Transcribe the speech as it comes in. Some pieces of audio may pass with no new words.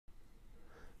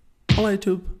Hello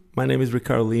YouTube, my name is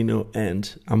Ricardo Lino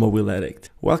and I'm a wheel addict.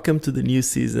 Welcome to the new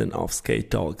season of Skate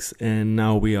Talks, and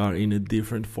now we are in a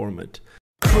different format.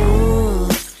 Cool.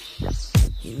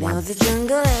 You know the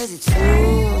jungle has its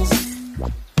rules,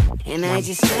 and I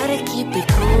just gotta keep it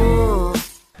cool.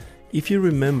 If you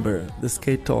remember, the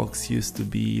Skate Talks used to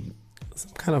be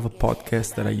some kind of a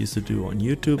podcast that I used to do on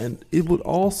YouTube, and it would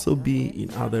also be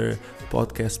in other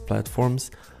podcast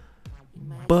platforms,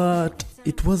 but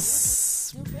it was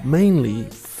mainly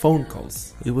phone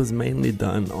calls. It was mainly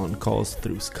done on calls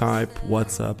through Skype,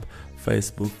 WhatsApp,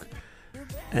 Facebook,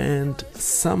 and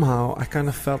somehow I kind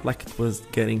of felt like it was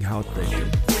getting outdated.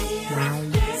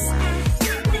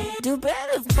 Do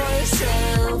better for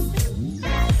yourself.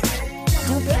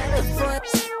 Do better for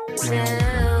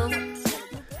yourself.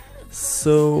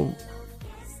 So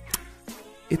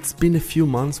it's been a few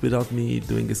months without me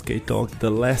doing a skate talk.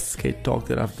 The last skate talk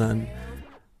that I've done,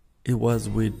 it was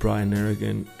with Brian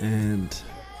Aragon, and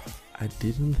I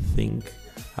didn't think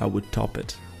I would top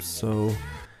it. So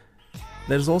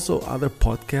there's also other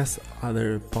podcasts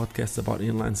about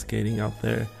inline skating out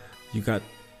there. You got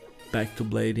Back to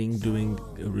Blading doing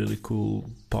a really cool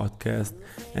podcast,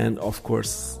 and of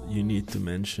course you need to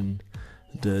mention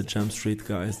the Jump Street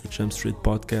guys, the Jump Street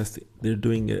podcast. They're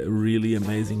doing a really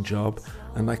amazing job,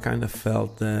 and I kind of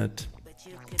felt that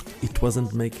it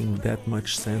wasn't making that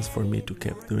much sense for me to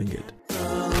keep doing it.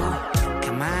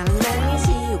 Come on, let me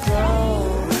see you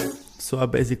go. So I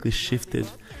basically shifted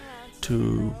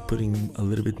to putting a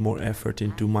little bit more effort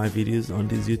into my videos on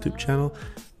this YouTube channel,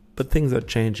 but things are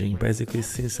changing. Basically,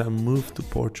 since I moved to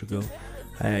Portugal,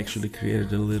 I actually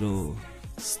created a little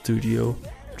studio,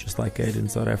 just like I did in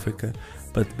South Africa,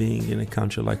 but being in a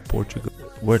country like Portugal,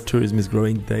 where tourism is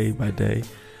growing day by day,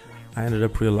 I ended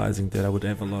up realizing that I would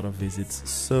have a lot of visits.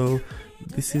 So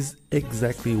this is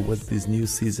exactly what this new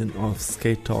season of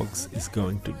Skate Talks is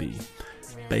going to be.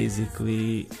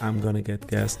 Basically, I'm gonna get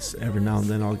guests. Every now and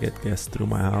then I'll get guests through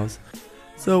my house.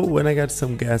 So when I got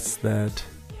some guests that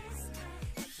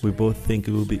we both think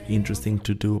it will be interesting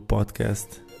to do a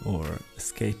podcast or a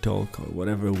skate talk or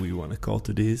whatever we want to call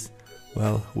to this,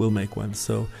 well, we'll make one.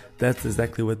 So that's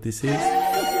exactly what this is.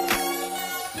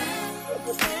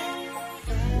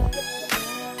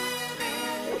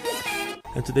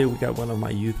 And today we got one of my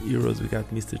youth heroes. We got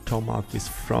Mr. Tom Alquist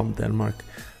from Denmark.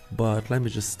 But let me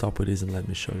just stop with this and let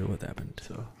me show you what happened.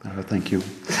 So, thank you.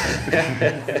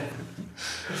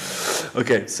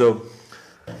 Okay, so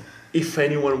if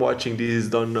anyone watching this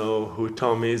don't know who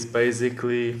Tom is,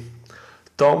 basically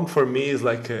Tom for me is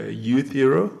like a youth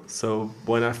hero. So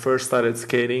when I first started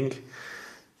skating,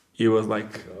 he was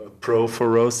like a pro for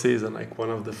Rossis, and like one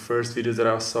of the first videos that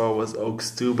I saw was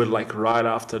Oaks 2, but like right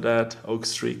after that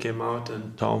Oaks 3 came out,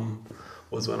 and Tom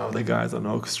was one of the guys on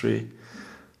Oaks 3.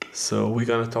 So we're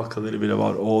gonna talk a little bit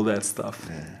about all that stuff.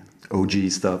 OG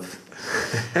stuff.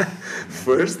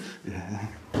 First, Yeah.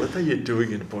 what are you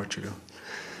doing in Portugal?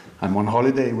 I'm on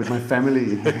holiday with my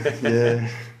family. Yeah,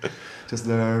 just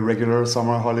a regular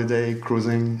summer holiday,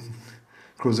 cruising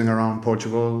around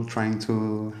Portugal, trying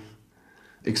to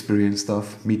experience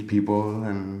stuff, meet people,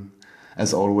 and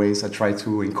as always, I try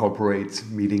to incorporate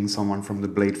meeting someone from the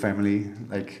Blade family,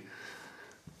 like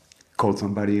call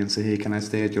somebody and say, hey, can I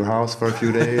stay at your house for a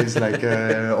few days? Like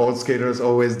old skaters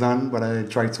always done, but I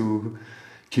try to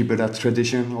keep it a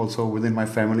tradition also within my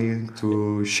family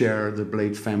to share the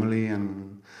Blade family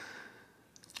and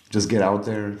just get out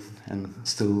there and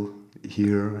still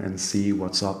hear and see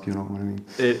what's up, you know what I mean?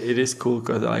 It is cool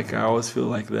because like I always feel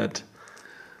like that,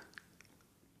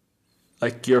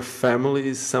 like your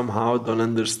family somehow don't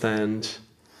understand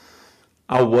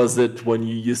how was it when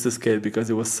you used to skate, because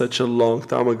it was such a long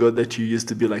time ago that you used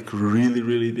to be like really,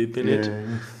 really deep in it,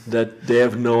 that they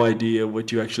have no idea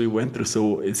what you actually went through.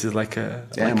 So it's just like a...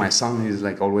 Yeah, like my son is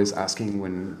like always asking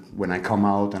when I come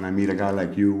out and I meet a guy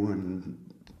like you and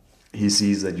he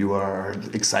sees that you are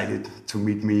excited to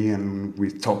meet me and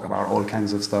we talk about all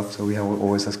kinds of stuff. So we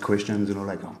always ask questions, you know,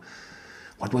 like, oh,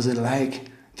 what was it like?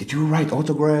 Did you write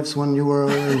autographs when you were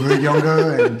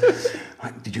younger? And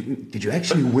did you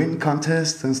actually win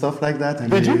contests and stuff like that?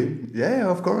 And Did you? Yeah,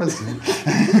 of course.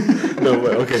 No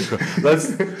way. Okay, cool.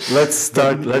 Let's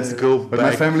start. Let's go But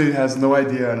back. my family has no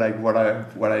idea like what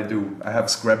I do. I have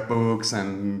scrapbooks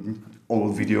and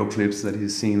old video clips that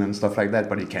he's seen and stuff like that,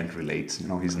 but he can't relate. You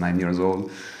know, he's 9 years old,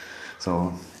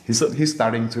 so he's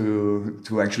starting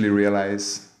to actually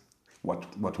realize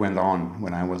what went on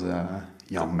when I was a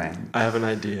young man. I have an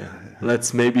idea.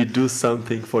 Let's maybe do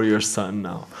something for your son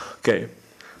now. Okay,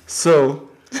 so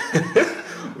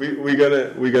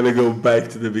we're gonna go back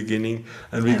to the beginning,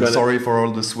 and I'm sorry for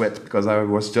all the sweat because I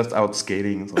was just out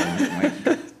skating. So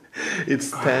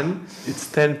It's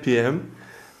 10 p.m.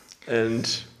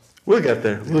 and we'll get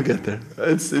there.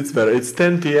 It's better. It's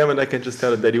 10 p.m. and I can just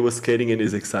tell that he was skating and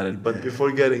he's excited. But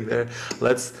before getting there,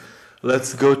 let's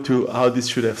go to how this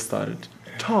should have started.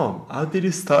 Tom, how did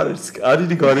you got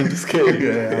into skating?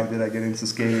 How did I get into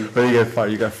skating? Where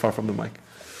you got far from the mic.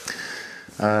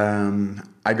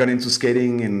 I got into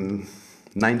skating in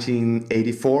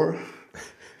 1984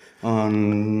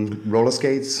 on roller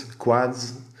skates,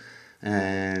 quads,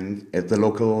 and at the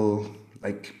local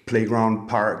playground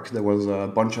park there was a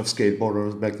bunch of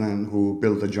skateboarders back then who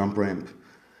built a jump ramp,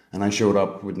 and I showed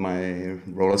up with my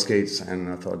roller skates and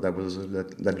I thought that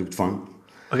looked fun.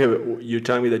 Okay, but you're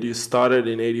telling me that you started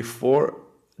in 84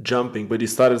 jumping, but you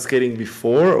started skating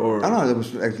before, or? I don't know, it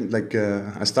was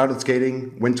I started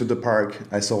skating, went to the park,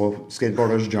 I saw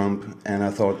skateboarders jump, and I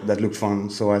thought that looked fun,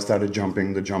 so I started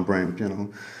jumping the jump ramp,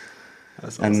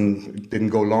 That's awesome. And it didn't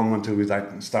go long until we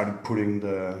started putting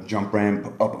the jump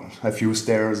ramp up a few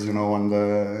stairs,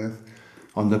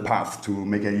 on the path to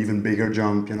make an even bigger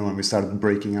jump, and we started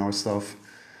breaking our stuff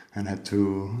and had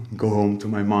to go home to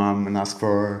my mom and ask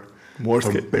for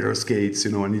better skates,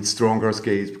 I need stronger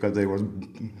skates because they were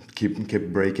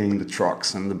kept breaking the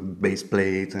trucks and the base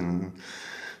plate, and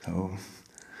so.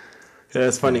 Yeah,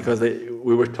 it's funny because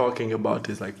we were talking about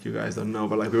this, you guys don't know,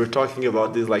 but we were talking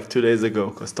about this 2 days ago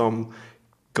because Tom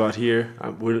got here.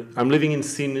 I'm living in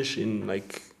Sines in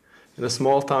a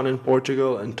small town in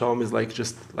Portugal, and Tom is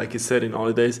just like he said in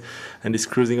holidays, and he's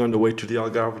cruising on the way to the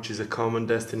Algarve, which is a common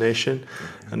destination,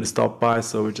 and he stopped by,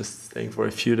 so we're just staying for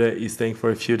a few days. He's staying for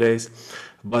a few days,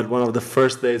 but one of the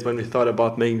first days when we thought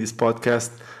about making this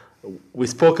podcast, we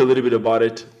spoke a little bit about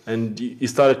it, and you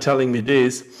started telling me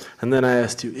this, and then I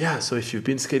asked you, so if you've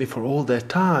been skating for all that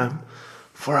time,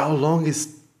 for how long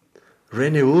is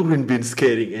René Ullgren been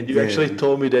skating? And you actually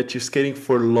told me that you're skating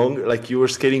for longer, you were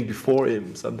skating before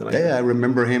him, something like that. Yeah, I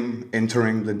remember him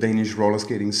entering the Danish roller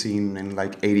skating scene in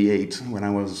 88 when I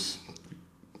was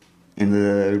in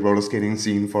the roller skating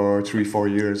scene for 3-4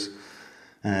 years.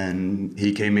 And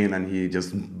he came in and he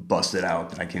just busted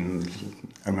out. I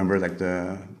remember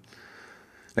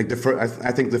I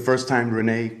think the first time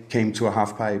René came to a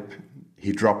half pipe,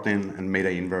 he dropped in and made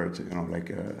an invert,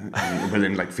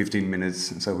 within 15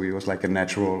 minutes. So he was a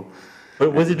natural.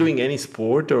 But was he doing any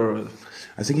sport or?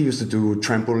 I think he used to do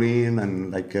trampoline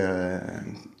and what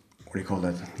do you call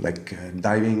that?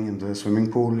 Diving in the swimming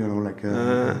pool,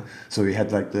 So he had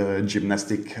the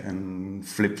gymnastic and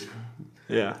flip.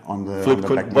 Yeah. On the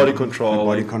body control.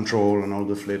 Body control and all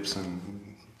the flips, and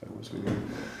that was really.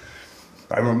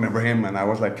 I remember him, and I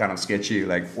was kind of sketchy,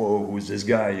 whoa, who's this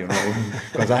guy,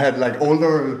 Because I had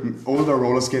older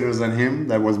roller skaters than him.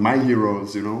 That was my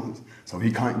heroes, So he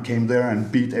came there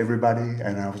and beat everybody,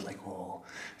 and I was whoa,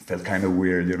 it felt kind of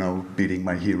weird, beating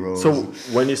my heroes. So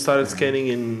when you started skating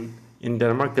in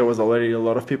Denmark, there was already a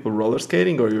lot of people roller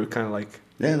skating, or you were kind of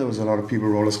Yeah, there was a lot of people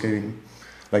roller skating.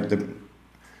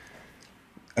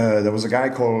 There was a guy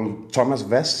called Thomas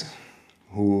Vest,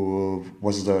 who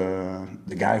was the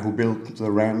guy who built the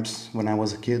ramps when I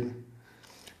was a kid.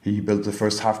 He built the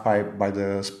first half pipe by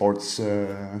the sports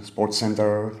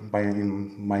center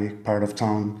in my part of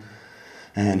town,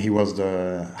 and he was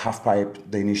the half pipe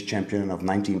Danish champion of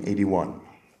 1981.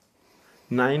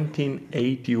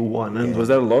 1981, and was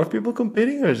there a lot of people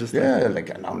competing, or just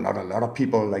no, not a lot of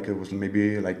people. It was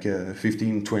maybe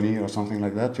 15, 20 or something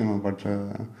like that,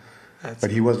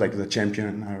 But he was the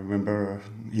champion. I remember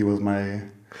he was my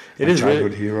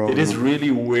childhood hero. It is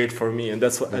really weird for me, and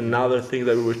that's another thing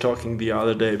that we were talking the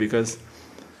other day, because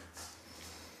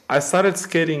I started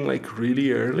skating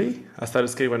really early. I started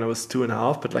skating when I was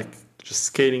 2.5, but just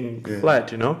skating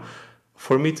flat,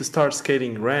 For me to start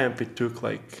skating ramp, it took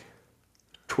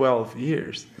 12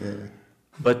 years. Yeah.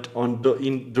 But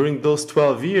during those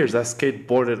 12 years, I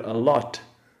skateboarded a lot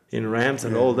in ramps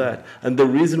and all that. And the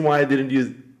reason why I didn't use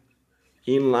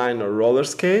inline or roller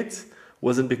skates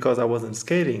wasn't because I wasn't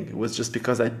skating. It was just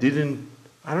because I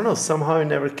don't know, somehow it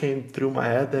never came through my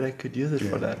head that I could use it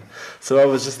for that. So I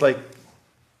was just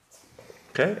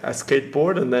okay, I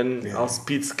skateboard and then I'll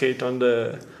speed skate on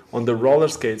the roller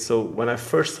skate. So when I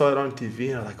first saw it on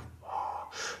TV, I'm wow,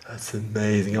 that's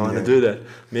amazing. I want to do that.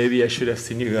 Maybe I should have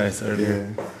seen you guys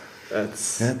earlier.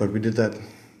 Yeah, but we did that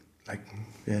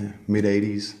mid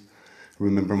 80s.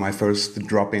 Remember my first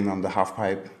drop in on the half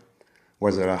pipe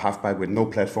was a half pipe with no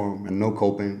platform and no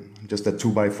coping, just a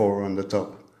 2x4 on the top.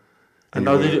 And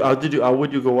how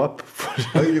would you go up?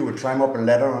 You would climb up a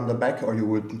ladder on the back, or you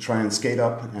would try and skate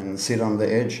up and sit on the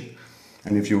edge.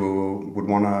 And if you would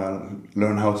want to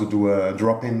learn how to do a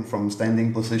drop in from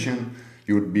standing position,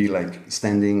 you would be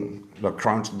standing like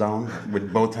crouched down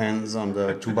with both hands on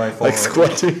the 2x4. Like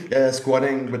squatting. Yeah,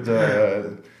 squatting with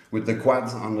the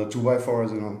quads on the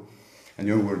 2x4s, you know. And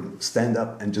you would stand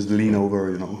up and just lean over,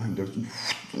 you know,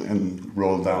 and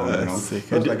roll down, you know.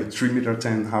 Sick. It was like a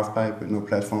 3.10 half pipe with no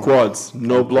platform. Quads,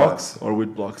 no blocks, Quads. or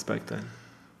with blocks back then?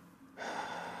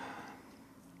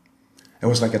 It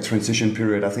was like a transition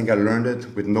period. I think I learned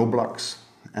it with no blocks.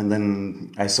 And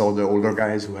then I saw the older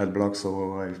guys who had blocks,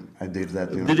 so I did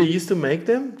that. You know. Did they used to make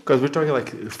them? Because we're talking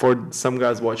like for some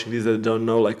guys watching these that don't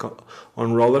know, like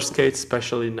on roller skates,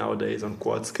 especially nowadays on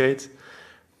quad skates,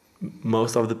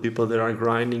 most of the people that are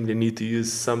grinding, they need to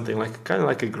use something like kind of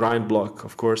like a grind block,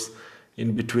 of course,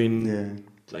 in between,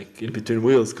 like in between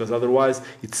wheels, because otherwise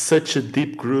it's such a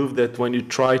deep groove that when you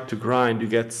try to grind, you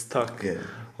get stuck. Yeah.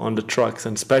 On the trucks,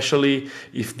 and especially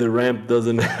if the ramp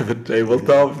doesn't have a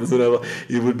tabletop,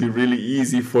 it would be really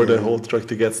easy for the whole truck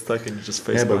to get stuck and you just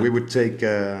face. Yeah, but we would take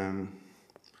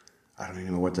I don't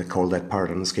even know what they call that part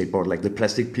on the skateboard, like the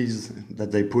plastic piece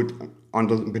that they put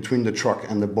between the truck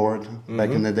and the board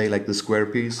back in the day, like the square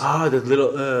piece. Ah, that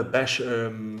little bash,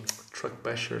 truck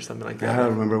basher or something like that. I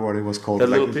don't remember what it was called. That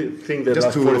like, little thing that just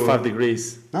like to, 45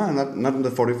 degrees. No, not in the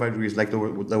 45 degrees. Like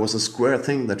there was a square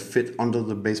thing that fit under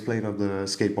the base plate of the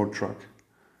skateboard truck.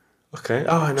 Okay.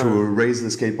 Oh, I know. To raise the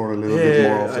skateboard a little bit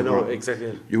more off the I know ground.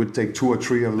 exactly. You would take 2 or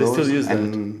 3 of They those. still use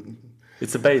and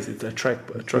It's a base. It's a truck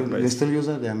They base. still use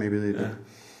that? Yeah, maybe they do.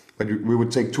 But we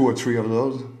would take 2 or 3 of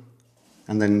those,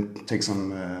 and then take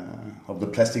some of the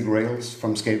plastic rails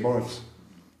from skateboards,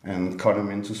 and cut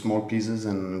them into small pieces,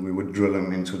 and we would drill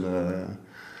them into the.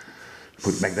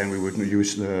 Back then we would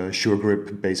use the Sure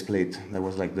Grip base plate. That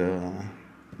was like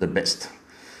the best.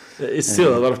 It's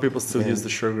still a lot of people still use the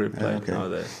Sure Grip plate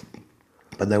nowadays.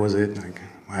 But that was it. Like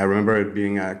I remember it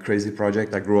being a crazy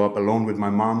project. I grew up alone with my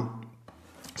mom,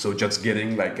 so just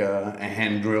getting like a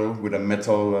hand drill with a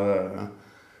metal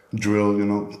drill, you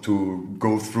know, to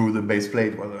go through the base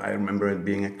plate. Well, I remember it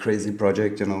being a crazy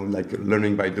project, you know, like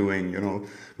learning by doing, you know.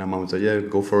 My mom would say, yeah,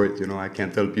 go for it, you know, I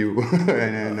can't help you.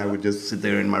 And I would just sit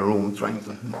there in my room trying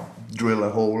to drill a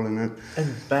hole in it.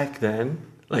 And back then,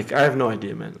 like, I have no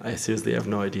idea, man. I seriously have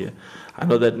no idea. I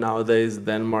know that nowadays,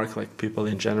 Denmark, like, people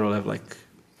in general have, like,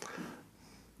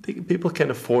 people can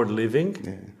afford living.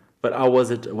 Yeah. But how was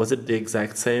it? Was it the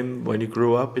exact same when you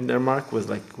grew up in Denmark?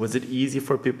 Was it easy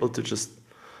for people to just...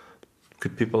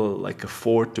 Could people like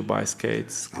afford to buy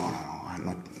skates? No, I'm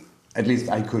not. At least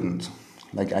I couldn't.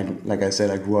 Like I said,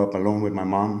 I grew up alone with my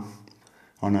mom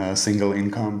on a single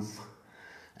income,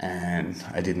 and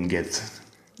I didn't get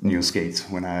new skates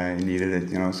when I needed it.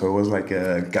 You know, so it was like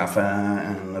a gaffer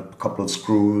and a couple of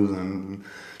screws, and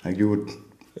like you would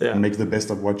make the best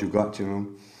of what you got. You know,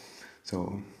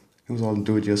 so it was all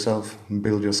do it yourself,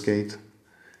 build your skate.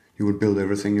 You would build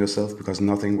everything yourself because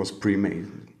nothing was pre-made.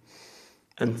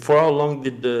 And for how long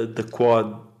did the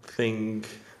quad thing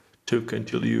took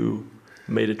until you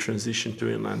made a transition to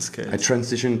inline skating? I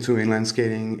transitioned to inline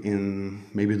skating in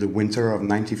maybe the winter of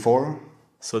 '94.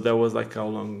 So that was like how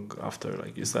long after?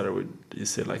 Like you started with, you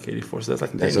said like '84. So that's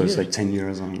like 10 years. So it's like 10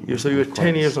 years on. So you were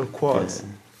 10 years on quads.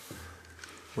 Yeah.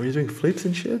 Were you doing flips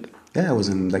and shit? Yeah, I was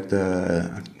in like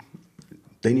the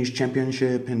Danish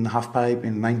championship in half pipe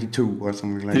in '92 or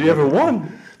something like that. Did you ever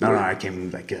won? No, I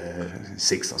came like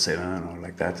 6 or 7 or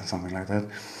like that, something like that.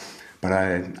 But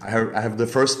I have the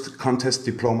first contest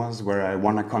diplomas where I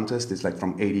won a contest. It's like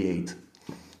from '88,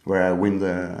 where I win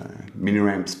the mini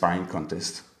ramp sparring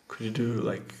contest. Could you do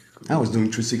like? I was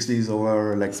doing 360s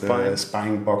over like spine? the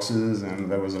spine boxes, and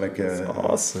there was like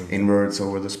awesome. inverts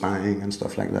over the spine and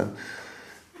stuff like that.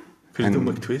 Could you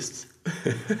do McTwists?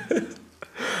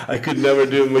 I could never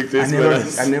do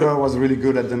McTwist. I never was really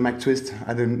good at the McTwist.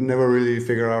 I never really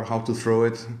figure out how to throw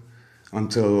it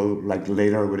until like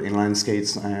later with inline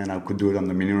skates, and I could do it on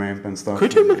the mini ramp and stuff.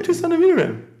 Could you McTwist on the mini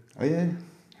ramp? Oh yeah,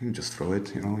 you just throw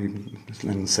it, you know, just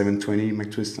like 720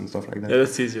 McTwist and stuff like that. Yeah,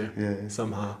 that's easier. Yeah,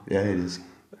 somehow. Yeah, it is.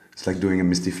 It's like doing a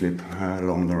misty flip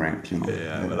along the ramp, you know.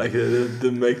 Yeah, but like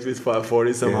the McTwist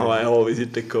 540, somehow I always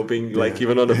hit the coping, like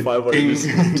even on the 540.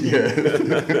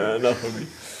 Yeah. Not for me.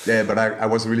 Yeah, but I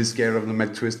was really scared of the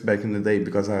McTwist back in the day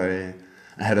because I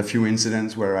had a few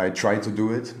incidents where I tried to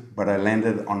do it, but I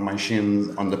landed on my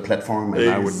shins on the platform and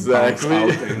I would bounce out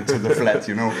into the flat,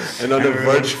 you know. And on the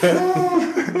verge.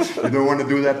 You don't want to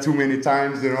do that too many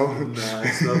times, you know. No,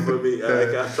 it's not for me.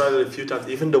 I've tried it a few times.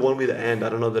 Even the one with the end, I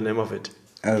don't know the name of it.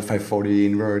 540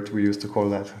 invert, we used to call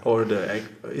that. Or the egg.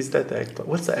 Is that the eggplant?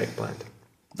 What's the eggplant?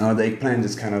 No, the eggplant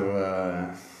is kind of...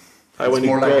 it's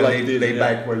more like a this,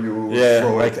 layback where you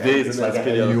throw like it. This it's and like a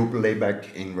video. loop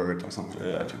layback invert or something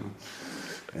like that. You know?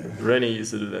 Rene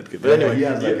used to do that. But Yeah, anyway, he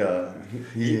has like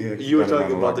you were got it on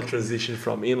talking about the lock. transition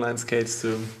from inline skates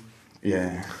to.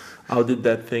 Yeah. How did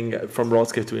that thing from roller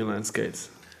skate to inline skates?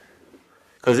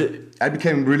 Because I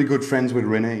became really good friends with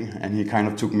Rene, and he kind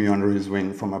of took me under his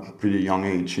wing from a pretty young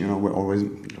age. You know, we're always,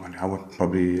 I was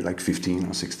probably like 15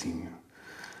 or 16.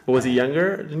 was he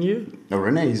younger than you? No,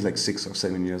 Rene is like 6 or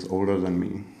 7 years older than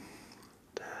me.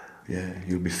 Yeah,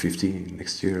 he'll be 50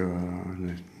 next year or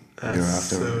the year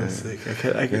after. So Yeah. sick.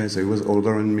 Yeah, so he was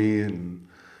older than me, and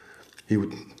he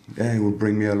would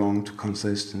bring me along to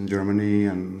contests in Germany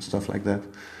and stuff like that.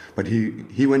 But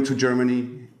he went to Germany,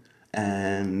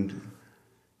 and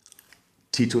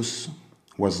Titus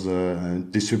was the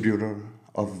distributor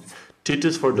of.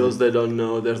 Titus, for those that don't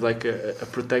know, there's like a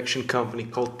protection company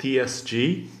called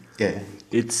TSG. Yeah.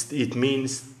 It means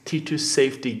Titus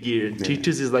Safety Gear. Yeah.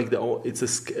 Titus is like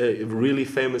a really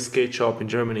famous skate shop in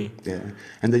Germany. Yeah,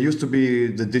 and they used to be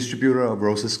the distributor of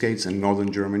Rose skates in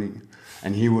northern Germany,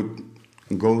 and he would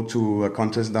go to a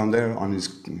contest down there on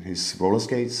his roller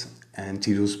skates, and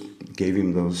Titus gave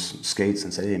him those skates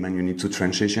and said, "Hey man, you need to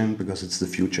transition because it's the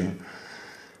future."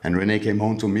 And Rene came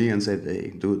home to me and said,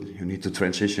 "Hey dude, you need to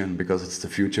transition because it's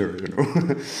the future," you know.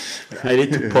 I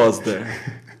need to pause there.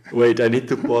 Wait, I need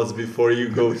to pause before you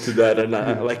go to that. And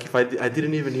I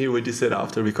didn't even hear what you said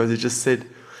after, because you just said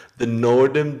the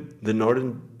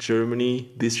northern Germany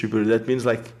distributor. That means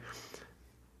like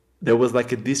there was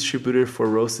like a distributor for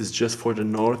roses just for the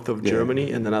north of Germany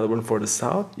and another one for the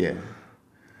south. Yeah,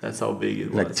 that's how big it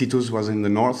was. like Titus was in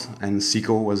the north and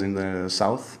Zico was in the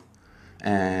south,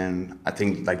 and I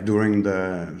think like during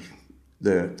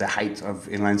the height of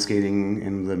inline skating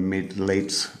in the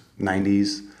late 90s.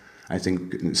 I think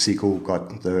Zico got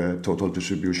the total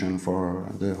distribution for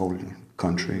the whole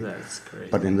country. That's great.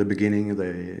 But in the beginning,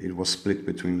 it was split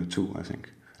between the two, I think.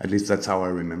 At least that's how I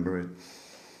remember it.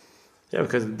 Yeah,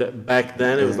 because back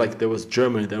then it was like there was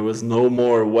Germany. There was no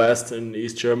more West and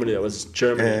East Germany. There was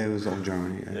Germany. Yeah, it was all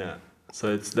Germany. Yeah.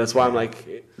 So that's why I'm like,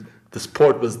 the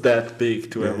sport was that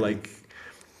big to have like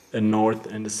a north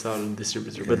and a southern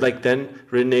distributor. But like then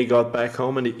Rene got back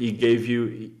home and he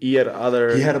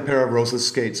had a pair of Roses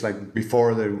skates. Like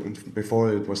before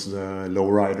it was the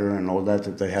lowrider and all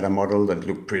that. They had a model that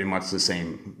looked pretty much the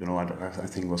same. You know, I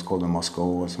think it was called a Moscow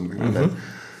or something like that.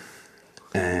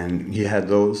 And he had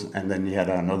those, and then he had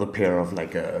another pair of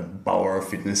like a Bauer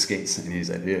fitness skates, and he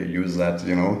said, "Yeah, use that,"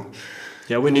 you know.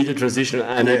 Yeah, we need to transition.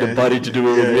 I need a buddy to do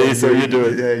it with me, so you do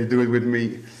it. Yeah, you do it with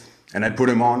me. And I put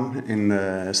him on in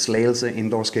Slagelse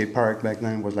indoor skate park back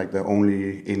then. It was like the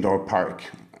only indoor park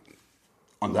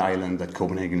on the island that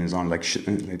Copenhagen is on. Like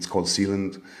it's called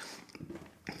Sealand.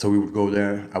 So we would go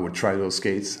there. I would try those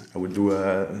skates. I would do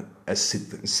a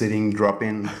sitting drop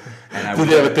in. And Did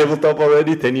they have a tabletop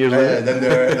already? 10 years later. Then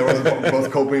there was both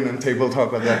coping and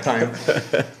tabletop at that time.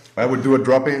 I would do a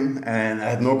drop in, and I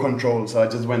had no control, so I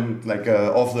just went like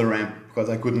off the ramp because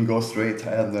I couldn't go straight.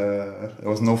 There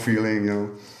was no feeling, you know.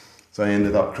 So I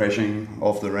ended up crashing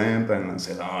off the ramp, and I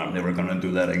said, "Oh, I'm never gonna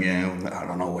do that again. I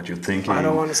don't know what you're thinking. I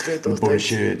don't want to skate those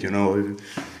bullshit, you know.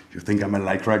 You think I'm a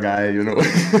Lycra guy, you know."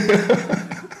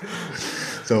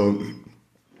 So,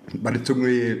 but it took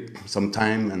me some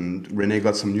time, and Rene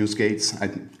got some new skates. I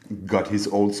got his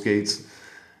old skates,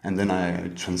 and then I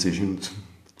transitioned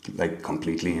like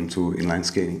completely into inline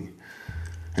skating,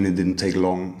 and it didn't take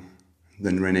long.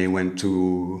 Then Rene went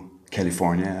to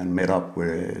California and met up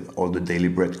with all the Daily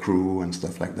Bread crew and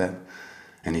stuff like that.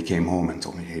 And he came home and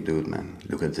told me, "Hey dude, man,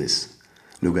 look at this.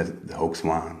 Look at the Hoax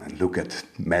One and look at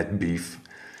Mad Beef.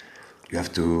 You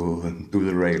have to do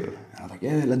the rail." I was like,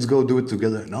 "Yeah, let's go do it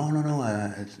together." No,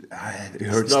 it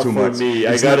hurts too much.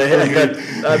 It's not for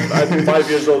me. I'm 5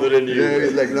 years older than you. Yeah,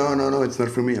 he's like, no, it's not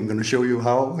for me. I'm gonna show you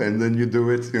how, and then you do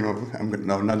it. You know,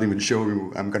 not even show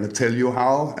you. I'm gonna tell you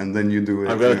how, and then you do it.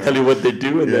 I'm gonna tell you what they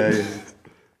do, and then.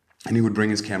 And he would bring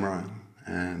his camera,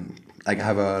 and like I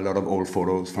have a lot of old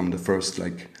photos from the first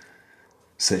like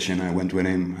session I went with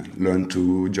him, learned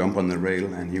to jump on the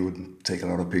rail, and he would take a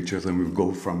lot of pictures, and we would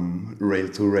go from rail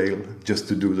to rail just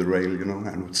to do the rail, you know,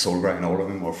 and would soul grind all of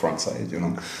them or front side, you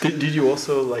know. Did you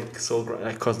also like soul grind?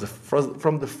 Because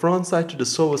from the front side to the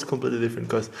soul was completely different.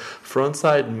 Because front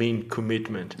side mean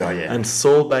commitment. Oh yeah. And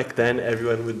soul back then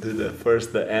everyone would do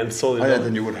the end soul. Yeah,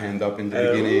 then you would hand up in the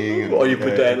beginning, or you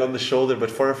put the hand on the shoulder.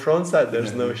 But for a front side,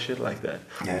 there's no shit like that.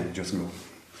 Yeah, you just go.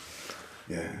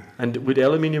 Yeah. And with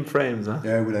aluminium frames, huh?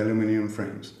 Yeah, with aluminium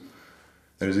frames.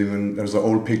 There's an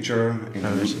old picture.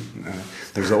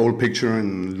 There's an old picture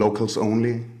in Locals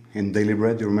Only in Daily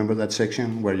Bread. You remember that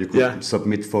section where you could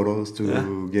submit photos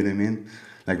to get him in?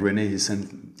 Like Rene, he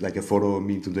sent like a photo of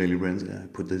me to Daily Bread. I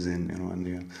put this in, you know,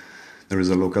 and there is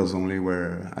a locals only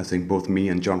where I think both me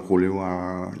and John Julio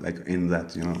are like in that,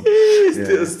 you know.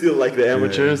 Still like the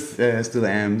amateurs. Yeah, still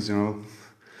AMs, you know.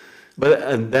 But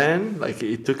and then like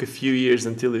it took a few years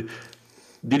until you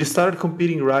did you start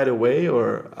competing right away, or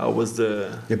was the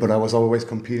Yeah, but I was always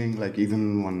competing, like even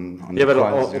on yeah, the but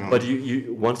quads, you know. but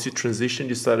you once you transitioned,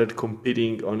 you started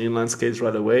competing on inline skates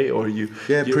right away, or you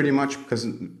Pretty much, because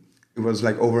it was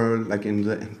like over like in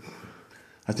the,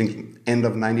 I think end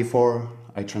of '94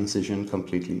 I transitioned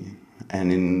completely,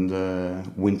 and in the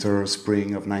winter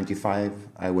spring of '95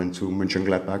 I went to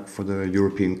Mönchengladbach for the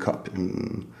European Cup in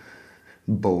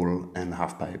bowl and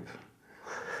halfpipe.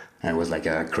 And it was like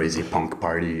a crazy punk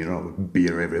party, you know,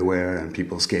 beer everywhere and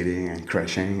people skating and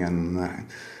crashing, and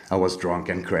I was drunk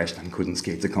and crashed and couldn't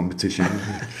skate the competition.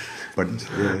 But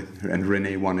and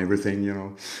Rene won everything, you know,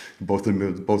 both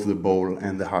the bowl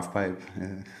and the halfpipe.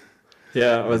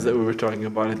 Yeah, we were talking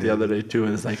about it the other day too,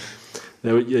 and it's like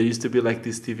there used to be like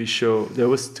this TV show. There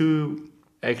was 2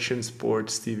 action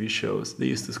sports TV shows. They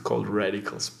used to call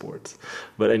Radical Sports,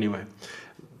 but anyway,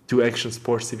 2 action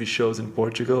sports TV shows in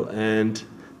Portugal, and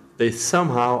they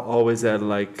somehow always had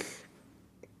like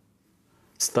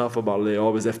stuff about. They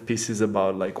always have pieces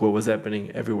about like what was happening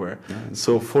everywhere. Yeah.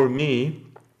 So for me,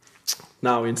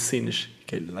 now in Sines,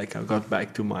 like I got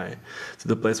back to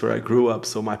the place where I grew up.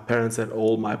 So my parents had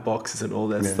all my boxes and all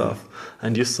that stuff,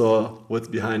 and you saw what's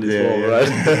behind this wall, right?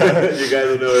 You guys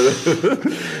know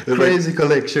it. Crazy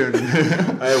collection.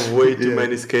 I have way too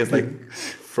many skates, like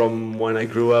from when I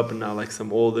grew up, and now like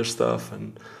some older stuff,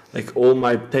 and like all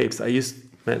my tapes.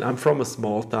 I'm from a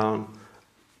small town.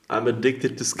 I'm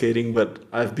addicted to skating, but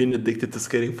I've been addicted to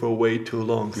skating for way too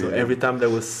long. So every time there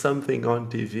was something on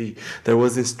TV, there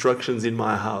was instructions in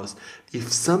my house. If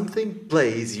something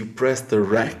plays, you press the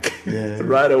rec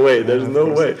right away. There's no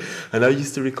way. And I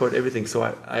used to record everything. So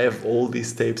I have all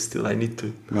these tapes still. I need to.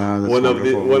 Wow, one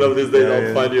of these days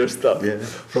I'll find your stuff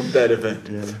from that event.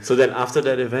 Yeah. So then after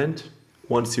that event,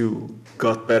 once you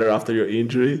got better after your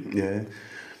injury.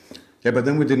 Yeah, but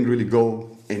then we didn't really go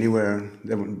anywhere.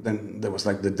 Then there was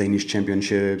like the Danish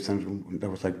championships, and there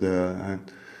was like there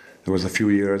was a few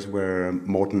years where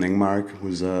Morten Engmark,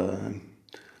 who's a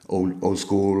old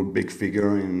school big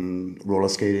figure in roller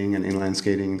skating and inline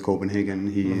skating in Copenhagen.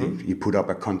 He put up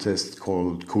a contest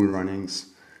called Cool Runnings,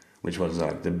 which was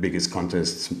like the biggest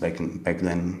contest back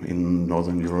then in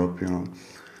Northern Europe. You know,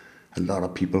 a lot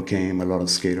of people came, a lot of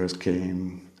skaters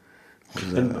came.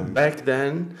 And back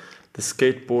then, the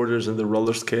skateboarders and the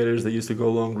roller skaters, they used to go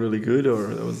along really good, or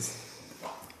it was...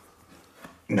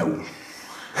 No.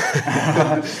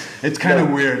 It's kind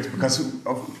of weird because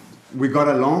we got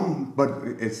along, but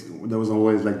there was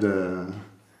always like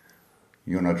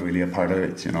you're not really a part of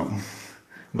it, you know.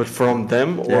 But from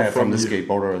them or from the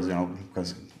skateboarders, you know,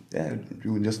 because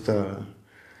you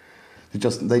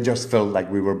they just felt like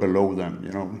we were below them,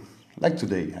 you know. Like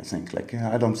today, I think. Like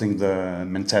I don't think the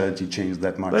mentality changed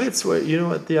that much. But it's you know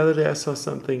what? The other day I saw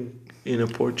something in a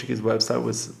Portuguese website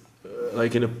was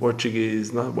like in a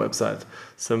Portuguese not website,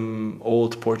 some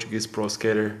old Portuguese pro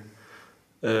skater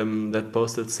that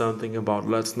posted something about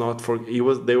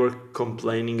they were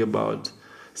complaining about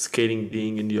skating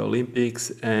being in the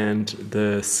Olympics, and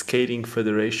the skating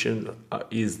federation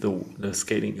is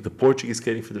the Portuguese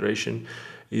skating federation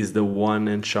is the one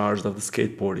in charge of the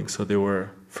skateboarding. So they were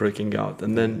freaking out,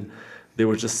 and then they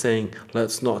were just saying,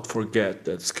 let's not forget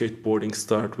that skateboarding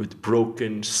started with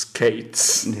broken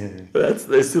skates.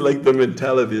 That's still like the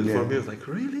mentality. And for me, it's like,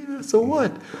 really? So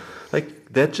what? Like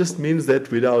that just means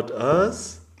that without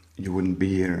us, you wouldn't be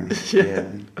here.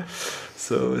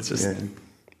 So it's just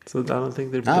so I don't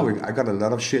think they're I got a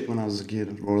lot of shit when I was a kid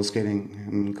roller skating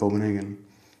in Copenhagen.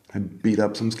 I beat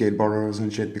up some skateboarders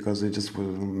and shit because they just were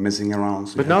messing around.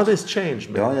 So but now this changed,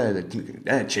 man.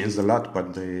 It changed a lot,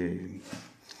 but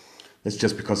it's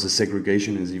just because the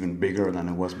segregation is even bigger than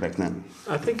it was back then.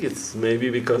 I think it's maybe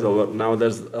because now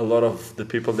there's a lot of the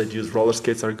people that use roller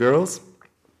skates are girls,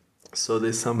 so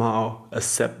they somehow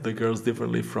accept the girls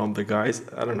differently from the guys.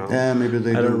 I don't know. Yeah, maybe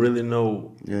they do. I don't really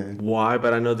know why,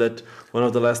 but I know that one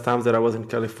of the last times that I was in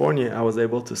California, I was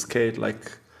able to skate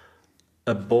like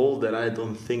a bowl that I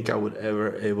don't think I would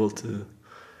ever able to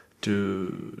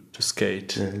skate,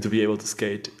 to be able to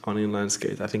skate on inline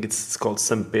skate. I think it's called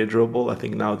San Pedro Bowl. I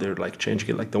think now they're like changing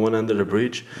it, like the one under the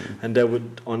bridge. And that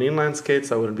on inline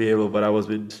skates I wouldn't be able, but I was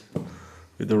with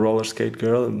the roller skate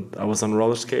girl, and I was on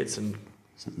roller skates, and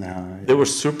they were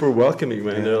super welcoming,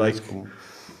 man. They're like, cool.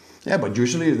 Yeah, but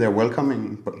usually they're welcoming,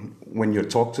 but when you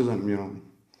talk to them, you know,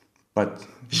 but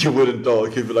you wouldn't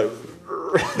talk. You'd be like,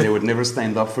 they would never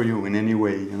stand up for you in any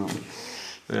way, you know.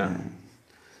 Yeah.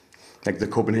 Like the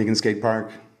Copenhagen skate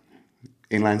park,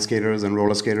 inline skaters and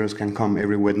roller skaters can come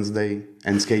every Wednesday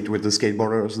and skate with the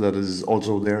skateboarders that is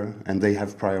also there, and they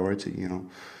have priority, you know.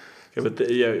 Yeah, but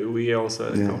we also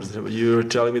had a conversation. But you were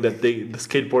telling me that the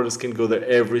skateboarders can go there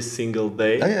every single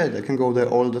day. Yeah, they can go there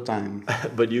all the time.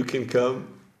 But you can come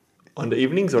on the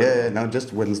evenings, or Yeah, no,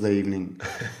 just Wednesday evening.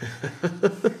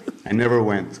 I never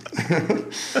went.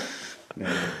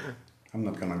 Yeah, I'm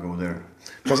not gonna go there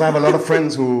because I have a lot of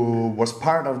friends who was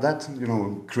part of that, you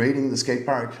know, creating the skate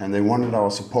park, and they wanted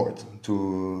our support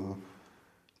to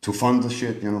fund the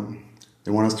shit, you know. They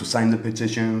want us to sign the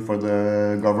petition for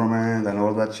the government and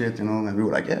all that shit, you know. And we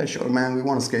were like, yeah, sure, man, we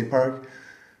want a skate park.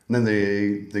 And then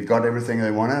they got everything they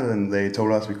wanted, and they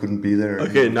told us we couldn't be there.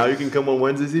 Okay, now you can come on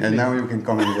Wednesdays evening. And now you can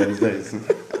come on Wednesdays.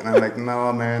 And I'm like,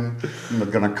 no, man, I'm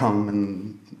not gonna come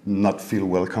and not feel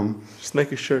welcome. Just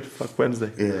make a shirt, fuck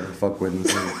Wednesday. Yeah, fuck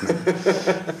Wednesday.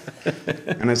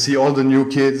 And I see all the new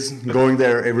kids going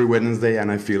there every Wednesday,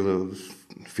 and I feel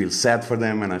sad for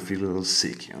them, and I feel a little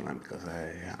sick, you know, because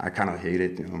I kind of hate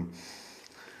it, you know.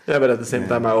 Yeah, but at the same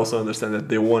time, I also understand that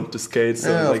they want to skate, so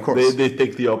Yeah, like of course. they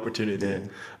take the opportunity. Yeah.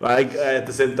 Like at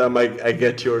the same time, I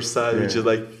get your side, which is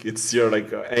like you're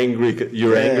like angry.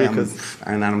 You're Yeah, angry because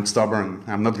and I'm stubborn.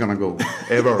 I'm not gonna go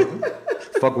ever.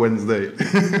 Fuck Wednesday.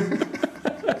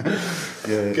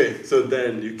 Yeah. Okay, so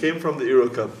then you came from the Euro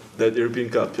Cup, that European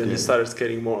Cup, and you started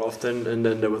skating more often, and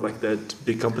then there was like that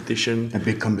big competition. And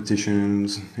big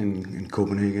competitions in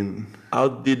Copenhagen. How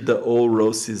did the old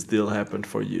Roses deal happen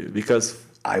for you? Because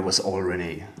I was all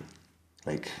Rene.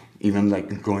 Like, even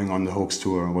like going on the Hoax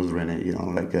tour was Rene, you know,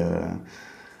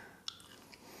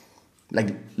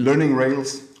 like learning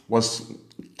rails was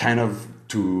kind of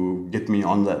to get me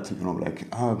on that, you know, like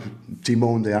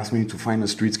T-Bone, they asked me to find a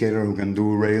street skater who can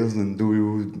do rails and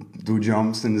do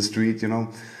jumps in the street, you know,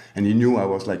 and he knew I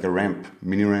was like a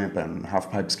mini ramp and half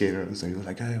pipe skater, so he was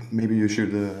like, hey, maybe you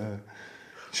should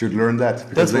learn that,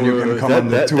 because then you can come on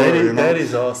the tour. You know? That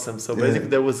is awesome. So basically,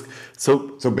 there was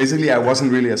So basically, I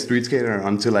wasn't really a street skater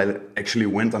until I actually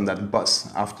went on that bus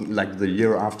after, like the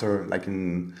year after, like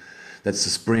that's the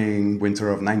spring, winter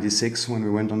of '96 when we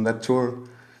went on that tour.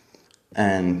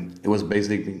 And it was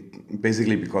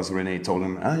basically because Rene told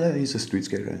him, oh yeah, he's a street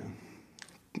skater.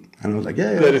 And I was like,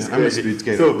 yeah, I'm a street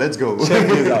skater. So, let's go. Check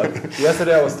this out.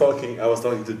 Yesterday I was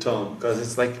talking to Tom, because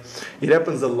it's like it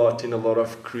happens a lot in a lot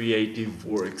of creative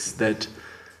works that,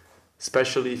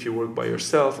 especially if you work by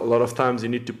yourself, a lot of times you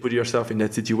need to put yourself in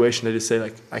that situation that you say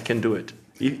like, I can do it.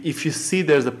 If you see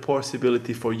there's a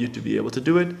possibility for you to be able to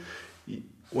do it,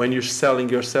 when you're selling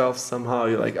yourself, somehow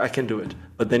you're like, I can do it.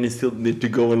 But then you still need to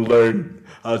go and learn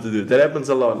how to do it. That happens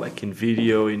a lot, like in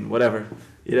video, in whatever.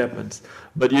 It happens.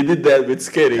 But you did that with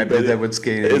skating. I did that with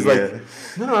skating. It's like,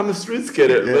 no, I'm a street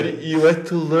skater. Yeah. But you had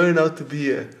to learn how to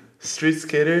be a street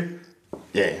skater.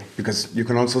 Yeah, because you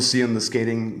can also see on the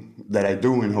skating that I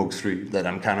do in Hoax Street that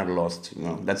I'm kind of lost. You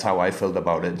know, that's how I felt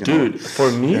about it. Dude, for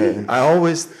me,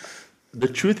 the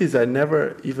truth is I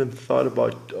never even thought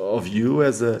of you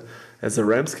as a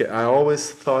ramp skater. I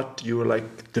always thought you were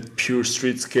like the pure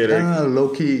street skater.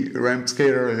 Low-key ramp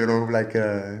skater, you know, like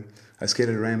I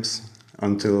skated ramps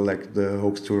until like the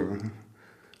Hoax tour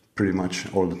pretty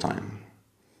much all the time.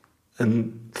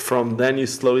 And from then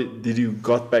did you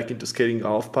got back into skating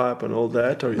half pipe and all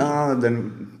that? Or no,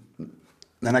 then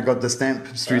I got the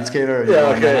stamp street skater,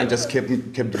 and then I just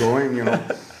kept going, you know.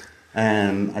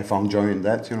 And I found joy in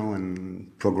that, you know,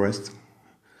 and progressed.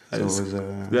 That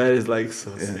is like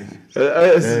so sick.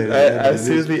 I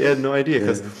seriously had no idea,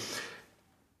 because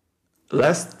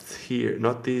last year,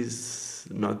 not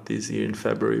this year in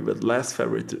February, but last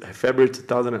February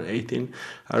 2018,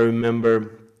 I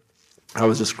remember I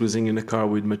was just cruising in the car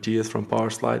with Matthias from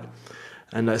Powerslide,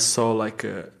 and I saw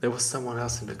there was someone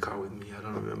else in the car with me. I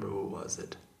don't remember who was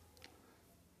it.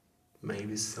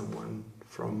 Maybe someone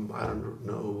from, I don't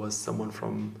know, it was someone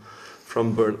from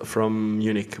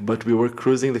Munich, but we were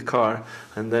cruising the car,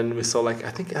 and then we saw I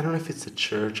don't know if it's a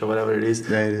church or whatever it is,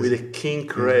 with a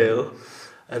kink rail,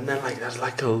 and then there's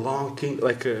a long kink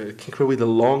rail with a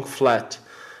long flat,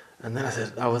 and then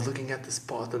I was looking at the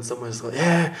spot, and someone was like,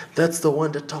 yeah, that's the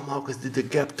one that Tom Hawkins did the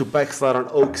gap to backslide on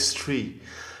Oak Street.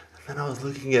 And then I was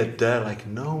looking at that like,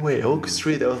 no way, Oak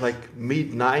Street, that was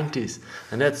mid-90s,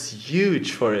 and that's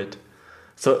huge for it.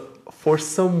 So for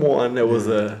someone that was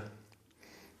a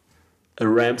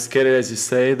ramp skater, as you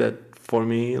say, that for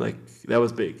me, that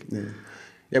was big.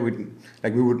 Yeah, we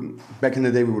would back in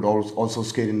the day. We would also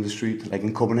skate in the street. Like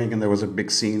in Copenhagen, there was a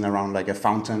big scene around a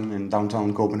fountain in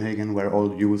downtown Copenhagen where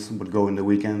all youth would go in the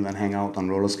weekend and hang out on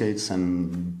roller skates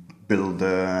and build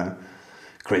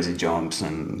crazy jumps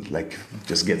and like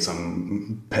just get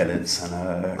some pellets and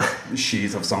a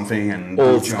sheet of something and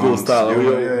Old do school jumps.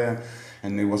 style. Yeah.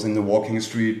 And it was in the walking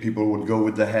street. People would go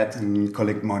with the hat and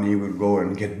collect money. Would go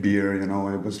and get beer. You know,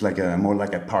 it was like more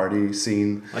like a party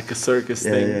scene, like a circus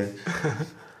thing. Yeah.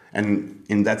 And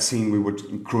in that scene, we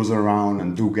would cruise around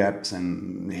and do gaps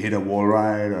and hit a wall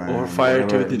ride Or fire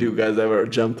too. Did you guys ever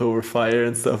jump over fire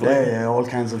and stuff like that? Yeah, all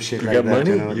kinds of shit You like get that. money?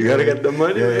 You know? You gotta get the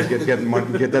money. Yeah,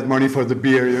 get that money for the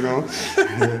beer. You know.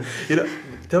 You know,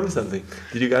 tell me something.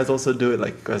 Did you guys also do it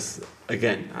like? Because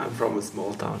again, I'm from a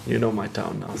small town. You know my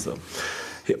town now, so.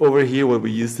 Over here, what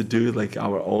we used to do, like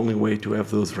our only way to have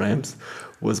those ramps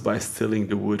was by stealing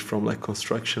the wood from like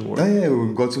construction work. Yeah, we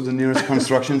would go to the nearest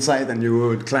construction site and you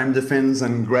would climb the fence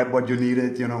and grab what you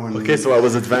needed, you know. And Okay, so I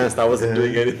was advanced. I wasn't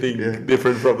doing anything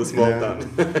different from a small town.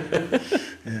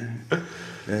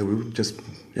 We would just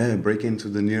break into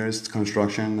the nearest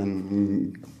construction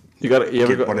and You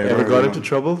ever got into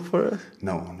trouble for it?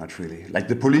 No, not really. Like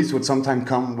the police would sometimes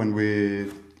come when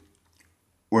we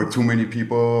were too many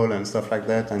people and stuff like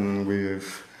that, and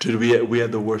Dude, we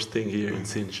had the worst thing here in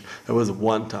Sinj. There was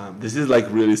one time. This is like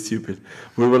really stupid.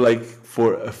 We were like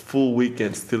for a full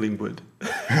weekend stealing wood.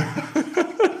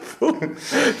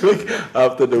 Like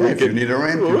after the weekend. If you need a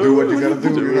ramp, you do what you gotta do.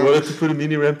 We wanted to put a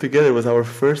mini ramp together. It was our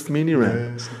first mini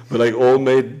ramp, but like all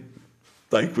made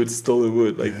like with stolen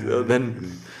wood. Like then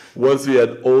once we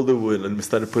had all the wood and we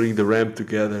started putting the ramp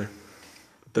together,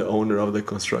 the owner of the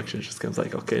construction just comes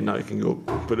like, okay, now you can go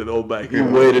put it all back. He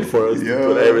waited for us to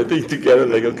put everything together.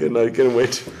 Like, okay, now you can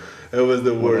wait. It was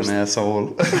the worst. What an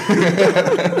asshole.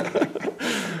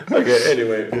 Okay,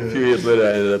 anyway, a few years later,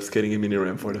 I ended up skating a mini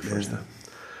ramp for the first time.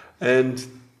 And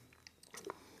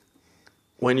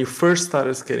when you first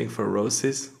started skating for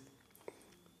Roses,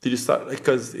 did you start,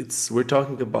 because we're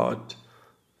talking about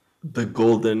the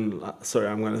golden,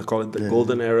 I'm going to call it the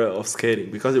golden era of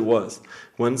skating, because it was.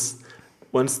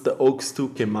 Once the Oaks 2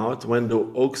 came out, when the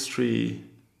Oaks 3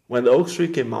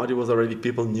 came out, it was already,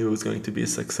 people knew it was going to be a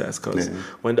success. Because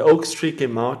when the Oaks 3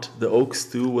 came out, the Oaks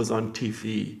 2 was on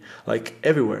TV, like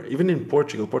everywhere, even in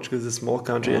Portugal. Portugal is a small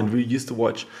country, and we used to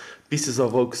watch pieces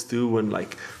of Oaks 2 and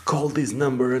like call this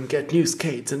number and get new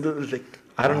skates. And like,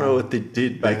 I don't know what they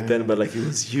did back then, but like it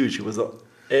was huge. It was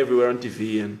everywhere on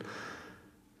TV. And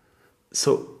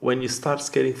so when you start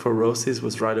skating for Roses,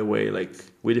 was right away like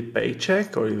with a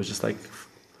paycheck, or it was just like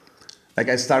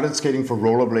I started skating for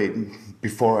rollerblade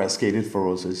before I skated for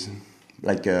Roses.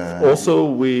 Like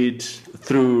also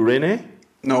through Rene?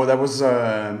 No, that was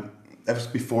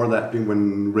before that,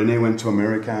 when Rene went to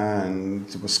America and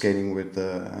was skating with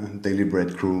the Daily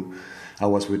Bread crew. I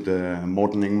was with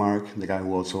Morten Ingmark, the guy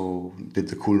who also did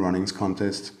the Cool Runnings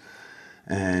contest,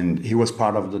 and he was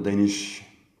part of the Danish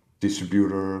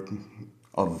distributor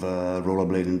of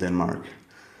rollerblade in Denmark.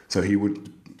 So he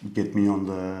would get me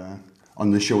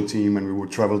on the show team, and we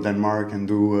would travel Denmark and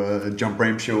do jump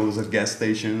ramp shows at gas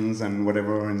stations and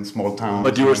whatever in small towns.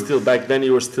 But you were still, back then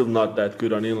you were still not that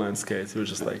good on inline skates. You were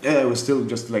just like... Yeah, it was still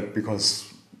just like,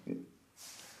 because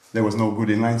there was no good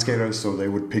inline skaters, so they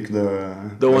would pick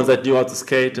the ones that knew how to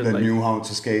skate. And knew how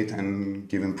to skate and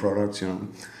give them products, you know.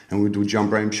 And we'd do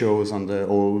jump ramp shows on the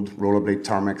old rollerblade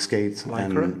tarmac skates.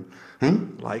 Lycra?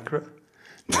 Lycra?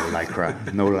 No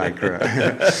Lycra, no Lycra.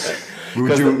 We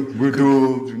would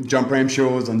do jump ramp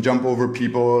shows and jump over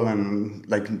people, and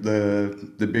like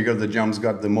the bigger the jumps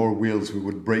got, the more wheels we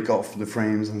would break off the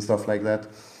frames and stuff like that.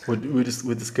 Would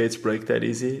the skates break that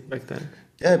easy back then?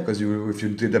 Yeah, because if you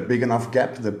did a big enough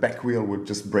gap, the back wheel would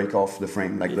just break off the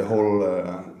frame, like the whole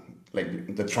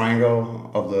like the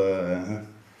triangle of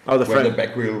the frame. The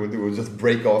back wheel would just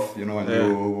break off, you know, and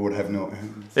you would have no.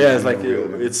 Yeah, it's like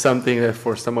it's something that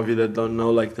for some of you that don't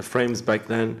know, like the frames back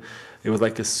then. It was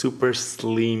like a super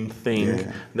slim thing.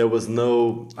 Yeah. There was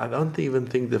no, I don't even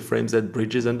think the frames had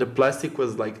bridges, and the plastic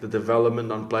was like, the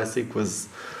development on plastic was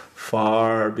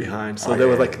far behind. So there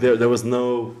was like, there was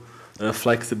no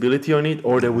flexibility on it,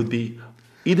 or there would be,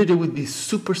 either they would be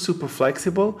super, super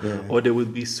flexible, or they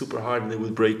would be super hard and they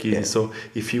would break easy. Yeah. So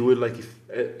if you would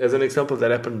as an example, that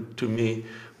happened to me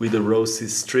with the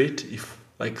Roses Street, if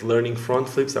like learning front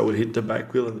flips, I would hit the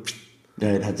back wheel and...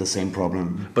 Yeah, it had the same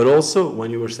problem. But also, when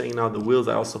you were saying now the wheels,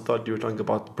 I also thought you were talking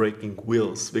about breaking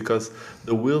wheels, because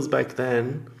the wheels back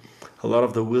then, a lot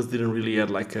of the wheels didn't really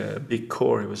have like a big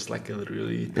core. It was like a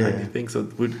really tiny thing, so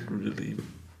it would really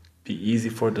be easy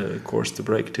for the cores to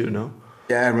break too, no?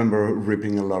 Yeah, I remember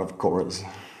ripping a lot of cores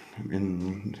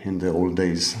in the old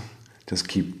days. Just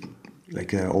keep,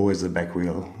 like always the back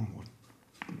wheel would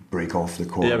break off the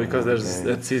core. Yeah, because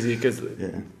that's easy, because...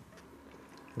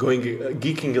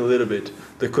 geeking a little bit,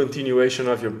 the continuation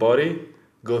of your body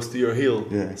goes to your heel.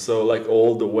 Yeah. So like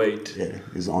all the weight Yeah,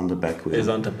 is on the back wheel. is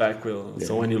on the back wheel.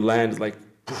 So Yeah. when you land, it's like,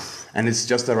 And it's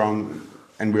just around,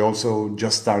 and we also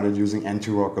just started using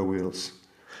anti-rocker wheels.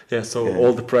 yeah. So Yeah.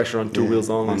 all the pressure on two Yeah, wheels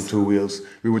only. On two wheels.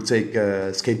 We would take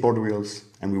skateboard wheels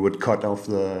and we would cut off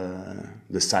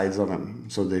the sides of them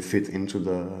so they fit into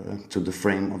the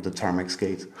frame of the tarmac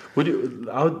skate. Would you?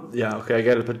 Yeah. Okay, I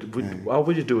get it. But how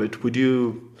would you do it? Would you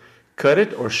cut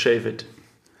it or shave it?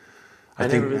 I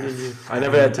never really knew. I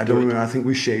never had to I do don't it. remember. I think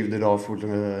we shaved it off with a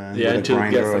until it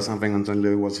grinder gets or like- something until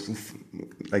it was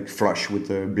like flush with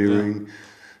the bearing.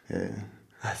 Yeah.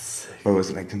 That's sick. But it was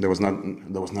like there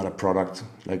was not a product,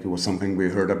 like it was something we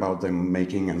heard about them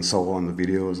making and saw on the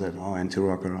videos that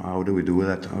anti-rocker, how do we do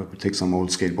that? We take some old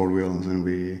skateboard wheels and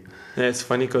we Yeah, it's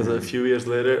funny because a few years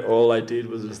later, all I did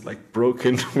was just like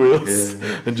broken wheels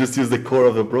Yeah. and just use the core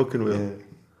of a broken wheel. yeah,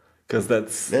 Because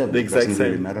that's yeah the it exact doesn't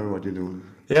really same. matter what you do.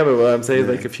 Yeah, but what I'm saying is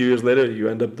Yeah. like a few years later, you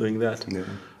end up doing that. Yeah.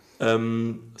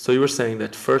 So you were saying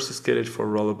that first you skated for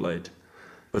rollerblade.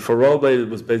 But for rollerblade, it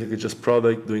was basically just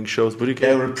product, doing shows. But you Yeah,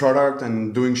 can with product and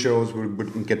doing shows, we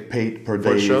would get paid per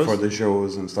For day shows? for the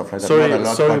shows and stuff like that. Sorry, Not a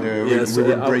lot, sorry, but yeah, we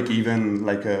would I- break even,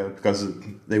 like because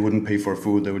they wouldn't pay for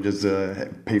food; they would just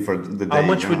pay for the day. How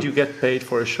much would know? you get paid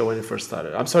for a show when you first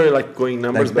started? I'm sorry, like going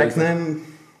numbers Like back but then,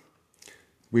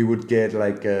 we would get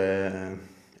like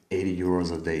 80 euros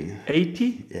a day.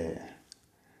 80? Yeah.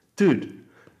 Dude,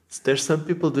 there's some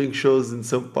people doing shows in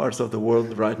some parts of the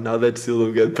world right now that still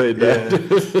don't get paid that.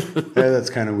 Yeah, that's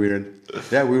kind of weird.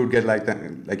 Yeah, we would get like that,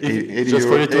 like If- 80, just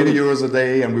for you to- 80 euros a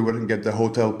day, and we wouldn't get the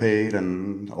hotel paid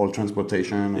and all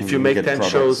transportation. If and you we make get 10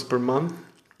 products. shows per month,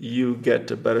 you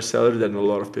get a better salary than a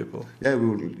lot of people. Yeah, we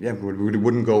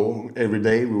wouldn't go every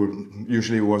day. We would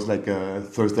usually it was like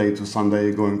Thursday to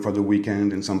Sunday, going for the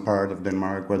weekend in some part of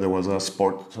Denmark where there was a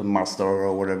sport master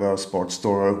or whatever, a sports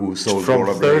store who sold From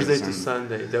rollerblades Thursday to and-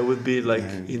 Sunday, that would be like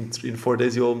in 4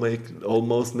 days you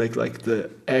almost make like the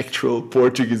actual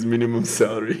Portuguese minimum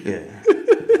salary Yeah.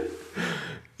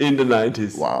 in the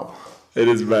 90s. Wow. It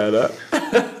is bad, huh?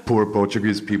 Poor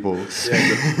Portuguese people.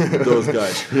 Yeah, those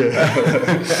guys.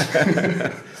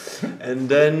 And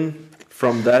then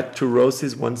from that to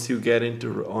Roses, once you get into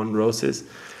on Roses,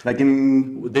 Like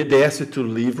in did they ask you to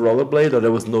leave rollerblade, or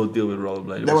there was no deal with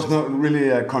rollerblade? It there was just- not really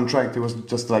a contract. It was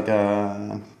just like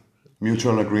a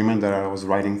mutual agreement that I was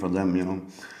writing for them. You know,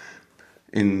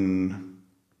 in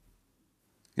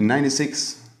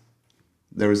 '96,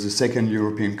 there was the second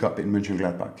European Cup in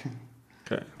Mönchengladbach,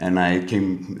 Okay. and I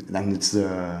came. And it's You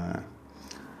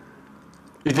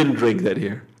didn't drink that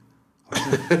here.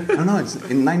 no, it's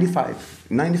in '95.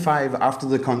 In '95, after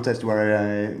the contest where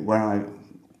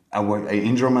I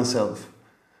injure myself,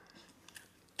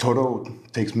 Toto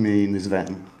takes me in his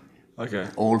van. Okay.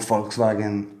 Old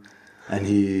Volkswagen, and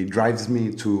he drives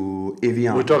me to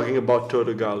Evian. We're talking about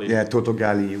Toto Gali. Yeah, Toto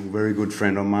Gali, very good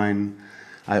friend of mine.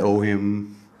 I owe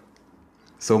him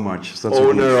so much. Such a good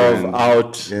Owner of friend.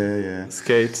 Out Yeah.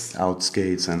 Skates. Out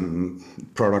Skates and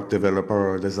product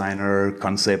developer, designer,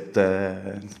 concept.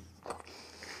 I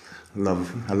love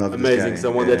Amazing. this guy.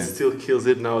 Someone Yeah. that still kills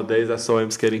it nowadays. I saw him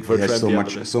skating for He has Trent so the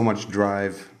much, other day. so much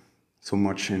drive, so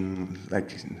much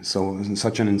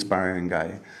such an inspiring guy.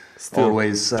 Still,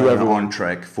 Always to everyone. on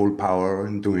track, full power,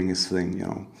 and doing his thing. You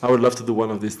know. I would love to do one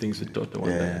of these things with Toto one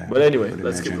day. Yeah, But anyway, could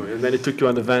let's keep imagine. going. And then he took you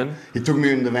on the van. He took me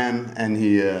in the van, and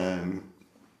he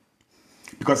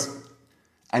because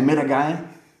I met a guy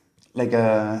like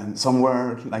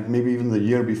somewhere like maybe even the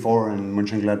year before in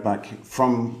Mönchengladbach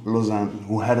from Lausanne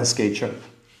who had a skate shop,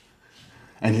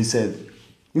 and he said,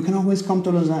 "You can always come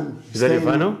to Lausanne." Is that Stay in-"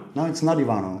 Ivano? No, it's not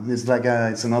Ivano. It's like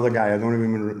it's another guy. I don't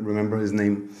even remember his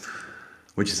name,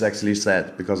 which is actually sad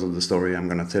because of the story I'm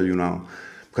gonna tell you now.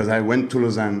 Because I went to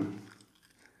Lausanne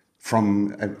from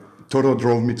Toto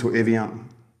drove me to Evian,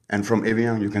 and from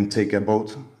Evian you can take a boat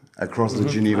across the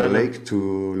Geneva I know. Lake to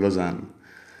Lausanne.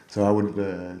 So I would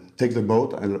take the boat.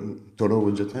 Toto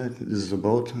would just, "Hey, this is a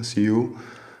boat. See you,"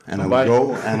 and I Bye. would go,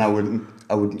 and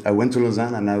I went to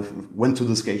Lausanne, and I went to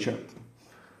the skate shop,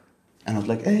 and I was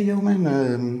like, "Hey, yo, man,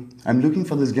 I'm looking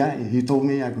for this guy. He told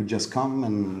me I could just come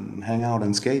and hang out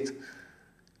and skate."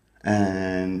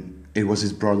 And it was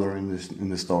his brother in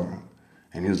the store,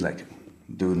 and he was like,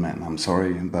 "Dude, man, I'm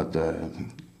sorry, but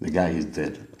the guy is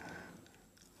dead."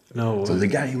 No. So the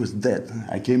guy, he was dead.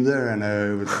 I came there and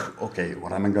I was like, okay,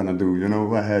 what am I gonna do? You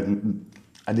know,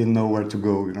 I didn't know where to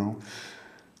go, you know.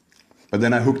 But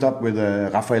then I hooked up with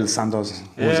Rafael Santos,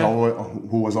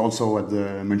 who was also at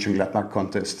the Mönchengladbach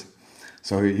contest.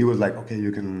 So he was like, okay,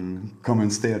 you can come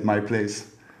and stay at my place.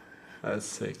 That's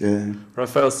sick. Yeah.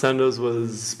 Rafael Santos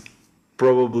was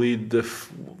probably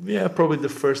probably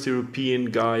the first European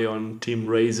guy on Team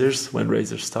Razors when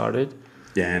Razors started.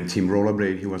 Yeah, and Team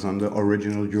Rollerblade, he was on the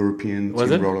original European Was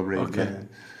Team it? Rollerblade. Okay.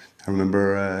 Yeah. I remember,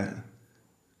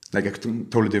 like a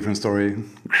totally different story.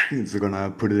 It's gonna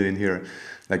put it in here.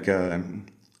 Like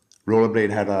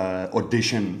Rollerblade had a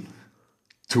audition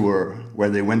tour where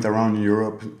they went around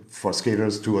Europe for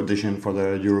skaters to audition for the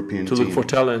European To team. look for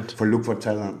talent.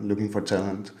 Looking for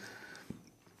talent.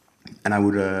 And I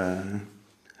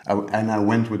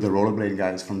went with the rollerblade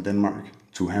guys from Denmark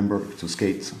to Hamburg to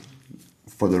skate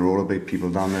for the rollerblade people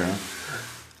down there.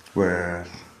 Where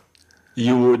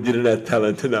You didn't have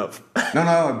talent enough.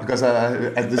 no, because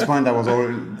at this point I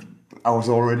was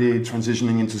already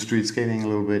transitioning into street skating a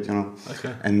little bit, you know.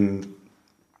 Okay. And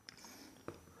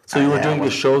So you were I doing the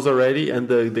was- shows already, and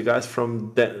the guys from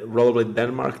Rollerblade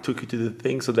Denmark took you to the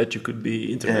thing so that you could be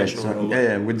international.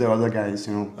 yeah, with the other guys,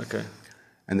 you know. Okay.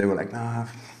 And they were like, nah,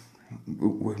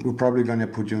 we're probably gonna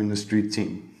put you in the street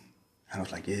team. And I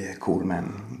was like, yeah, cool, man.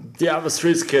 Yeah, I'm a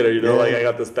street skater, you know, Yeah. like I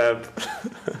got the stamp.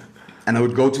 And I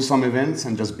would go to some events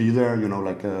and just be there, you know,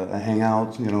 like hang out,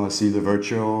 you know, see the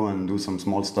virtual and do some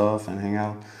small stuff and hang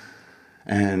out.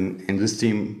 And in this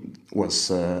team was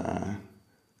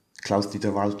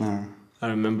Klaus-Dieter Waldner, I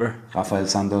remember. Rafael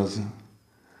Sanders.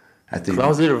 I think.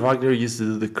 Klaus-Dieter Wagner used to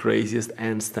do the craziest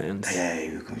handstands. Yeah,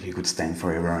 he could stand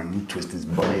forever and twist his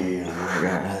body.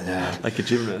 Yeah. Like a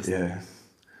gymnast. Yeah,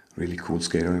 really cool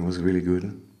skater. He was really good.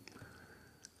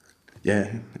 Yeah,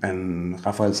 and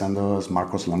Rafael Sanders,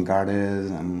 Marcos Longardes,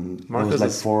 and there Marcos was like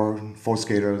is- four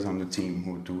skaters on the team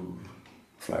who would do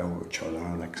fly over each other,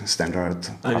 like standard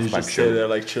And you half-pipe just stay show. there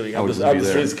like chilling. I I'm would the just be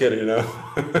street there. skater, you know.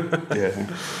 Yeah,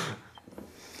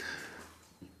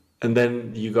 And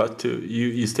then you got to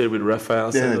you stayed with Rafael.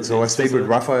 yeah. Sanders So in I stayed with Switzerland?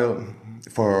 Rafael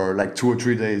for like 2 or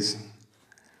 3 days,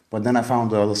 but then I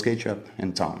found the other skate shop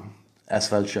in town,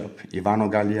 Asphalt Shop, Ivano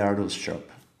Gagliardo's shop,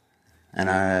 and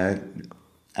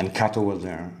Kato was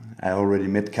there. I already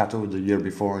met Kato the year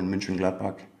before in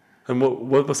Mönchengladbach. And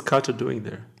what was Kato doing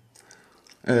there?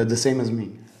 The same as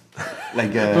me,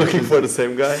 like Looking for the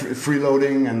same guy.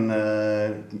 freeloading and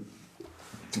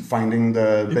finding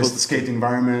the People- best skate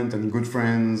environment and good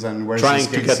friends and where's Trying the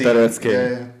to skate get scene. better at skating.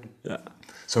 Yeah, yeah. Yeah.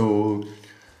 So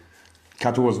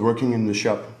Kato was working in the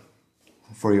shop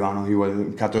for Ivano.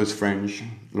 Kato is French.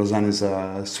 Lausanne is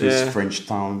a Swiss-French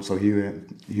town, so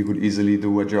he could easily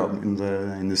do a job in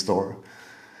the store,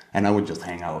 and I would just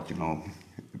hang out, you know,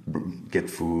 get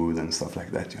food and stuff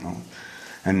like that, you know.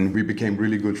 And we became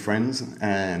really good friends.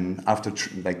 And after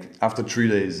 3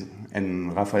 days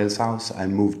in Rafael's house, I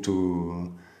moved to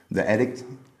the attic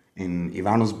in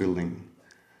Ivano's building,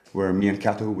 where me and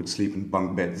Kato would sleep in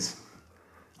bunk beds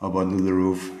up under the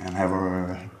roof and have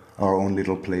our own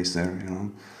little place there, you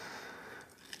know.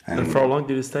 And for how long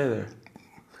did you stay there?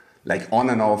 Like on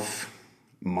and off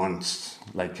months.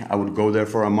 Like I would go there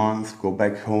for a month, go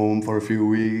back home for a few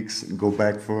weeks, go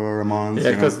back for a month. Yeah, you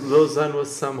know. because Lausanne was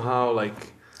somehow like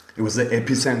It was the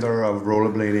epicenter of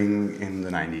rollerblading in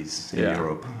the 90s in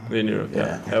Europe. In Europe,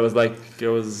 yeah. Yeah. It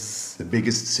was The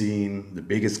biggest scene, the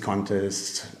biggest contest,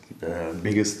 the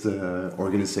biggest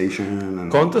organization.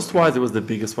 And contest-wise, it was the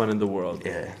biggest one in the world.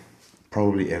 yeah,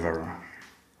 probably ever.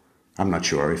 I'm not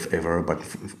sure if ever, but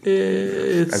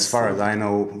It's, as far as I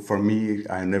know, for me,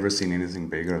 I've never seen anything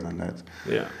bigger than that.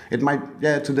 yeah. It might,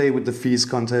 today with the fees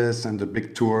contest and the big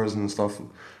tours and stuff.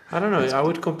 I don't know. I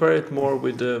would compare it more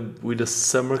with the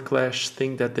Summer Clash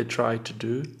thing that they tried to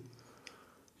do.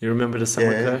 You remember the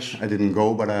Summer Clash? I didn't go,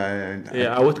 but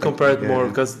I would compare it more yeah.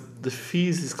 because the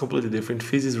fees is completely different.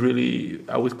 Fees is really,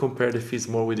 I would compare the fees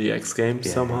more with the X Games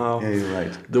somehow. Yeah, you're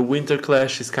right. The Winter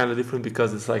Clash is kind of different because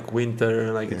it's like winter,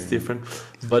 like it's different.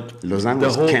 But Lausanne the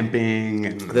was whole- camping.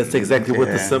 And, That's exactly what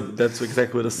yeah. that's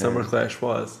exactly what the Summer Clash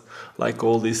was. Like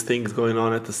all these things going on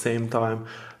at the same time.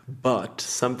 But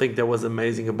something that was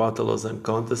amazing about the Lausanne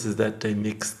contest is that they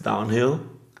mixed downhill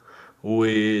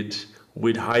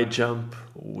with high jump,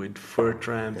 with vert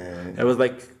ramp. Yeah. It was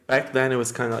like back then. It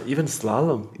was kind of even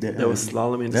slalom. Yeah. There was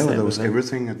slalom in the Yeah, same there was event.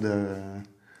 everything at the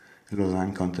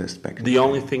Lausanne contest back then. The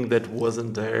only thing that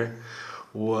wasn't there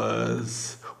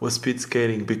was speed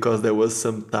skating because there was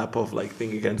some type of like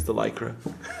thing against the lycra.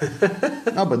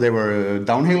 No, but they were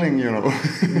downhilling, you know.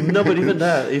 No, but even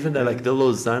that, like the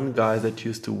Lausanne guys that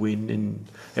used to win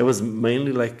it was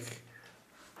mainly like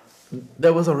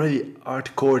there was already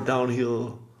hardcore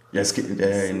downhill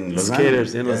In Lausanne.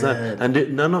 skaters in Yeah, Lausanne, yeah, yeah.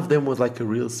 and none of them was like a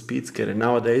real speed skater.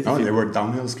 Nowadays, No, if you- they were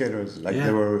downhill skaters. Like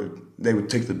Yeah. they would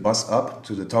take the bus up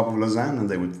to the top of Lausanne and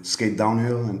they would skate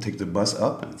downhill and take the bus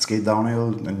up and skate downhill,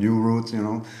 a new route, you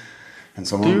know. And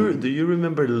someone, Do you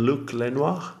remember Luc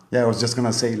Lenoir? yeah, I was just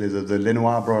gonna say the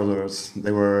Lenoir brothers.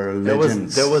 They were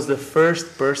legends. That was the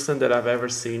first person that I've ever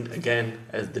seen, again,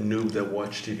 as the noob that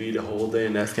watched TV the whole day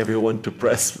and asked everyone to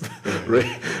press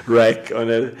rec on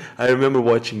it. I remember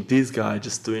watching this guy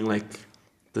just doing like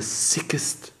the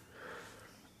sickest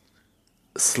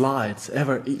slides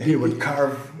ever. He would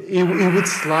carve. He would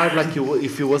slide like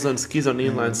if he was on skis on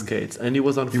inline skates, and he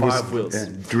was on five wheels.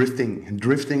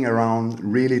 Drifting around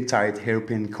really tight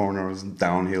hairpin corners,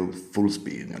 downhill, full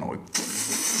speed. You know.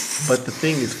 But the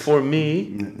thing is, for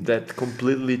me, that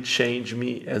completely changed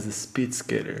me as a speed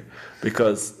skater,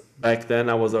 because back then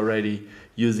I was already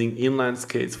using inline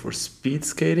skates for speed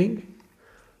skating.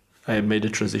 I made a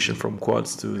transition from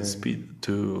quads to speed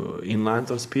to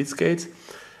inlines or speed skates,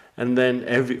 and then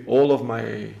all of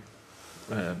my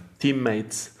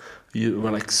teammates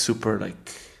were like super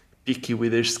like picky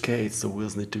with their skates. The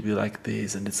wheels need to be like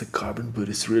this, and it's a carbon boot.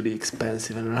 It's really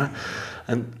expensive,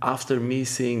 and after me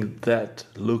seeing that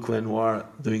Luc Lenoir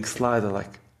doing slides, I'm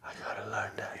like, I gotta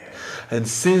learn that. Yeah. And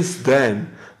since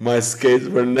then, my skates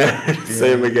were never the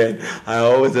same again. I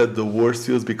always had the worst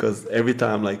wheels because every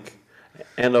time like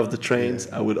end of the trains,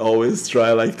 I would always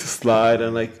try like to slide,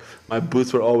 and like my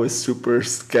boots were always super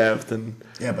scuffed. And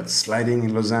yeah, but sliding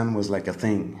in Lausanne was like a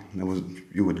thing.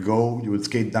 You would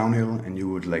skate downhill, and you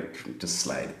would like just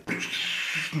slide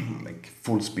like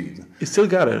full speed. You still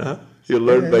got it, huh? You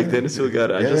learned back then, you still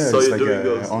got it. I just saw you like doing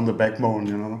those. on the backbone,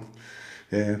 you know.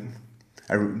 Yeah,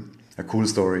 a cool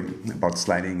story about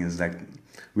sliding is like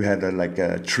we had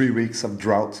like 3 weeks of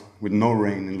drought with no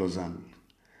rain in Lausanne,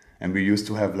 and we used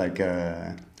to have like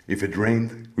if it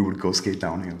rained, we would go skate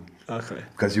downhill. Okay.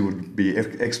 Because you would be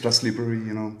extra slippery,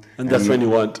 you know. And that's when you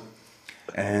want.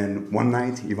 And one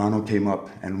night, Ivano came up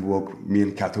and woke me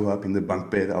and Kato up in the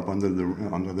bunk bed up under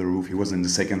the roof. He was in the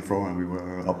second floor and we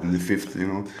were up in the fifth, you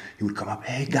know. He would come up,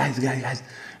 hey guys,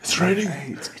 it's raining.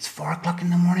 Hey, it's 4 o'clock in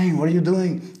the morning. What are you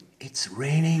doing? It's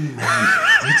raining, man.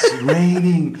 It's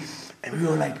raining. And we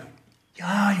were like,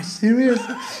 yeah, are you serious?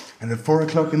 And at 4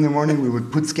 o'clock in the morning, we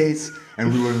would put skates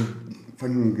and we would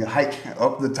fucking hike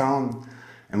up the town.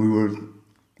 And we would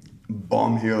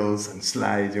bomb hills and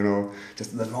slide, you know,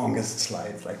 just the longest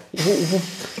slides. Like,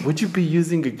 were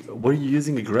you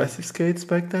using aggressive skates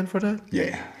back then for that?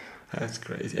 Yeah. That's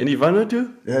crazy. And Ivano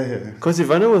too? Yeah. Because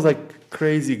Ivano was like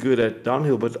crazy good at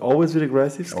downhill, but always with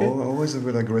aggressive skates? Always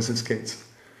with aggressive skates.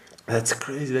 That's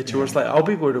crazy that you were like, how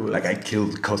big were the wheels? Like I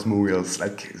killed Cosmo wheels,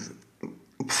 like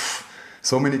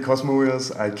so many Cosmo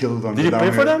wheels I killed on the downhill. Did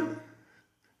you pay for them?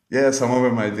 Yeah, some of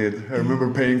them I did. I remember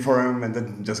paying for them and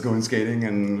then just going skating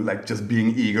and like just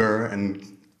being eager and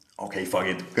okay, fuck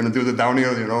it, gonna do the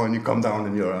downhill, you know, and you come down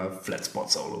and you're flat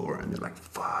spots all over and you're like,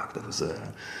 fuck, that was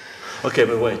okay,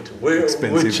 but wait, we're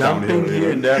jumping downhill,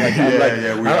 here and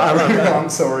there. Like, I'm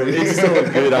sorry. It's so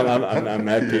good. I'm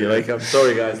happy. Like I'm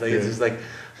sorry, guys. Like it's just like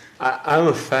I'm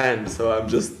a fan, so I'm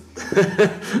just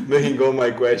making all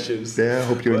my questions. Yeah, I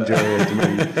hope you enjoy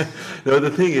it. No, the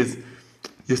thing is,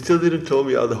 you still didn't tell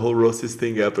me how the whole Roses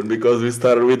thing happened, because we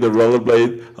started with the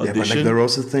rollerblade audition. Yeah, but like the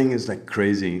Roses thing is like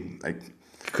crazy. Like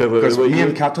because me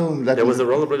and Kato, there was a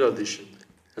rollerblade audition,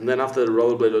 and then after the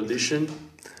rollerblade audition,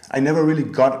 I never really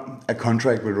got a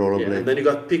contract with rollerblade. Yeah, and then you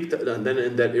got picked up, and then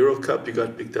in that Euro Cup you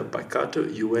got picked up by Kato.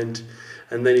 You went,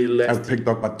 and then you left. I picked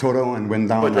up by Toto and went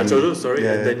down. By Toto, sorry.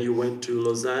 Yeah. And then you went to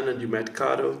Lausanne and you met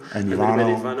Kato and Ivano, then you met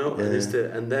Ivano,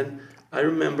 and then I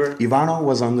remember Ivano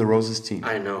was on the Roses team.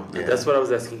 I know. Yeah. That's what I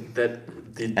was asking.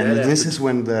 This is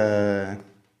when the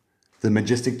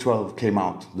Majestic 12 came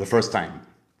out the first time.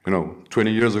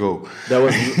 20 years ago.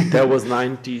 That was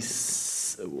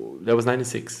 96.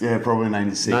 Yeah, probably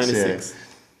 96. 96. Yeah.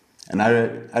 And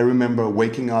I remember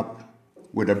waking up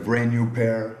with a brand new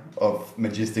pair of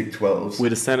Majestic 12s.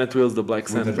 With the Senate wheels, the black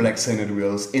Senate. With the black Senate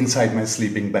wheels inside my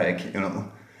sleeping bag,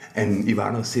 And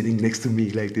Ivano sitting next to me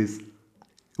like this,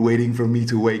 waiting for me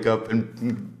to wake up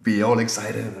and be all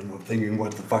excited. And I'm thinking,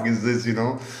 what the fuck is this,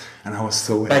 And I was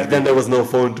so happy. Back then there was no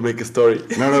phone to make a story.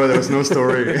 No, there was no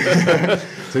story.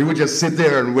 So he would just sit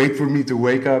there and wait for me to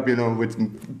wake up,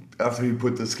 after he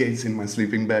put the skates in my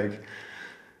sleeping bag.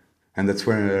 And that's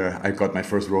where I got my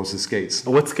first Roses skates.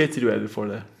 What skates did you have before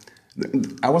that?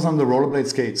 I was on the rollerblade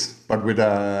skates, but with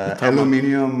a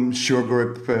aluminum sure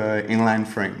grip inline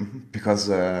frame, because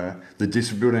the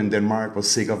distributor in Denmark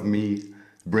was sick of me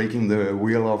breaking the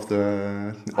wheel of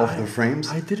the frames.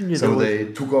 I didn't. So they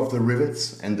took off the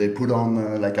rivets and they put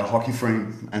on like a hockey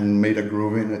frame and made a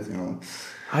groove in it.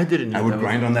 I didn't. I would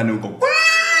grind on that and go.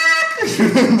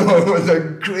 It was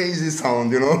a crazy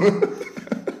sound,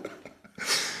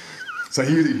 So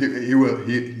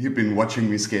he'd been watching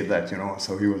me skate that,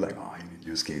 So he was like, "Oh, you need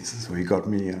new skates. So he got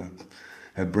me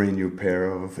a brand new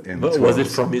pair of M12s. But was it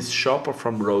from his shop or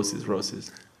from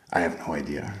Rose's? I have no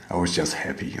idea. I was just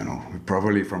happy, you know.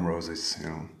 Probably from Rose's, you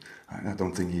know. I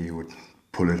don't think he would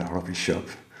pull it out of his shop.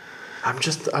 I'm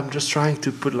just trying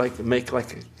to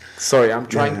I'm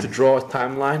trying to draw a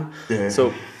timeline. Yeah.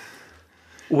 So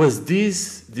was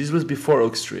this was before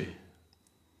Oak Tree?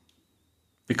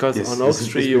 Because Yes, on Oak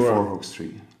Tree you before were Oak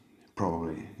Tree,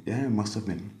 probably. Yeah, it must have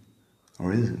been.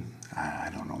 Or is it? I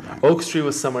don't know, man. Oak Tree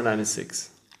was summer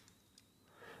 '96.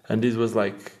 And this was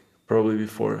like probably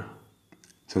before.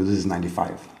 So this is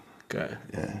 95. Okay.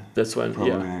 Yeah. That's when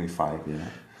Probably yeah. 95, yeah.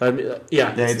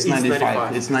 Yeah, It's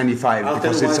 95. It's 95 I'll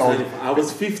because tell you it's why all... 95. I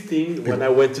was 15 when I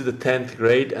went to the 10th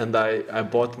grade and I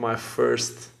bought my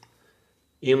first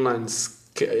aggressive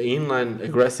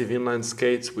inline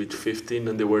skates with 15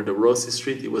 and they were the Rossi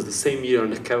Street. It was the same year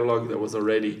on the catalog that was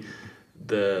already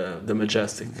the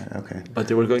Majestic. Okay. But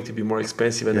they were going to be more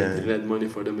expensive and I Yeah. didn't have money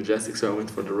for the Majestic, so I went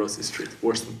for the Rossi Street.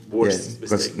 Worst Because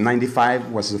mistake.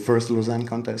 95 was the first Lausanne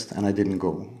contest and I didn't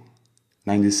go.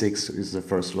 96 is the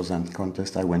first Lausanne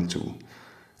contest I went to.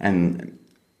 And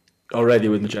Already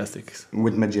with Majestics.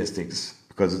 with Majestics,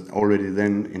 because already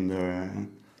then in the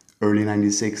early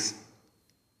 96...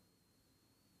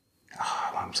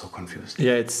 I'm so confused.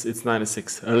 Yeah, it's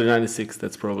 96. Early 96,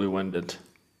 that's probably when that...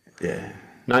 Yeah.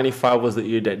 95 was the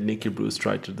year that Nicky Bruce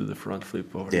tried to do the front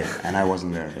flip over. Yeah, and I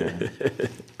wasn't there. Yeah.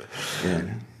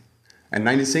 Yeah. And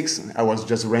 96, I was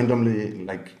just randomly,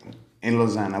 like, in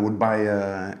Lausanne. I would buy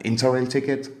a Interrail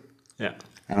ticket, Yeah.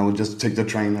 and I would just take the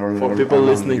train around For people around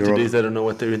listening to Europe. this that don't know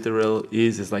what the Interrail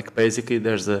is, it's like basically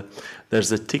there's a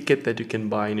ticket that you can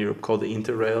buy in Europe called the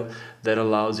Interrail that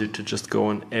allows you to just go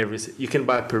on you can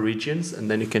buy per regions and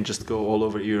then you can just go all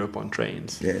over Europe on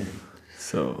trains. Yeah.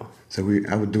 So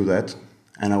I would do that,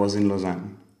 and I was in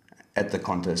Lausanne at the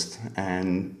contest.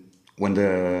 And when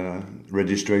the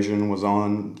registration was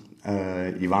on,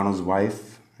 Ivano's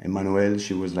wife, Emmanuelle,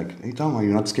 she was like, "Hey Tom, are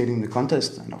you not skating the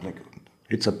contest?" And I was like,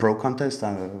 "It's a pro contest.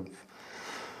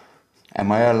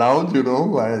 Am I allowed?" You know,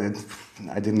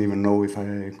 I didn't even know if I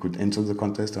could enter the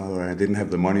contest, or I didn't have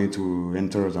the money to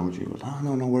enter. So she was, "Oh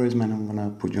no worries, man. I'm gonna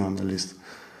put you on the list."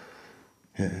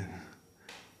 Yeah,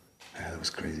 that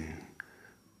was crazy.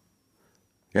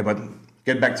 Yeah, but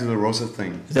get back to the Rosa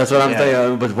thing. that's what I'm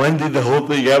saying. But when did the whole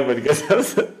thing happen? Because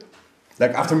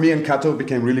Like after me and Kato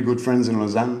became really good friends in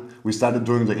Lausanne, we started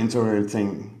doing the Interrail thing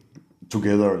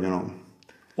together, you know.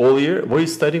 all year, were you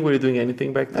studying? Were you doing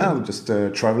anything back then? Yeah, just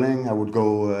traveling. I would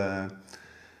go.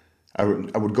 I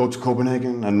would go to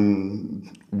Copenhagen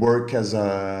and work as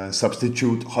a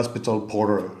substitute hospital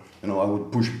porter. You know, I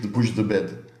would push the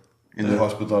bed in the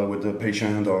hospital with the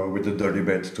patient or with the dirty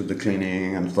bed to the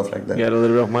cleaning and stuff like that. You had a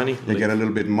little bit of money. You get a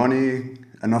little bit money,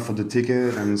 enough for the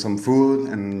ticket and some food,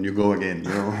 and you go again. You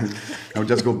know, I would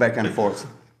just go back and forth.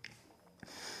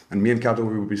 And me and Kato,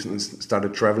 we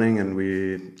started traveling, and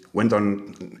we went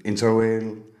on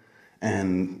Interrail,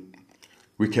 and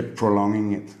we kept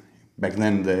prolonging it. Back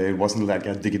then, it wasn't like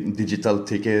a digital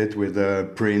ticket with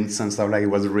prints and stuff like it. It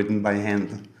was written by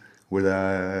hand with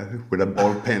a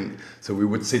ball pen. So we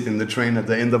would sit in the train at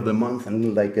the end of the month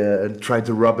and like try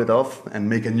to rub it off and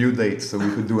make a new date so we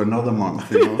could do another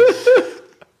month. You know.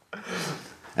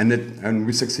 And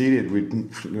we succeeded.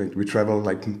 We traveled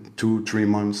like 2-3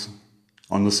 months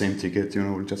on the same ticket, you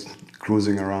know, just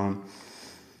cruising around.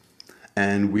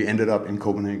 And we ended up in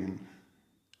Copenhagen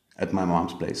at my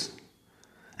mom's place.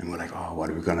 And we're like, oh, what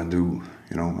are we gonna do?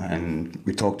 You know, and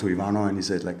we talked to Ivano and he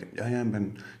said like, yeah,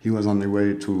 and he was on the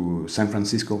way to San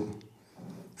Francisco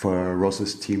for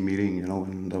Rosa's team meeting, you know,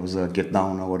 and there was a get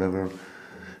down or whatever.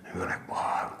 And we were like,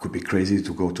 wow, it could be crazy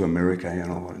to go to America, you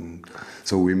know. And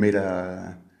so we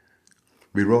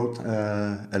wrote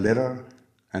a letter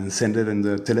and sent it in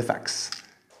the telefax,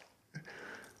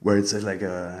 where it says like,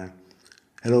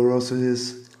 hello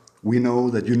Roses, we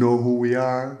know that you know who we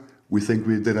are. We think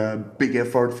we did a big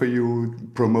effort for you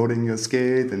promoting your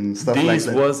skate and stuff like that.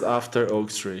 This was after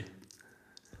Oak Tree.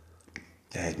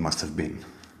 Yeah, it must have been.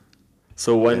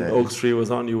 So when Oak Tree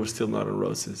was on, you were still not on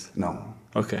Roses? No.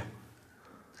 Okay.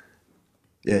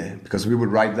 Yeah, because we would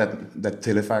write that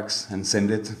telefax and send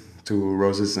it to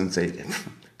Roses and say,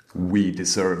 we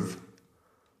deserve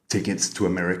tickets to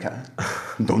America.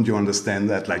 Don't you understand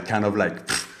that? Like, kind of like,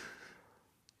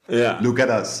 Yeah. look at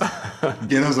us,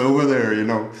 get us over there, you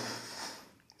know.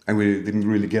 And we didn't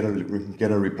really get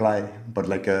a reply. But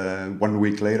like 1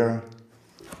 week later,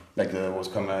 like there was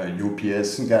come a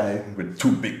UPS guy with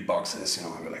 2 big boxes, you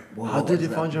know. And we're like, whoa, How did what's you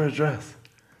that? find your address?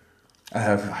 I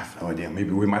have no idea.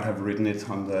 Maybe we might have written it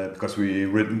on the because we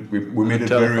made it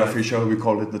Telephone. very official. We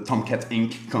called it the Tomcat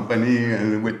Inc. company,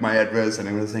 and with my address and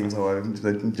everything. So I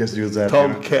just use that.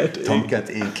 Tomcat Inc. Tomcat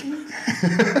Inc.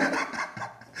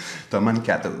 Tom and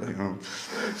Cattle. You know,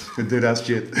 we did that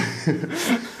shit.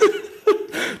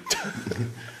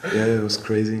 Yeah, it was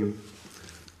crazy.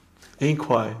 Ink,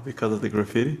 why? Because of the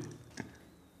graffiti?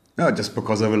 No, just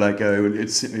because of like it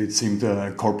seemed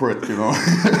corporate, you know.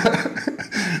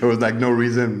 There was like no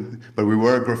reason, but we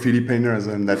were graffiti painters,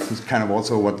 and that was kind of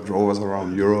also what drove us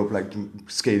around Europe, like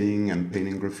skating and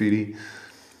painting graffiti.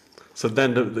 So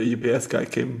then the UPS guy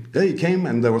came. Yeah, he came,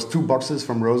 and there was 2 boxes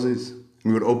from Rosie's.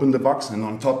 We would open the box, and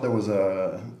on top there was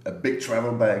a big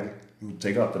travel bag. We would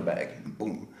take out the bag, and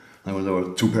boom, and there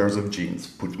were 2 pairs of jeans,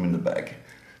 put them in the bag.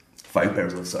 5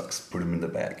 pairs of socks, put them in the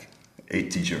bag. 8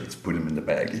 t-shirts, put them in the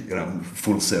bag. You know,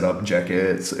 full setup,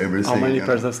 jackets, everything. How many you know.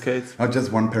 pairs of skates? Not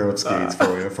just 1 pair of skates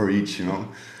for each, you know.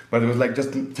 But it was like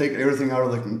just take everything out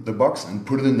of the box and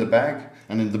put it in the bag.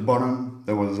 And in the bottom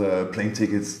there was plane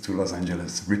tickets to Los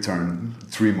Angeles, return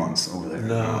 3 months over there.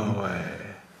 No way.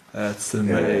 That's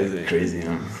amazing. Yeah, crazy,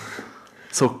 huh?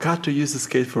 So Kato used to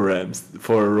skate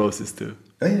for Roses too.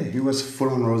 Yeah, he was full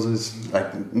on Roses,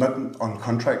 like not on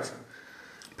contract.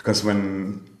 Because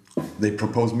when they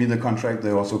proposed me the contract,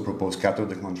 they also proposed Kato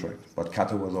the contract. But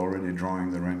Kato was already drawing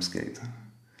the ramp skate.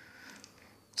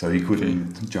 So he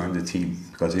couldn't join the team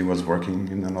because he was working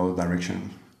in another direction.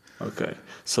 Okay.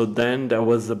 So then that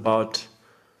was about...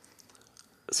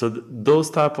 So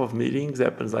those type of meetings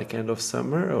happens like end of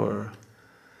summer or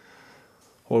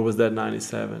was that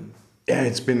 97? Yeah,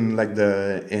 it's been like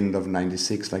the end of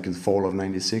 96, like in fall of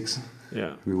 96.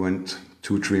 Yeah. We went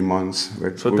 2-3 months.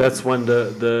 So that's when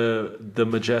the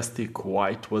Majestic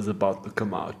White was about to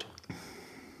come out.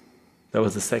 That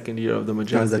was the second year of the No,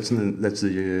 Majestic.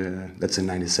 that's in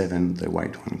 97, the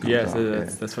white one comes Yes,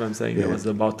 out. that's what I'm saying. Yeah. It was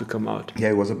about to come out. Yeah,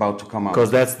 it was about to come out.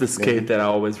 Because that's the skate that I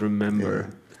always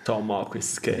remember. Tom Marquis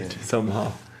skate,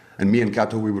 somehow. And me and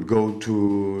Kato, we would go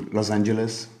to Los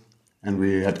Angeles, and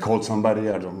we had called somebody,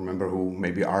 I don't remember who,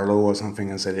 maybe Arlo or something,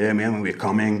 and said, hey man, we're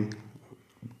coming.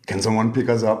 Can someone pick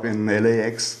us up in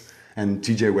LAX? And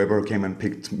TJ Weber came and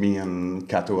picked me and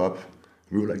Kato up.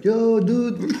 We were like, yo,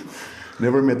 dude.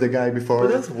 Never met the guy before.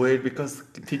 But that's weird because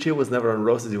TJ was never on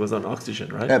Roses, he was on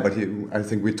Oxygen, right? Yeah, but I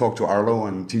think we talked to Arlo,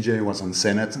 and TJ was on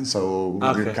Senate, so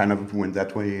we kind of went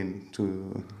that way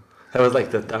into... That was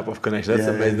like the type of connection. That's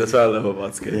amazing. That's what I love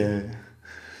about skating. Yeah.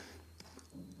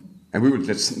 And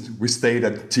we stayed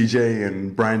at TJ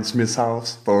and Brian Smith's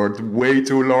house for way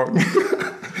too long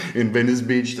in Venice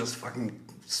Beach, just fucking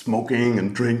smoking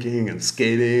and drinking and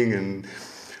skating. And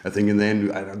I think in the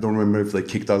end, I don't remember if they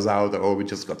kicked us out or we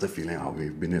just got the feeling, oh,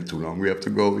 we've been here too long, we have to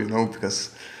go, you know,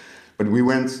 because... But we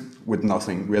went with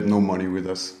nothing. We had no money with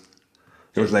us.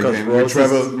 It was like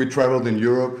we traveled in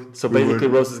Europe. So basically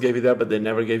Roses gave you that, but they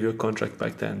never gave you a contract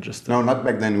back then? No, not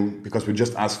back then, because we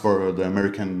just asked for the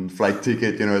American flight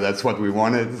ticket, you know, that's what we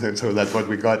wanted, so that's what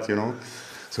we got, you know.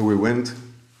 So we went,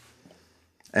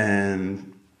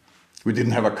 and we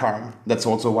didn't have a car. That's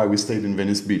also why we stayed in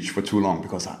Venice Beach for too long,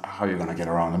 because how are you going to get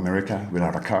around America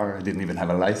without a car? I didn't even have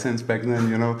a license back then,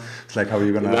 you know. It's like, how are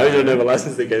you going to... Now you don't have a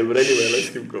license again, but anyway, let's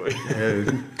keep going.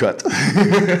 Cut.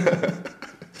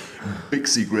 Big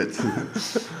secret.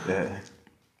 Yeah.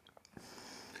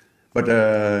 But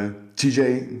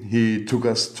TJ, he took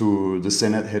us to the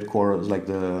Senate headquarters, like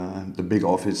the big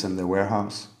office and the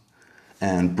warehouse.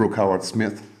 And Brooke Howard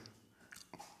Smith,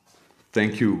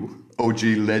 thank you, OG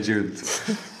legend.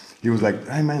 He was like,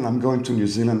 hey man, I'm going to New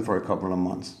Zealand for a couple of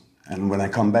months. And when I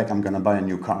come back, I'm going to buy a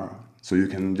new car. So you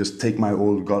can just take my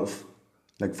old Golf,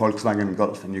 like Volkswagen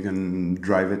Golf, and you can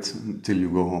drive it until you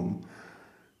go home.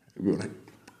 We were like,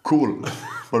 cool,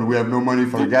 but we have no money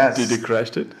for gas. Did you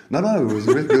crash it? No, it was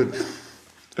really good.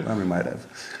 Well, we might have.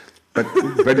 But we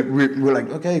were like,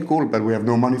 okay, cool, but we have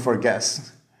no money for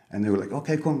gas. And they were like,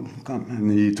 okay, come. And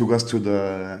he took us to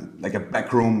a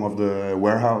back room of the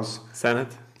warehouse.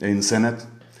 Senate? In Senate.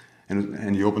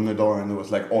 And he opened the door, and there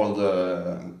was like all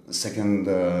the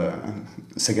second-hand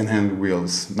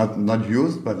wheels. Not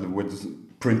used, but with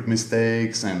print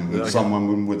mistakes and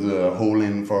someone with a hole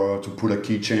in to put a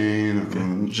keychain.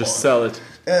 Okay. Just sell it.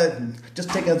 Just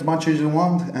take as much as you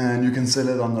want and you can sell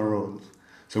it on the road.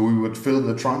 So we would fill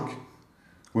the trunk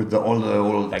with all the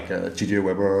old like TJ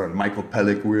Weber and Michael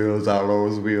Pellick wheels,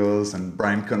 Arlo's wheels, and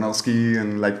Brian Konowski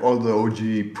and like all the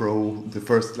OG Pro, the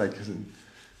first like...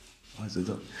 What is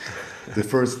it? The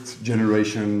first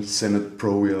generation Senate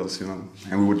Pro wheels, you know,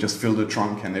 and we would just fill the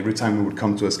trunk, and every time we would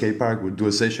come to a skate park, we'd do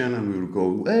a session, and we would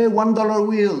go, hey, $1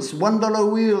 wheels,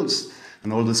 $1 wheels.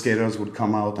 and all the skaters would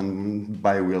come out and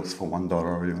buy wheels for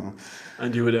 $1, you know.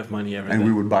 And you would have money every And day.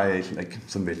 we would buy like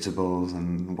some vegetables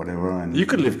and whatever. And You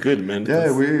could live good, man.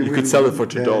 Yeah, you could sell it for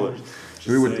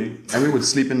 $2. We would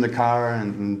sleep in the car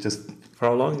and just. For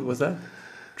how long was that?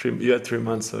 You had 3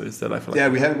 months, so is that like for like? Yeah,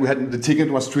 we had the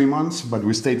ticket was 3 months, but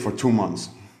we stayed for 2 months,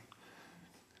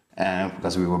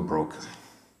 because we were broke.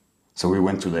 So we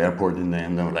went to the airport and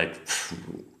they were like,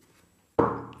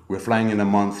 "We're flying in a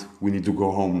month. We need to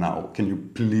go home now. Can you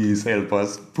please help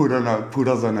us? Put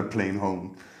us on a plane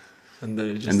home." And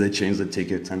they changed the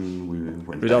ticket and we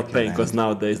went without back paying, and because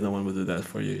nowadays no one would do that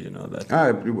for you. You know that.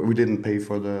 we didn't pay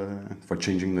for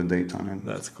changing the date on it.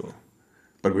 That's cool.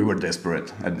 But we were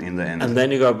desperate in the end. And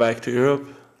then you got back to Europe.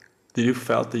 Did you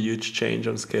felt a huge change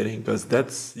on skating? Because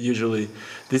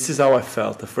this is how I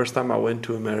felt. The first time I went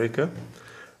to America,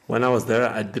 when I was there,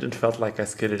 I didn't felt like I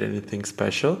skated anything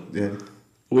special. Yeah.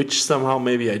 Which somehow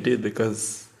maybe I did,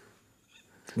 because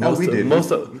we did.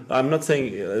 I'm not saying,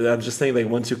 I'm just saying like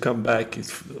once you come back,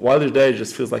 while you're there, it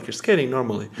just feels like you're skating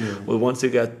normally. Yeah. Well, once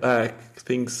you get back,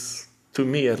 things, to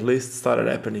me at least, started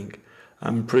happening.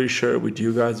 I'm pretty sure with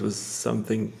you guys was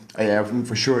something. Yeah,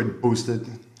 for sure it boosted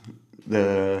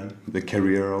the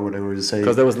career or whatever you say.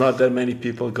 Because there was not that many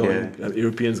people going,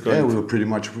 Europeans going. Yeah, we were pretty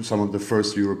much some of the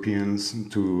first Europeans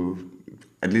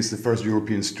at least the first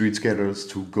European street skaters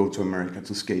to go to America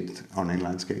to skate on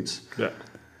inline skates. Yeah.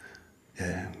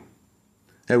 Yeah.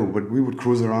 Yeah, but we would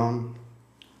cruise around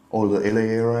all the LA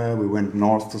area. We went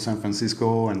north to San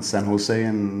Francisco and San Jose,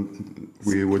 and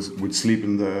we would sleep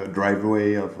in the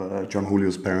driveway of John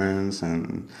Julio's parents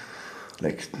and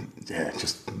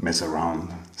just mess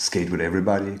around, skate with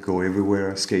everybody, go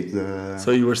everywhere, skate the.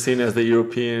 So you were seen as the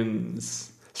European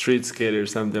street skater,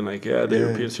 something like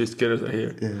European street skaters are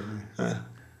here. Yeah.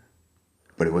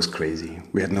 But it was crazy.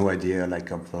 We had no idea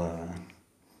of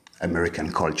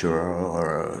American culture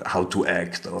or how to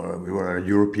act, or we were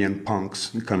European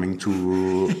punks coming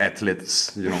to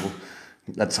athletes, you know.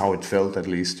 That's how it felt, at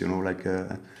least, you know,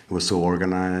 it was so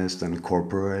organized and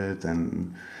corporate,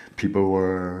 and people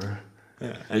were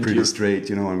pretty straight,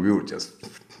 you know, and we were just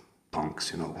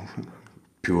punks, you know,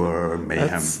 pure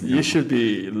mayhem. You should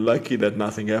be lucky that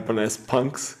nothing happened as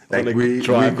punks. We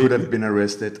could have been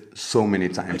arrested so many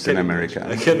times in America.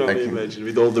 I can only imagine,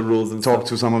 with all the rules and talk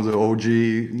to some of the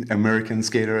OG American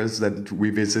skaters that we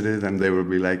visited, and they would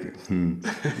be like,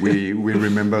 we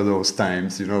remember those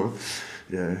times, you know.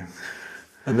 Yeah.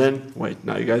 And then,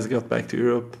 now you guys got back to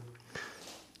Europe.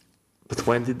 But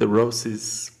when did the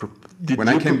Roses... Did when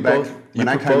you I came propose, back... you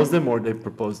proposed them, or they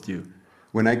proposed you?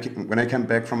 When I came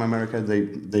back from America,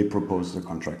 they proposed the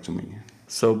contract to me.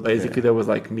 So basically there was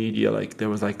media, there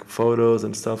was photos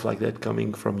and stuff like that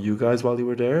coming from you guys while you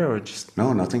were there, or just...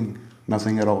 No, nothing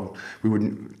at all. We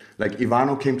wouldn't...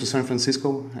 Ivano came to San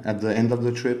Francisco at the end of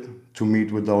the trip to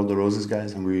meet with all the Roses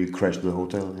guys, and we crashed the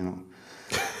hotel, you know.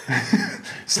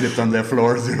 Slept on their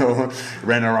floors, you know,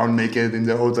 ran around naked in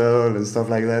the hotel and stuff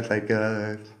like that,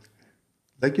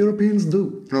 like Europeans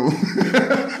do, you know.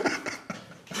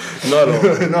 Not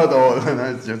all. Not all.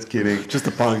 No, just kidding. Just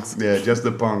the punks. Yeah, just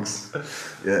the punks.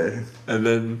 Yeah. And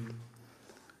then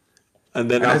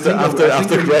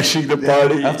after crashing the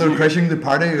party. After crashing the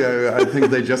party, I think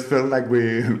they just felt like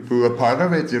we were part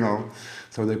of it, you know.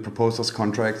 So they proposed us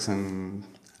contracts, and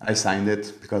I signed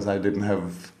it because I didn't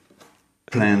have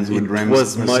plans with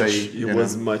Rams. It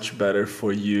was much better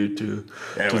for you to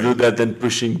do that than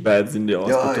pushing beds in the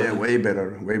hospital. Yeah, way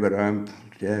better. We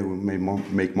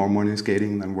make more money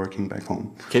skating than working back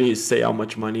home. Can you say how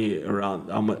much money around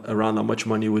how much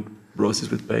money Roses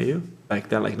would pay you back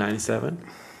then, like 97?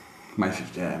 My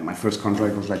first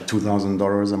contract was like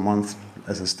 $2,000 a month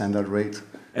as a standard rate.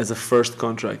 As a first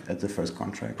contract? At the first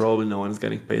contract. Probably no one is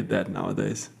getting paid that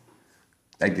nowadays.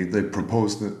 They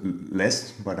proposed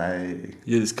less, but I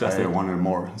wanted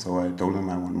more, so I told them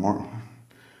I want more.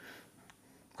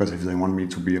 Because if they want me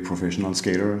to be a professional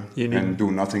skater and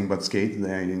do nothing but skate,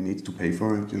 they need to pay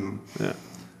for it, you know. Yeah.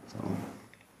 So.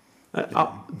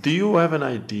 Do you have an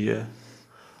idea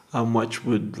how much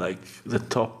would the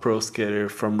top pro skater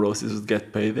from Roses would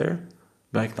get paid there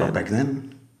back then? Back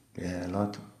then, yeah, a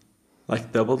lot.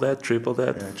 Like double that, triple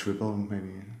that? Yeah, triple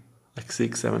maybe. Like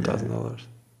 $6,000-$7,000.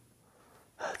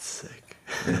 That's sick.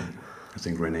 Yeah. I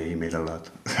think Rene made a lot.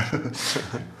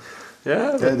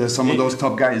 Yeah, there's some of those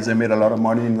top guys. They made a lot of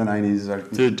money in the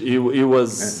 90s. Dude, he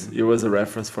was a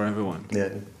reference for everyone. Yeah,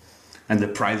 and the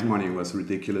prize money was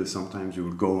ridiculous. Sometimes you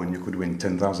would go and you could win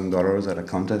 $10,000 at a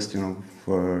contest, you know,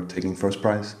 for taking first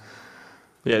prize.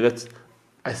 Yeah,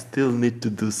 I still need to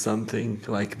do something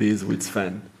like this with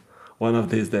Sven. one of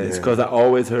these days, Yeah. because I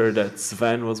always heard that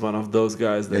Sven was one of those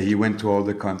guys Yeah, that, he went to all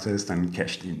the contests and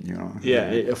cashed in, you know.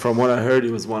 from what I heard,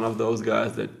 he was one of those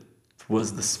guys that was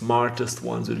the smartest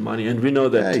ones with money, and we know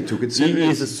that Yeah, he took it he is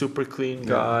serious. a super clean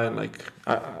guy, and like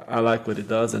I like what he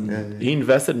does, and Yeah, yeah. he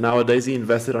invested nowadays. He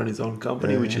invested on his own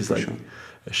company, Yeah, which yeah, is for like sure.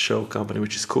 a show company,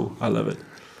 which is cool. I love it.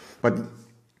 But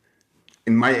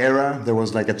in my era, there was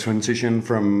like a transition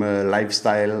from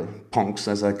lifestyle punks,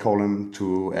 as I call them, to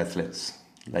athletes.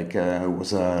 Like it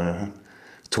was a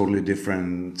totally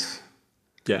different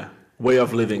Yeah, way of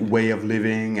living. way of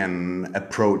living and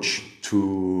approach to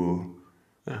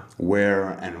Yeah. where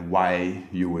and why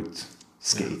you would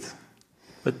skate.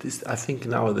 But this, I think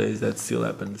nowadays that still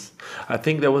happens. I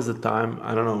think there was a time,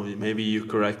 I don't know, maybe you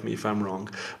correct me if I'm wrong,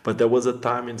 but there was a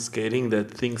time in skating that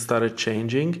things started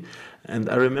changing. And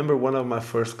I remember one of my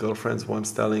first girlfriends once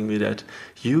telling me that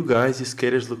you guys, you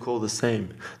skaters look all the same.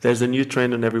 There's a new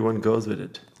trend and everyone goes with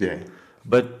it. Yeah.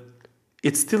 But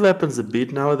it still happens a bit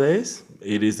nowadays.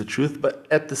 It is the truth. But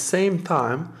at the same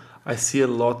time, I see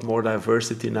a lot more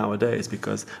diversity nowadays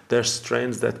because there's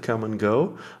trends that come and go.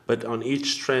 But on each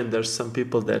trend, there's some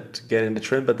people that get in the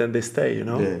trend, but then they stay, you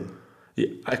know? Yeah.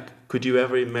 Yeah, could you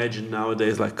ever imagine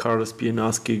nowadays like Carlos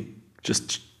Pianowski just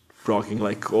rocking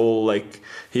like all like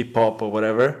hip hop or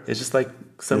whatever? It's just like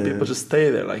some Yeah. people just stay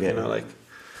there, like, you Yeah. know, like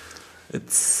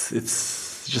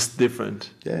it's just different.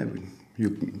 Yeah,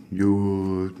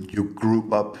 you grew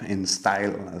up in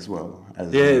style as well.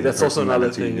 As Yeah, a that's also another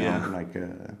personality, thing, you know, yeah. like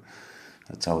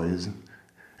that's how it is.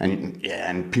 And yeah,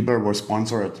 and people were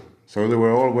sponsored, so they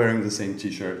were all wearing the same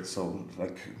T-shirt. So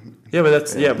like, Yeah,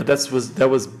 but that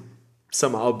was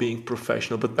somehow being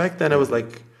professional. But back then, it was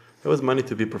like there was money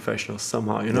to be professional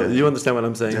somehow. You know, Yeah. you understand what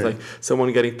I'm saying? It's Yeah. like someone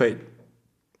getting paid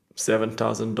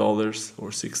 $7,000 or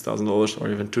 $6,000 or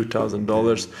even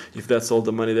 $2,000. If that's all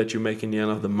the money that you make in the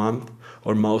end of the month,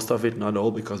 or most of it, not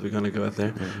all because we're gonna go out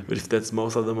there. But if that's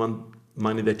most of the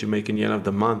money that you make in the end of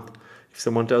the month, if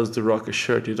someone tells you to rock a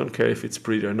shirt, you don't care if it's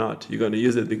pretty or not. You're gonna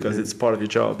use it because it's part of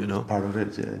your job. You know. part of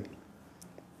it. Yeah.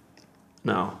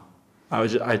 Now,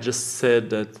 I just said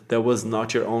that was not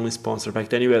your only sponsor. Back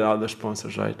then, you had other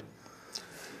sponsors, right?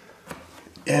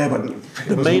 Yeah, but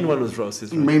The main one was Roses,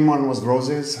 The right? main one was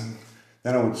Roses. And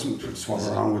then I would swap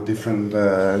around with different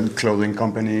clothing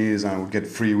companies. I would get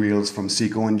free wheels from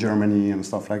Seco in Germany and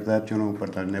stuff like that, you know.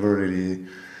 But I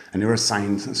never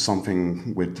signed something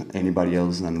with anybody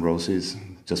else than Roses,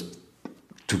 just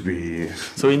to be.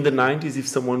 So in the 90s, if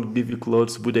someone would give you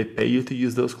clothes, would they pay you to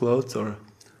use those clothes, or?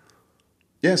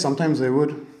 Yeah, sometimes they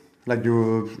would. Like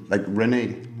Rene,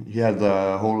 he had the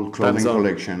whole clothing Zone.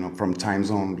 collection from Time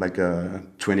Zone, like a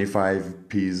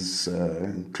 25-piece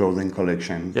clothing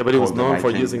collection. Yeah, but he was called the known for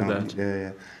Viking, using you know. that.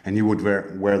 Yeah. And he would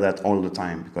wear that all the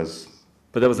time because.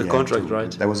 But that was a he had contract, to.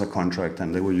 right? That was a contract, and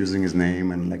they were using his name,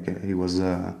 and like he was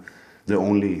the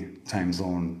only Time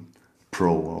Zone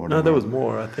pro or whatever. No, there was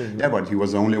more, I think. Yeah, but he was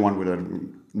the only one with a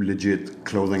legit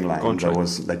clothing line. Contract. That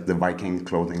was like the Viking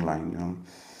clothing line, you know.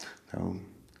 So.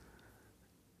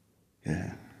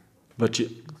 Yeah. But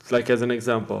like as an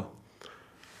example,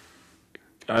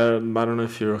 I don't know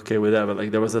if you're okay with that, but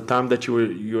like there was a time that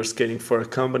you were skating for a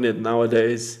company that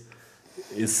nowadays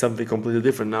is something completely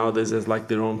different. Nowadays there's like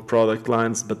their own product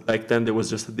lines, but back then there was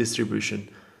just a distribution.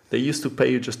 They used to pay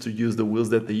you just to use the wheels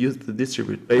that they used to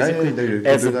distribute. Basically, they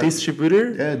as do a that.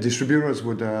 distributor, Yeah, distributors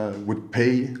would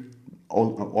pay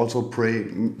also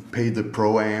pay the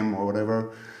Pro-Am or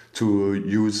whatever to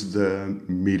use the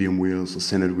medium wheels or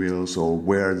Senate wheels or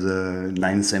wear the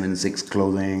 976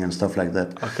 clothing and stuff like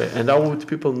that. okay, and how would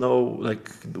people know like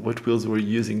what wheels we're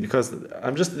using? Because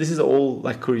this is all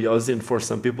like curiosity, and for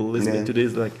some people listening Yeah. to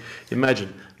this, like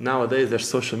imagine nowadays there's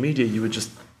social media, you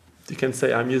can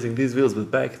say I'm using these wheels, but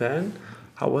back then,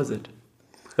 how was it?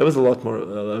 There was a lot more,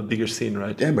 a bigger scene,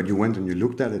 right? Yeah, but you went and you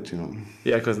looked at it, you know.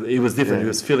 Yeah, because it was different. Yeah.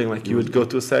 It was feeling like you would go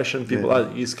to a session, people,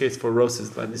 Yeah. he skates for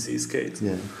Roses, let me see his skates.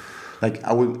 Yeah, like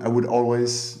I would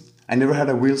always. I never had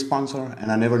a wheel sponsor,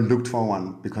 and I never looked for one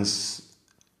because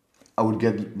I would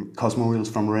get Cosmo wheels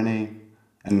from Rene,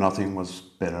 and nothing was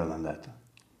better than that.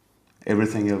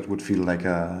 Everything else would feel like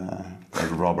a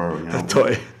rubber, you know. A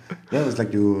toy. Yeah, it's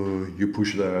like you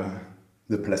push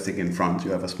the plastic in front.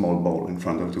 You have a small ball in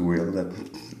front of the wheel that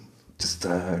just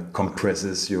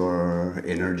compresses your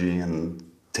energy and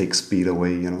takes speed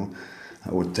away. You know,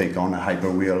 I would take on a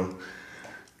hyper wheel,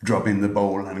 drop in the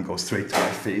bowl, and go straight to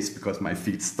my face because my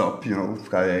feet stop. You know,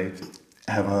 I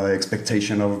have an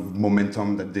expectation of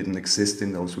momentum that didn't exist in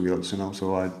those wheels. You know, so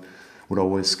I would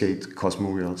always skate Cosmo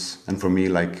wheels, and for me,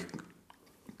 like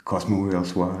Cosmo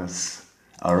wheels was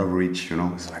out of reach, you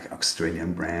know. It's like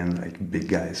Australian brand, like big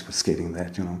guys were skating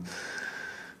that, you know.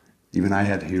 even I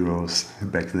had heroes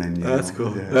back then. That's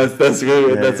cool. Yeah. That's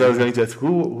good. Yeah, That's what I was yeah. going to ask.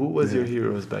 Who was your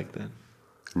heroes back then?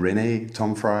 Rene,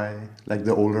 Tom Fry, like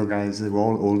the older guys, they were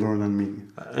all older than me.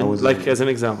 And like as an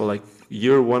example, like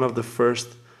you're one of the first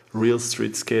real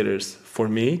street skaters for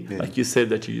me. Yeah. Like you said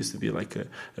that you used to be like a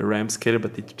ramp skater,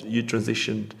 but you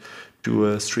transitioned to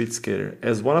a street skater.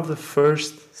 As one of the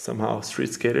first somehow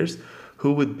street skaters,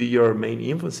 who would be your main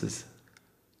influences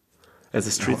as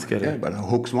a street skater? Yeah, but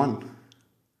Hooks won.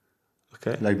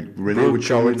 Okay. Like Rene Brooke would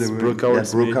show me Howard- Brooke Howard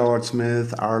Smith. Brooke Howard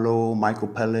Smith, Arlo, Michael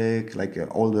Pellick, like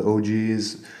all the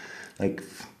OGs, like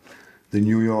the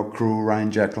New York crew,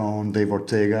 Ryan Jacklon, Dave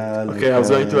Ortega. Okay, I was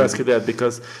going to ask you that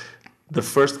because the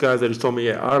first guys that you told me,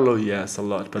 yeah, Arlo, yes, a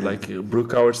lot, but like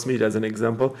Brooke Howard Smith as an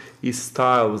example, his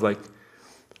style was like,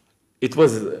 it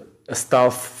was a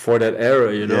style for that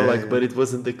era, you know, Yeah, like, yeah. but it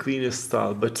wasn't the cleanest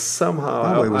style. But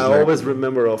somehow No, it was I like always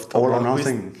remember of Tom all or Lundqvist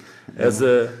nothing.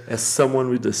 as someone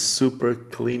with a super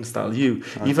clean style. Even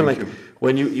thank like you.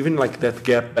 when you even like that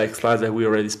gap backslide that we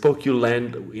already spoke, you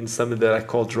land in something that I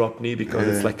call drop knee because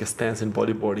it's Yeah. like a stance in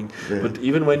bodyboarding. Yeah. But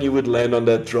even when you would land on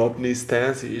that drop knee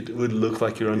stance, it would look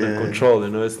like you're under Yeah. control. You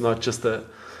know, it's not just a.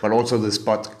 But also the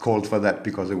spot called for that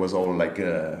because it was all like.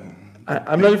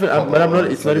 I'm not even. But I'm not.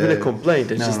 It's not even a Yeah.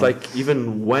 complaint. It's No, just no. like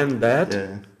even when that.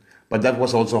 Yeah. But that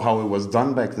was also how it was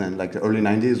done back then. Like the early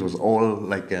 90s was all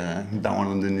like down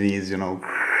on the knees, you know,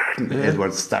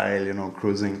 Edward style, you know,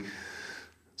 cruising.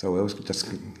 So it was just,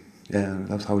 yeah,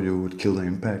 that's how you would kill the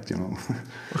impact, you know.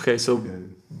 Okay, so.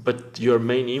 But your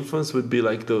main influence would be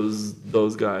like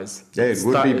those guys. Yeah, it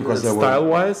would be because they were- style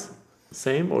wise,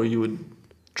 same, or you would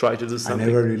try to do I something.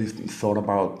 never really thought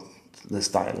about the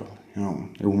style, you know.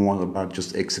 It was more about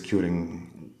just executing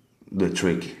the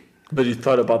trick. But you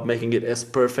thought about making it as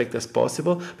perfect as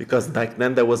possible because back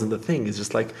then that wasn't the thing. It's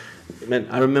just like, man,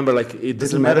 I remember like it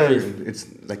doesn't matter if It's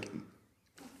like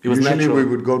it was usually natural. we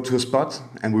would go to a spot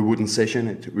and we wouldn't session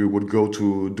it. We would go to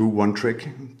do one trick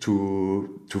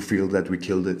to feel that we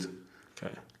killed it.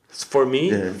 Okay. So for me,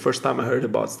 Yeah. first time I heard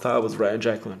about style was Ryan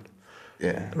Jacklin.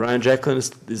 Yeah. Ryan Jacklin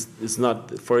is not,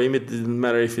 for him it didn't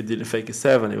matter if he did a fakie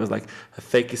 7. It was like a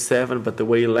fakie 7, but the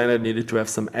way he landed needed to have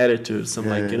some attitude, some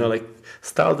Yeah, like, you know, like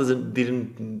style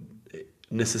didn't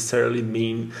necessarily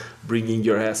mean bringing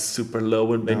your ass super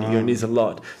low and bending your knees a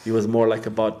lot. It was more like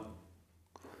about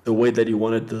the way that you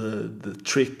wanted the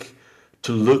trick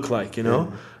to look like, you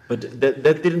know. But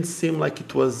that didn't seem like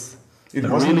it was It a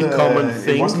wasn't really the, common It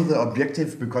thing. wasn't the objective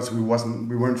because we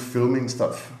weren't filming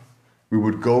stuff. We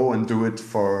would go and do it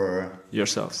for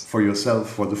Yourselves. yourself,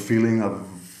 for the feeling of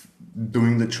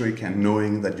doing the trick and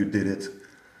knowing that you did it.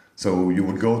 So you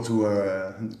would go to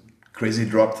a crazy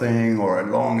drop thing or a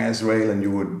long ass rail and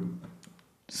you would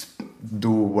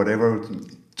do whatever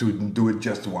to do it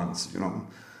just once, you know.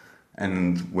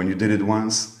 And when you did it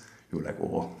once, you were like,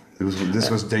 oh, this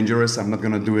was dangerous. I'm not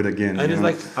gonna do it again. And you it's know?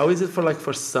 like, how is it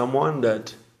for someone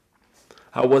that?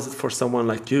 How was it for someone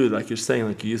like you? Like you're saying,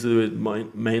 like you used to do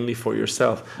it mainly for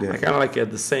yourself. Yeah. I kind of like it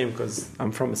the same because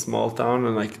I'm from a small town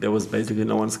and like there was basically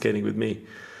no one skating with me.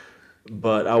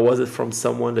 But how was it from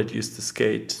someone that used to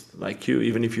skate like you,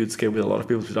 even if you'd skate with a lot of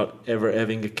people without ever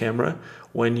having a camera,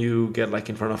 when you get like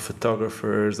in front of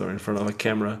photographers or in front of a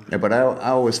camera? Yeah, but I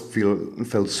always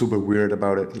felt super weird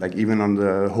about it. Like even on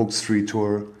the Hulk Street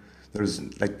tour, there's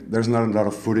not a lot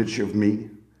of footage of me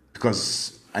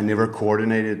because I never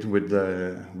coordinated with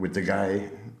the guy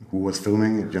who was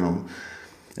filming it. You know,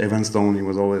 Evan Stone. He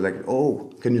was always like,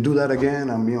 "Oh, can you do that again?"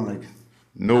 I'm like,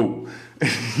 "No."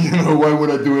 You know, why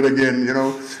would I do it again? You know,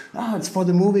 it's for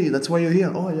the movie. That's why you're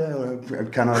here. Oh yeah, I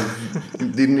kind of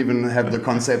didn't even have the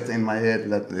concept in my head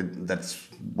that that's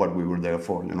what we were there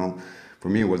for. You know, for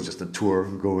me it was just a tour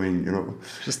going. You know,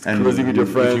 Just cruising with your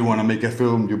If friend. you want to make a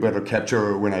film, you better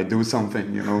capture when I do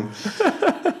something. You know,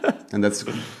 and that's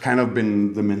kind of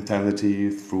been the mentality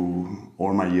through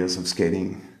all my years of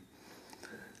skating.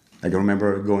 Like I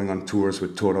remember going on tours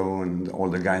with Toto and all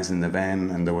the guys in the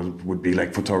van, and there would be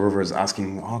like photographers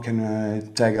asking, "Oh, can I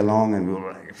tag along?" And we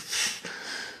were like,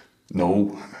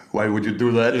 "No, why would you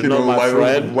do that? You're not my why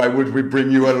friend." why would we bring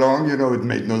you along? You know, it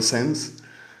made no sense.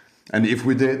 And if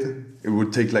we did, it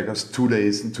would take like us 2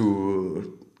 days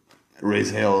to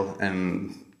raise hell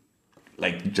and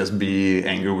like just be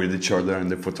angry with each other, and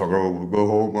the photographer would go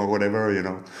home or whatever, you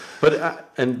know. But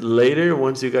and later,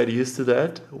 once you got used to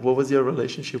that, what was your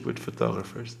relationship with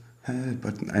photographers?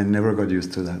 But I never got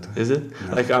used to that. Is it?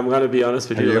 No. Like I'm gonna be honest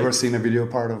with Have you. you like, ever seen a video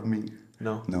part of me?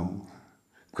 No. No,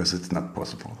 because it's not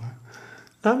possible.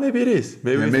 Maybe it is.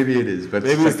 Yeah, maybe it is, but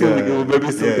maybe we it's still, like, maybe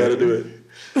we still yeah. gotta do it.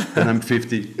 and I'm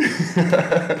 50.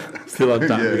 Still on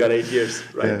time. Yeah. We got 8 years,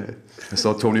 right? Yeah. I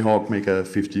saw Tony Hawk make a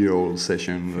 50-year-old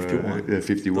session. 51.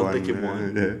 51. Don't think he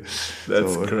won. Yeah.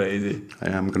 That's So, crazy. I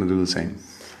am gonna do the same.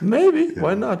 Maybe.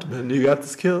 Why not, man? You got the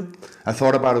skill. I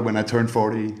thought about it when I turned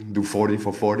 40. Do 40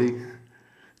 for 40.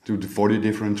 Do the 40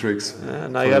 different tricks.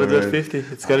 Now you got to do it 50.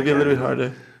 It's got to be a little bit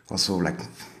harder. Also, like,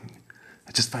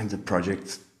 I just find the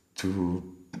project to,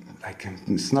 like,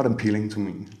 it's not appealing to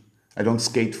me. I don't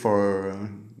skate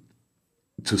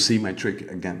to see my trick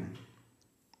again.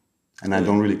 And I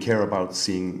don't really care about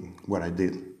seeing what I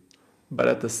did. But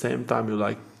at the same time, you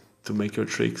like to make your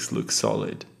tricks look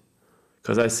solid.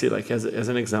 Because I see, like, as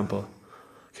an example.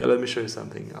 Okay, let me show you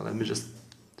something. Let me just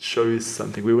show you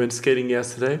something. We went skating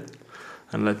yesterday,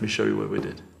 and let me show you what we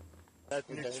did. Let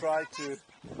me try to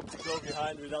go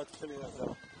behind without killing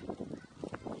myself.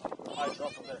 I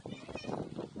drop from there.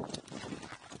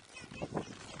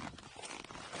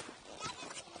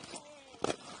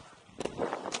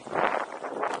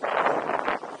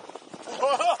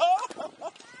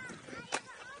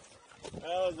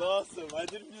 That was awesome. I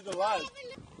didn't need the line.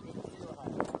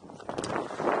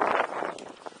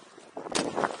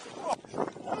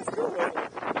 That was cool, man.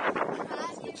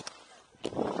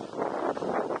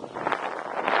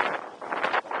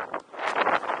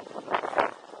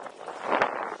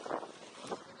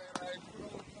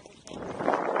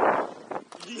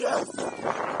 Yes!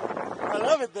 I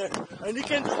love it there. And you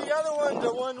can do the other one,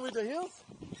 the one with the heels.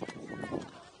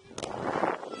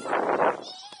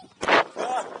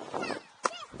 Ah.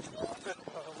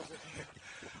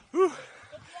 Whew.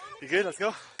 You good? Let's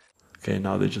go. Okay,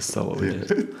 now they just saw what we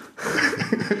did.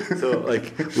 So,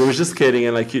 like, we were just skating,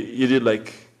 and, like, you did,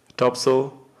 like,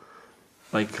 topsoul.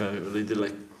 Like, they did,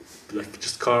 like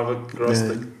just carve across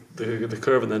the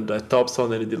curve, and then the topsoul,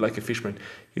 and then you did, like, a fishburn.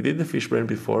 You did the fishburn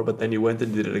before, but then you went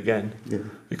and did it again. Yeah.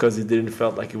 Because you didn't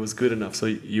felt like it was good enough. So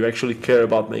you actually care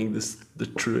about making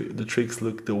the tricks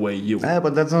look the way you want.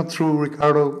 But that's not true,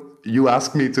 Ricardo. You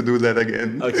asked me to do that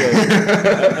again. Okay.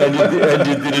 and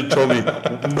you didn't tell me.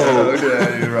 No.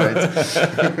 Yeah, you're right.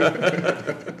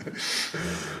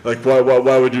 Like,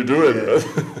 why would you do it? Yeah.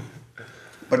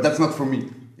 But that's not for me.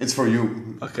 It's for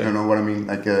you. Okay. You know what I mean?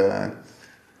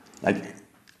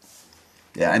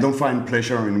 Yeah, I don't find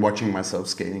pleasure in watching myself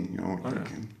skating. You know, like,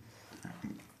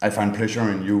 I find pleasure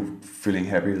in you feeling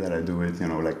happy that I do it. You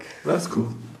know, like. That's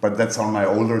cool. But that's on my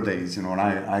older days. You know, and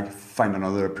I find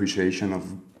another appreciation of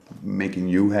making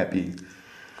you happy.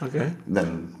 Okay.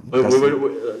 Then.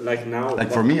 Like now. Like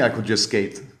for me, I could just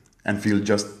skate and feel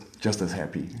just as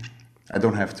happy. I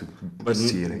don't have to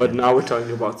see it again. But now we're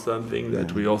talking about something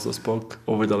that we also spoke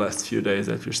over the last few days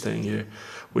that you're staying here,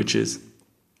 which is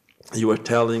you were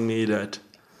telling me that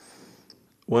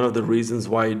one of the reasons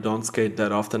why you don't skate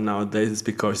that often nowadays is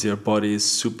because your body is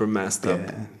super messed up.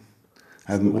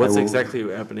 What's exactly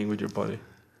happening with your body?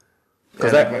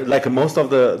 Because like most of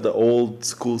the old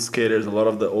school skaters, a lot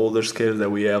of the older skaters that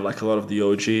we have, like a lot of the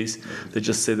OGs, they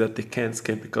just say that they can't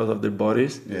skate because of their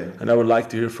bodies. Yeah. And I would like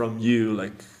to hear from you,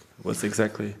 like, what's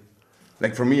exactly?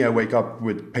 Like for me, I wake up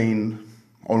with pain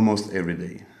almost every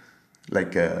day.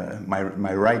 Like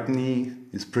my right knee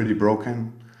is pretty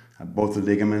broken. Both the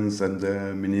ligaments and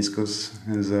the meniscus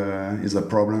is a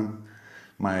problem.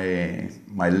 My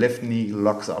left knee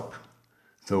locks up.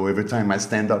 So every time I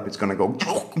stand up, it's gonna go,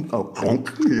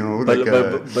 clonk, you know.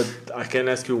 But I can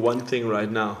ask you one thing right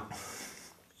now.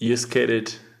 You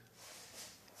skated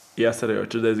yesterday or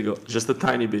 2 days ago, just a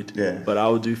tiny bit. Yeah. But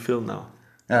how do you feel now?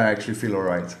 I actually feel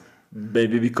alright.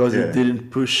 Maybe because you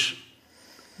didn't push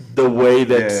the way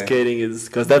that skating is,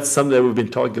 because that's something that we've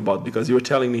been talking about. Because you were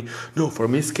telling me, no, for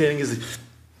me skating is.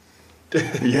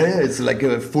 It's like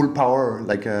a full power,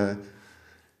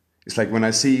 it's like when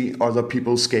I see other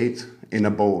people skate in a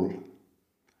bowl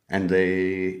and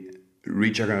they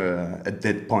reach a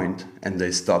dead point and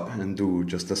they stop and do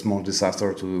just a small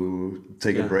disaster to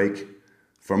take a break.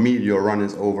 For me, your run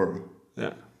is over.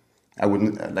 Yeah. I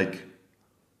wouldn't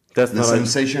That's the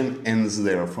sensation ends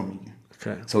there for me.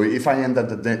 Okay. So if I end at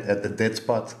the dead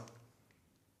spot,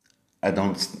 I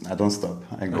don't stop.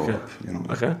 I go up. You know.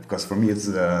 Okay. Because for me, it's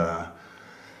the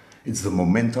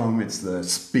momentum, it's the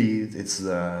speed, it's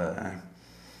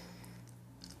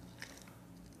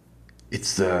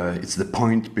the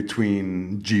point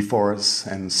between G-force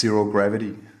and zero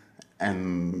gravity,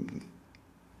 and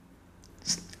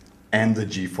the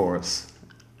G-force.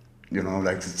 You know,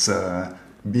 like it's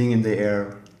being in the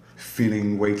air,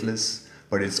 feeling weightless,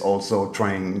 but it's also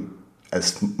trying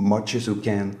as much as you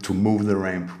can to move the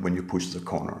ramp when you push the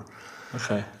corner.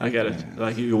 Okay, I get it.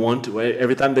 Like you want to,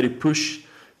 every time that you push,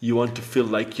 you want to feel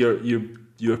like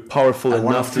you're powerful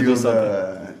enough to do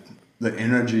something. the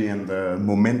energy and the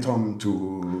momentum to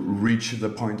reach the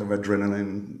point of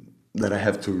adrenaline that I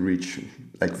have to reach,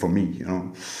 like for me, you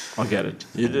know. I get it.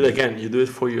 You do it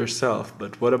for yourself,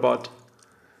 but what about,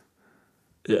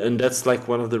 and that's like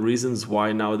one of the reasons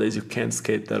why nowadays you can't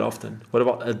skate that often. What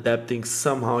about adapting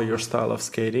somehow your style of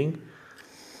skating?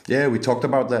 Yeah, we talked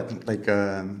about that, like,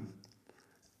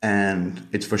 and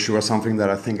it's for sure something that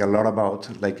I think a lot about.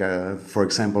 Like, for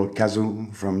example,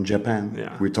 Kazu from Japan.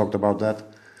 Yeah. We talked about that.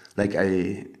 Like,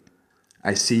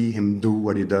 I see him do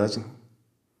what he does,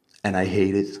 and I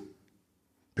hate it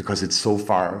because it's so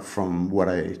far from what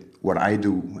I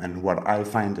do and what I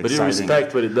find exciting. But you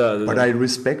respect what he does. But I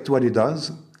respect what he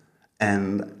does,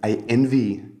 and I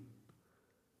envy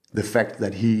the fact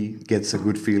that he gets a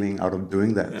good feeling out of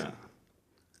doing that. Yeah.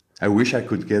 I wish I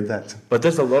could get that. But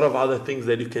there's a lot of other things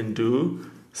that you can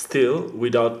do still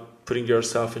without putting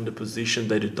yourself in the position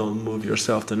that you don't move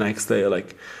yourself the next day.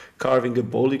 Like carving a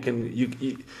bowl,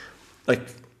 you like.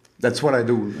 That's what I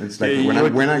do. It's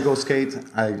like when I go skate,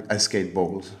 I skate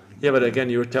bowls. Yeah, but again,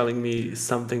 you were telling me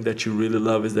something that you really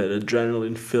love is that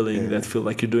adrenaline feeling, that feel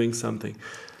like you're doing something.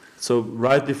 So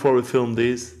right before we filmed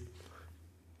this,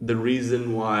 the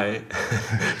reason why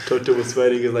Toto was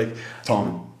sweating is like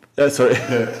Tom. Sorry.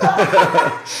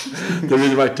 The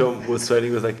reason why Tom was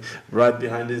sweating was like right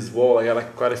behind his wall. I got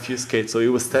like quite a few skates, so he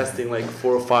was testing like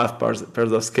 4 or 5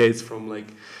 pairs of skates from like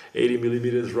 80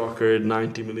 millimeters rocker,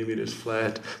 90 millimeters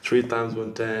flat,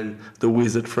 3x110, the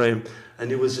Wizard frame,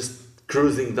 and he was just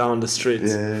cruising down the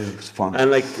streets. Yeah, it was fun. And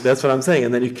like that's what I'm saying.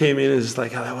 And then you came in and it's just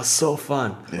like, oh, that was so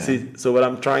fun. Yeah. See, so what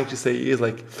I'm trying to say is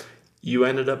like, you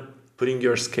ended up putting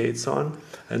your skates on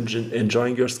and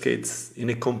enjoying your skates in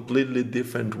a completely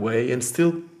different way and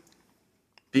still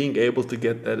being able to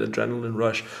get that adrenaline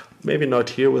rush. Maybe not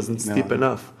here, wasn't steep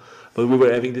enough, but we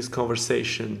were having this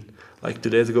conversation like 2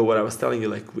 days ago, what I was telling you,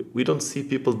 like we don't see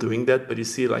people doing that, but you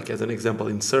see, like as an example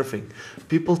in surfing,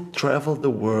 people travel the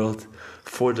world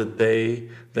for the day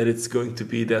that it's going to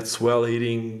be that swell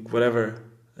hitting whatever,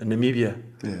 Namibia.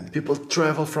 Yeah. People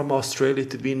travel from Australia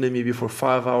to be in Namibia for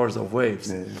 5 hours of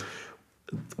waves. Yeah.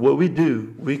 What we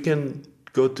do, we can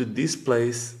go to this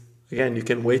place. Again, you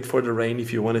can wait for the rain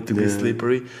if you want it to be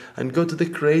slippery, and go to the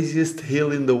craziest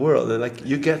hill in the world. And like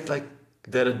you get like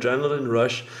that adrenaline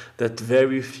rush that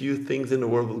very few things in the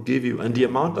world will give you. And the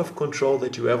amount of control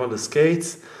that you have on the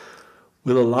skates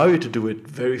will allow you to do it.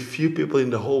 Very few people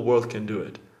in the whole world can do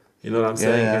it. You know what I'm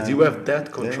saying? Because you have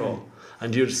that control. Yeah.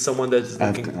 And you're someone that's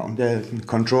looking...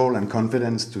 control and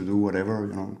confidence to do whatever,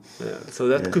 you know. Yeah. So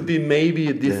that could be maybe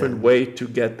a different way to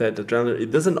get that adrenaline. It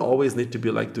doesn't always need to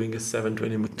be like doing a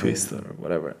 720 twist or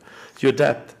whatever. You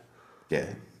adapt.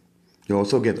 Yeah. You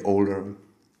also get older.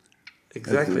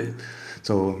 Exactly.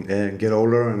 So, get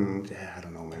older and, I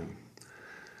don't know, man.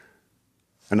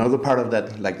 Another part of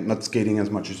that, like not skating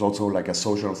as much, is also like a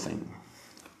social thing.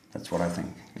 That's what I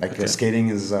think. Like skating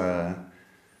is...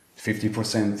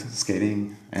 50%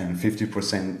 skating and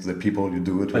 50% the people you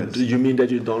do it with. Do you mean that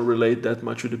you don't relate that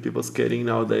much with the people skating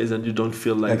nowadays and you don't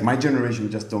feel like... Like my generation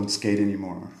just don't skate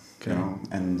anymore, you know,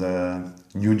 and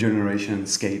new generation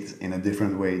skate in a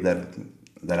different way that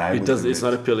I would admit. It's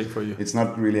not appealing for you. It's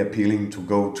not really appealing to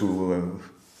go to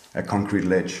a concrete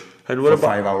ledge and what for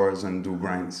about, 5 hours and do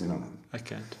grinds, you know. I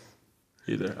can't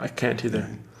either.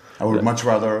 I would much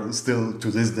rather still to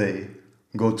this day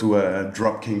go to a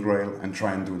drop king rail and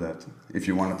try and do that. If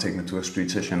you want to take me to a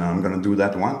street session, I'm going to do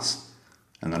that once,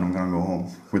 and then I'm going to go home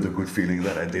with a good feeling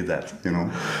that I did that, you know?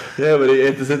 Yeah, but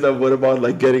at the same time, what about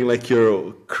like getting like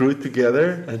your crew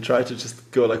together and try to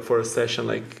just go like for a session,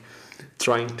 like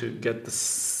trying to get the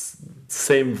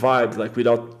same vibes, like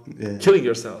without killing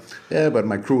yourself? Yeah, but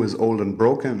my crew is old and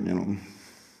broken, you know.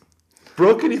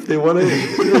 Broken if they want to.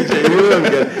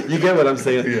 You get what I'm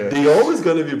saying? Yeah. They're always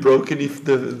going to be broken if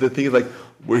the thing is like,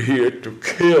 we're here to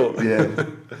kill. Yeah.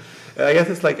 I guess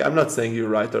it's like, I'm not saying you're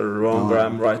right or wrong or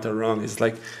I'm right or wrong. It's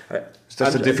like... It's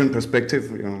just a different perspective,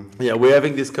 you know. Yeah, we're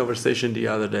having this conversation the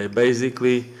other day.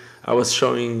 Basically, I was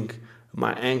showing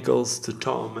my ankles to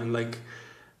Tom and like,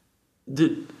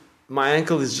 dude, my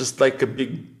ankle is just like a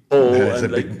big ball. Yeah, it's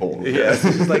and a like, big ball. Yeah, it's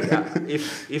just like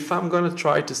if I'm gonna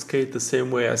try to skate the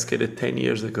same way I skated 10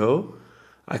 years ago,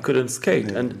 I couldn't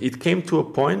skate. Yeah. And it came to a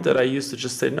point that I used to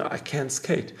just say, no, I can't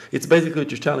skate. It's basically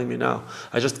what you're telling me now.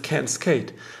 I just can't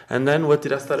skate. And then what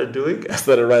did I start doing? I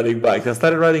started riding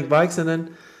bikes. And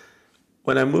then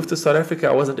when I moved to South Africa,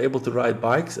 I wasn't able to ride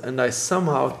bikes. And I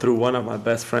somehow, through one of my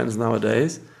best friends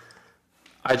nowadays,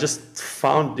 I just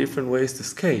found different ways to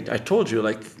skate. I told you,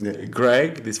 like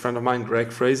Greg, this friend of mine,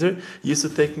 Greg Fraser, used to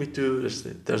take me to,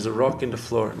 there's a rock in the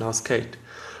floor, now skate.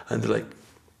 And they're like,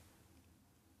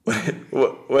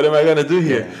 what am I gonna do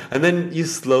here? Yeah. And then you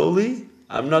slowly.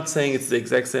 I'm not saying it's the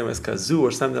exact same as Kazoo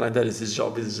or something like that. It's his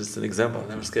job. Is just an example. I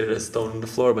never skated a stone on the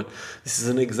floor, but this is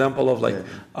an example of like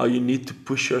how you need to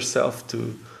push yourself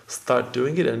to start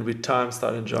doing it, and with time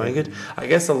start enjoying it. I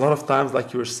guess a lot of times,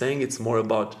 like you were saying, it's more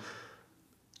about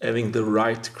having the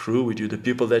right crew with you, the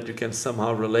people that you can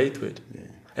somehow relate with. Yeah.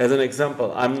 As an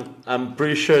example, I'm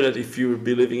pretty sure that if you would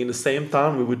be living in the same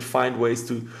town, we would find ways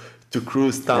to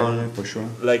cruise down, Yeah, for sure.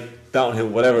 like downhill,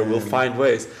 whatever. We'll find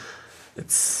ways.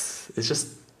 It's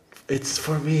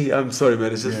for me. I'm sorry,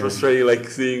 man. It's just frustrating, like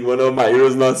seeing one of my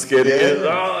heroes not skating.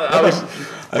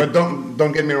 But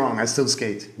don't get me wrong. I still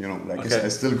skate. You know, like Okay. I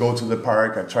still go to the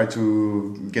park. I try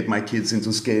to get my kids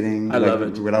into skating. I love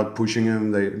it. Without pushing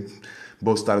them. They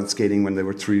both started skating when they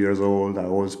were 3 years old. I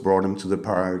always brought them to the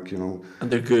park. You know.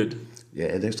 And they're good.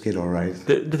 Yeah, they skate all right.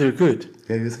 They're good.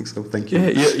 Yeah, you think so? Thank you.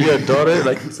 Yeah, your daughter,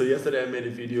 like, so yesterday I made a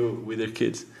video with her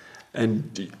kids,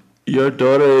 and your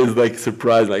daughter is like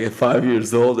surprised, like at 5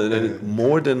 years old, and then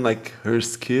more than like her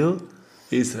skill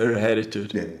is her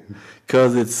attitude. Yeah.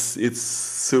 Because it's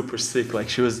super sick. Like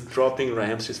she was dropping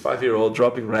ramps, she's 5-year-old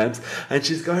dropping ramps, and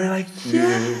she's going like,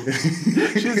 yeah,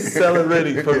 she's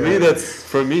celebrating.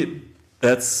 For me,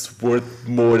 that's worth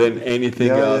more than anything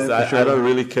else. for sure. I don't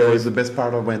really care. It was the best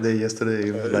part of my day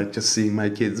yesterday, like just seeing my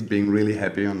kids being really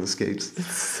happy on the skates. It's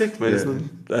sick, man.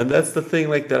 And that's the thing,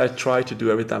 like that I try to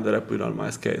do every time that I put on my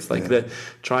skates, like that,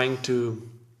 trying to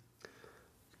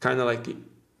kind of like.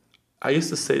 I used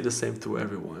to say the same to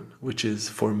everyone, which is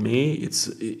for me,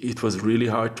 it was really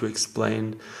hard to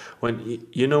explain when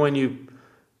when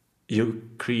you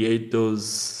create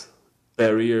those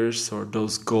barriers or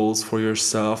those goals for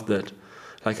yourself that,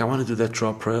 like, I want to do that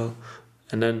drop rail,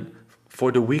 and then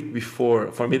for the week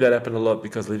before, for me that happened a lot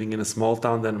because living in a small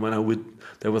town, then when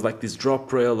there was like this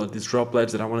drop rail or this drop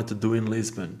ledge that I wanted to do in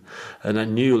Lisbon, and I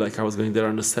knew like I was going there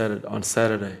on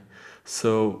Saturday,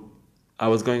 so I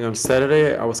was going on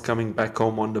Saturday, I was coming back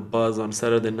home on the bus on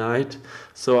Saturday night,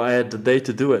 so I had the day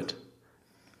to do it.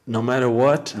 No matter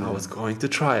what, I was going to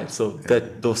try it. So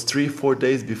that those 3-4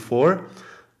 days before,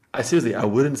 I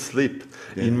wouldn't sleep.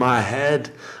 In my head,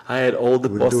 I had all the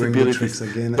possibilities.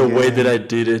 The way that I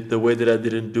did it, the way that I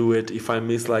didn't do it, if I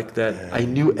missed like that. I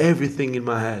knew everything in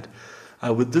my head. I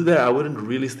would do that, I wouldn't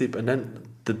really sleep. And then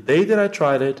the day that I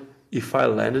tried it, if I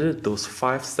landed it, those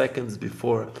 5 seconds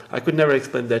before, I could never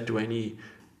explain that to any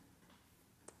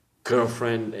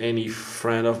girlfriend, any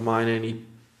friend of mine, any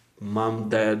mom,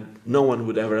 dad. No one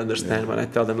would ever understand when I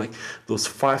tell them like those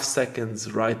 5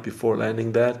 seconds right before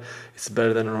landing that, it's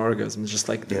better than an orgasm. It's just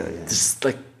like just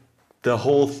like the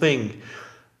whole thing.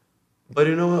 But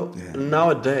you know what?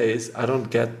 Nowadays I don't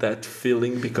get that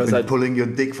feeling because I'm pulling your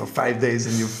dick for 5 days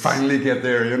and you finally get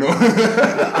there. You know.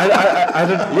 I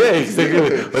don't. Yeah,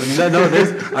 exactly. But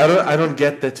nowadays I don't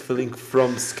get that feeling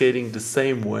from skating the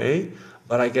same way.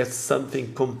 But I get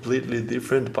something completely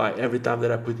different by every time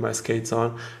that I put my skates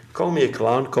on. Call me a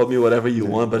clown, call me whatever you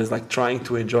want, but it's like trying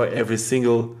to enjoy every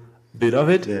single bit of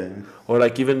it. Yeah. Or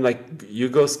like even like you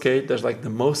go skate, there's like the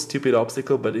most stupid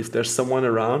obstacle, but if there's someone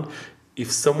around, if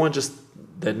someone just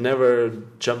that never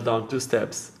jumped down 2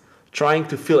 steps, trying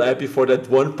to feel happy for that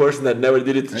one person that never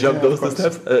did it to jump those 2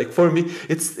 steps, like for me,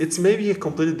 it's maybe a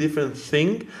completely different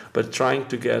thing, but trying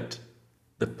to get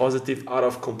the positive out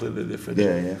of completely different.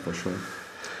 Yeah, for sure.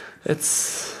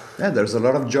 There's a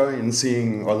lot of joy in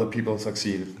seeing other people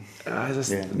succeed.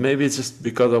 Maybe it's just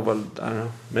because of what, I don't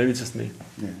know, maybe it's just me.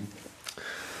 Yeah.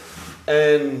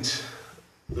 And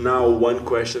now one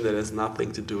question that has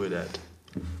nothing to do with that.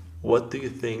 What do you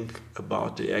think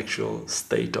about the actual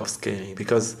state of skating?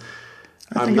 Because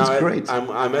I think it's great.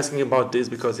 I'm asking about this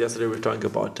because yesterday we were talking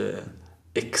about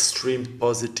extreme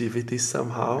positivity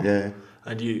somehow. Yeah.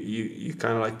 And you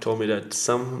kind of like told me that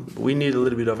we need a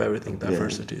little bit of everything,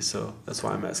 diversity. So that's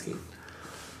why I'm asking.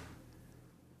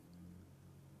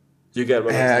 You get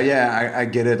what I'm saying? I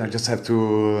get it. I just have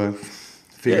to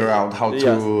figure out how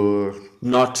to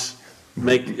not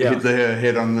make hit the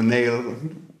head on the nail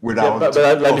without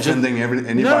offending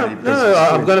anybody. No,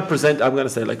 I'm gonna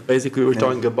say like basically we're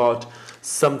talking about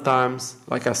sometimes,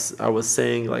 like I was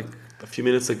saying like a few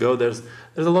minutes ago, there's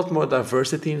a lot more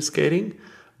diversity in skating.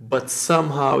 But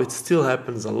somehow it still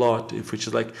happens a lot, which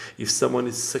is like if someone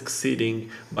is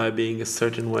succeeding by being a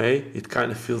certain way, it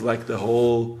kind of feels like the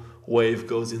whole wave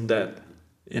goes in that,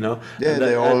 you know? Yeah,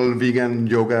 they're all vegan,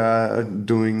 yoga,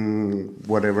 doing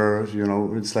whatever, you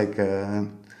know, it's like...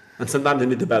 and sometimes they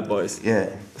need the bad boys. Yeah,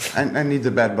 I need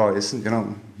the bad boys, you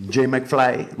know. Jay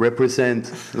McFly,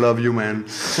 represent, love you, man.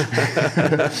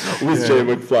 Who's Jay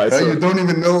McFly? You don't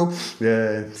even know?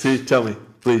 Yeah. See, tell me,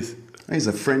 please. He's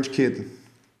a French kid.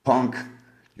 Punk,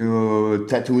 You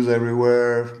tattoos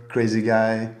everywhere, crazy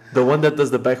guy. The one that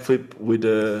does the backflip with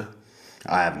the...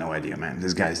 I have no idea, man.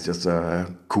 This guy's just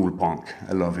a cool punk.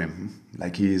 I love him.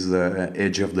 Like he's the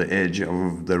edge of the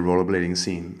rollerblading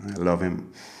scene. I love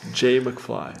him. Jay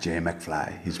McFly. Jay McFly.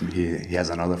 He has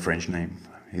another French name.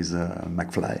 He's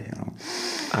McFly, you know.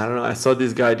 I don't know. I saw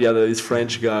this guy the other, this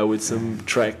French guy with some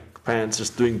track pants,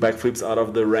 just doing backflips out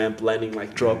of the ramp, landing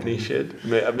like drop knee shit.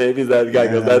 Maybe that guy,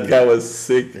 because that guy was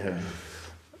sick.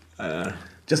 Yeah.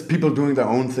 Just people doing their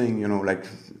own thing, you know. Like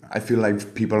I feel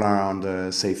like people are on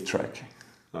the safe track.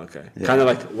 Okay. Yeah. Kind of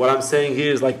like what I'm saying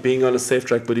here is like being on a safe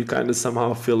track, but you kind of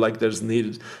somehow feel like there's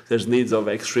needs of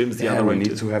extremes the other way. We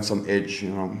need to have some edge,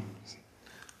 you know.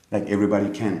 Like everybody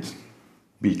can't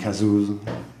be kazoos.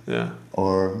 Yeah.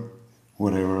 Or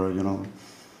whatever, you know.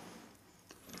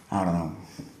 I don't know.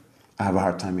 I have a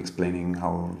hard time explaining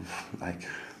how, like,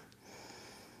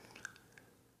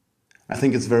 I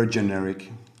think it's very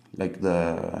generic, like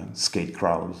the skate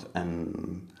crowd,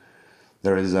 and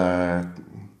there is a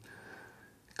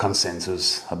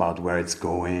consensus about where it's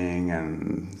going,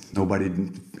 and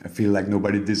I feel like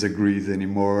nobody disagrees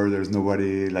anymore. There's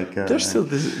nobody like. There's still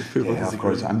people. Yeah, of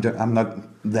course. I'm not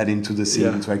that into the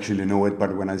scene to actually know it,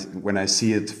 but when I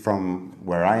see it from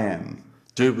where I am.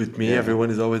 Dude, with me, everyone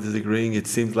is always disagreeing. It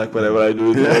seems like whatever I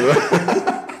do.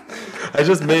 I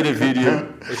just made a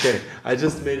video. Okay, I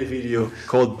just made a video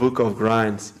called Book of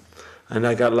Grinds, and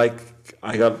I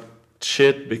got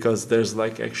shit because there's a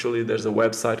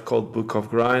website called Book of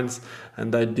Grinds,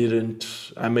 and I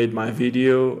made my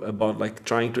video about like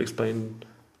trying to explain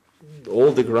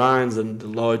all the grinds and the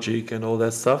logic and all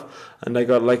that stuff, and I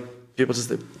got like people just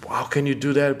like, how can you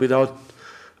do that without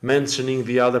mentioning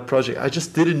the other project? I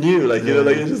just didn't know, like you know,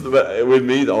 like it's just with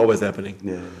me, it's always happening.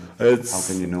 Yeah. It's, how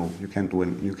can you know? You can't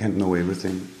win. You can't know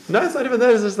everything. No, it's not even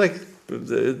that. It's just like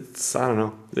I don't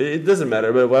know. It doesn't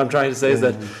matter. But what I'm trying to say is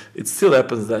that it still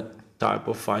happens, that type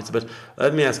of fights. But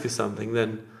let me ask you something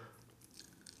then.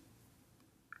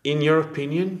 In your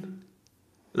opinion,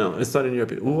 no, it's not in your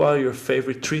opinion. Who are your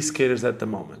favorite 3 skaters at the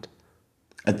moment?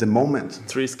 At the moment,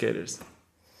 3 skaters.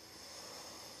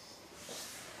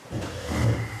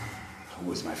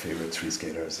 Who is my favorite 3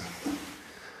 skaters?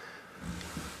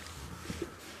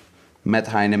 Matt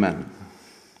Heinemann.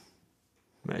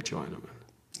 Matthew Heinemann.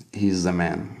 He's the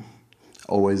man.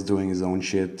 Always doing his own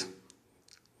shit.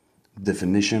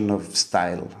 Definition of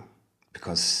style,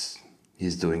 because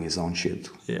he's doing his own shit.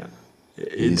 Yeah.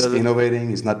 He's innovating.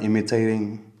 He's not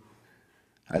imitating.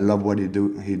 I love what he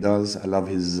does. I love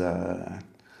his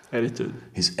attitude.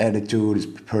 His attitude, his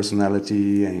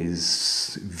personality, and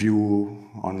his view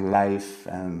on life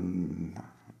and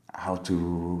how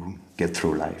to get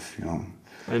through life, you know.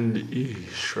 And he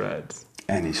shreds.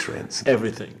 And he shreds.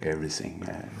 Everything. Everything,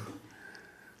 yeah.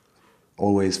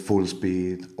 Always full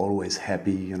speed, always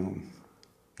happy, you know.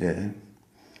 Yeah.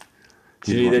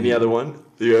 Do you need any other one?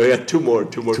 You got two more.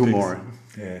 Two more.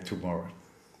 Yeah, 2 more.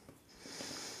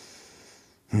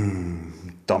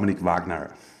 Dominic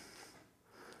Wagner.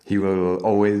 He will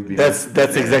always be. That's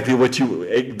exactly what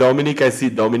you, Dominic. I see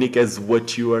Dominic as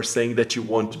what you are saying that you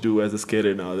want to do as a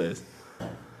skater nowadays.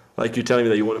 Like you're telling me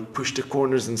that you want to push the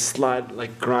corners and slide,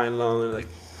 like grind along, and like.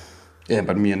 Yeah,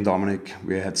 but me and Dominic,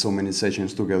 we had so many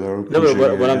sessions together. No,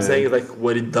 but what I'm saying is like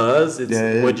what it does.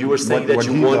 It's what you were saying what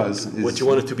you want. What you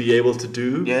wanted to be able to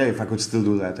do. Yeah, if I could still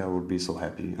do that, I would be so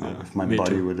happy. You know, if my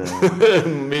body too. would.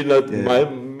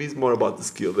 Me's more about the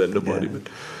skill than the body, but.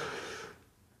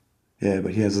 Yeah,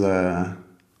 but he has the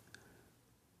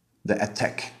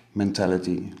attack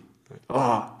mentality.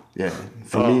 Yeah,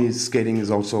 for me, skating is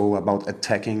also about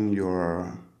attacking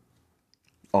your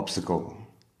obstacle.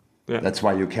 Yeah. That's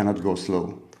why you cannot go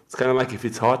slow. It's kind of like if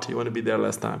it's hot, you want to be there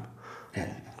last time.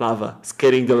 Yeah. Lava,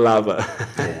 skating the lava.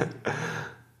 Yeah.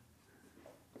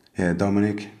 Yeah,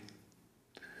 Dominic,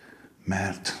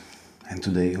 Matt, and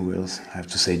today who else? I have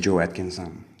to say Joe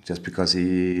Atkinson, just because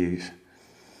he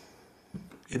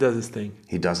does his thing.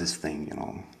 He does his thing, you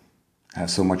know. I have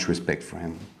so much respect for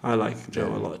him. I like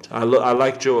Joe a lot. I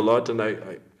like Joe a lot, and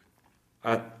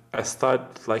I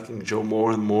started liking Joe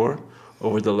more and more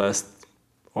over the last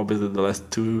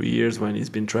 2 years when he's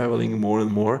been traveling more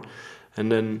and more. And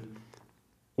then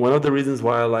one of the reasons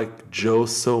why I like Joe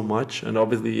so much, and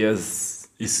obviously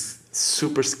he's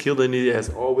super skilled and he has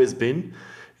always been,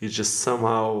 he just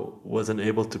somehow wasn't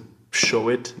able to show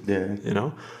it. Yeah. You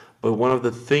know. But one of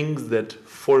the things that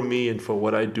for me and for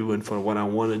what I do and for what I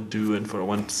want to do and for what I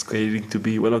want skating to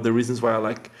be, one of the reasons why I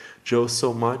like Joe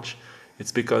so much,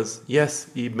 it's because,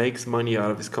 yes, he makes money out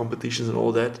of his competitions and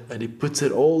all that, and he puts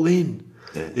it all in.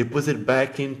 Yeah. He puts it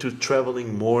back into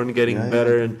traveling more and getting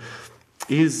better. And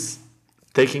he's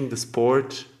taking the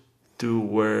sport to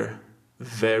where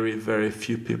very, very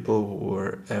few people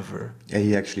were ever. Yeah,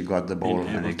 he actually got the ball Been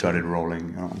and he able got to. it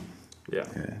rolling. Yeah.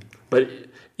 Yeah.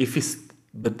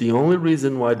 But the only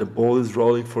reason why the ball is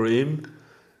rolling for him,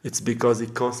 it's because he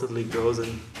constantly goes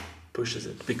and pushes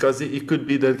it. Because he could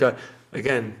be that guy.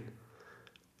 Again,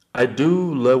 I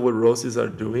do love what Rossis are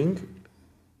doing.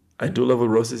 I do love what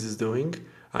Rossis is doing.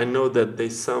 I know that they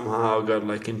somehow got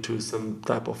like into some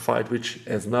type of fight which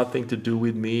has nothing to do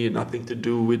with me, nothing to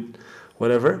do with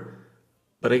whatever.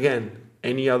 But again,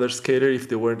 any other skater, if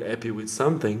they weren't happy with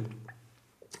something,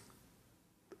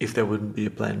 if there wouldn't be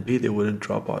a plan B, they wouldn't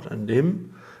drop out. And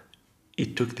him, he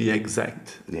took the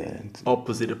exact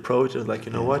opposite approach. It was like,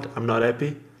 you know what, I'm not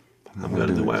happy. I'm going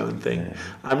to do my own thing. Yeah.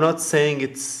 I'm not saying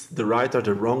it's the right or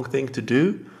the wrong thing to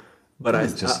do, but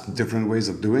It's just different ways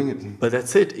of doing it. But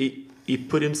that's it. He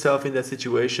put himself in that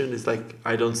situation. It's like,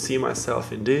 I don't see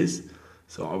myself in this,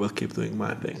 so I will keep doing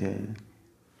my thing. Yeah.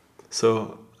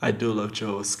 So I do love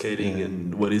Joe skating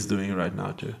and what he's doing right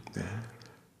now too. Yeah.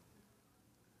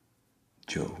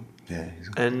 Joe. Yeah.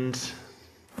 And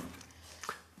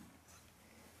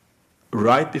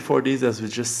right before this, as we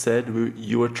just said,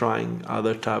 you were trying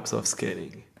other types of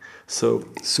skating. So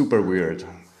Super weird.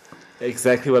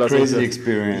 exactly what I was Crazy saying.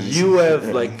 experience. You have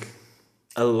like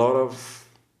a lot of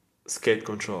skate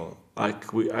control.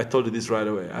 Like I told you this right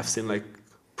away. I've seen like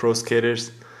pro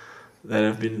skaters that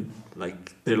have been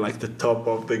like, they're like the top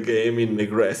of the game in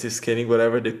aggressive skating,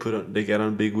 whatever. They get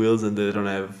on big wheels and they don't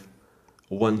have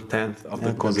 1/10 of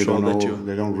the Because control that you.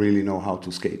 they don't really know how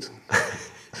to skate.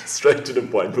 Straight to the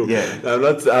point. Boom. Yeah.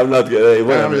 I'm not gonna.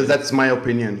 Whatever. That's my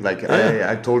opinion. Like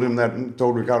I told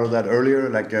Ricardo that earlier.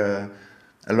 Like a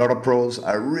lot of pros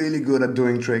are really good at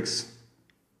doing tricks,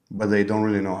 but they don't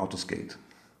really know how to skate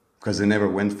because they never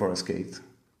went for a skate.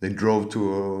 They drove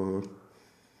to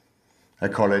a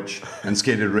college and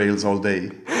skated rails all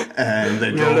day, and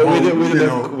they drove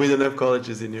home, we don't have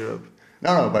colleges in Europe.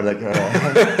 No, but like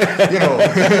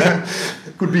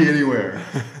could be anywhere.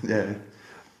 Yeah.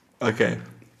 Okay,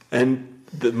 and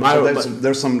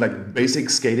There's some like basic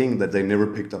skating that they never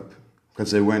picked up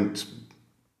because they went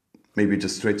maybe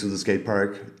just straight to the skate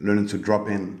park, learning to drop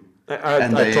in,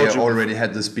 and they already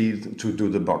had the speed to do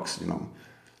the box.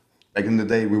 Back in the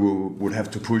day, we would have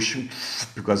to push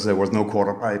because there was no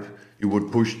quarter pipe. You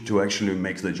would push to actually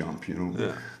make the jump.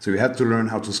 Yeah. So you had to learn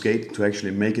how to skate to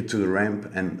actually make it to the ramp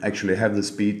and actually have the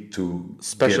speed to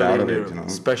get out of it.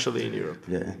 Especially in Europe.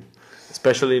 Yeah.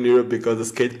 Especially in Europe, because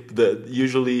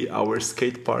usually our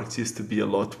skate parks used to be a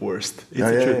lot worse. It's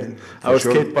the truth. Our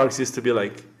skate parks used to be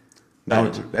like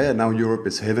now Europe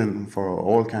is heaven for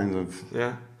all kinds of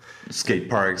skate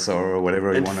parks or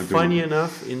whatever you want to do. And funny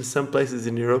enough, in some places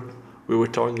in Europe, we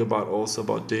were talking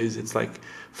about this. It's like,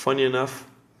 funny enough,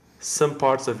 some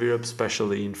parts of Europe,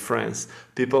 especially in France,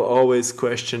 people always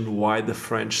question why the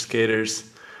French skaters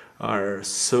are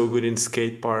so good in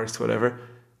skate parks, whatever.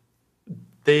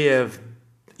 They have,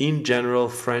 in general,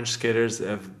 French skaters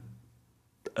have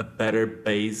a better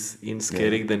base in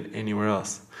skating than anywhere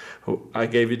else. I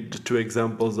gave you the two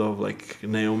examples of like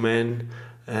Neumann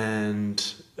and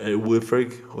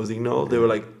Wilfried Rossignol. They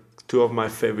were like two of my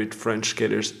favorite French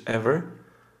skaters ever.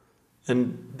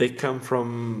 And they come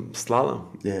from slalom.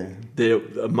 Yeah. The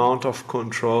amount of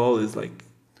control is like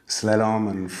slalom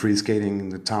and free skating in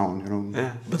the town,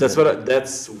 Yeah, but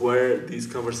that's where this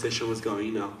conversation was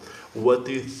going now. What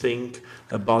do you think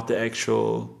about the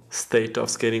actual state of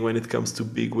skating when it comes to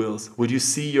big wheels? Would you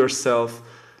see yourself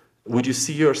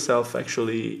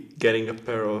actually getting a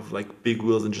pair of like big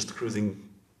wheels and just cruising?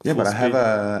 Yeah, but I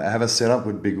have a setup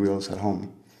with big wheels at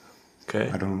home. Okay.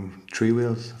 I don't know, 3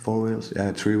 wheels, 4 wheels.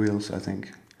 Yeah, 3 wheels, I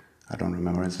think. I don't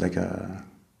remember. It's like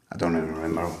I don't even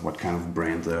remember what kind of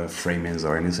brand the frame is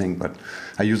or anything, but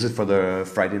I use it for the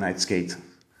Friday night skate.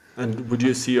 And would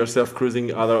you see yourself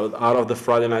cruising out of the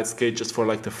Friday night skate just for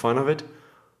like the fun of it?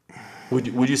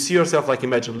 Would you see yourself, like,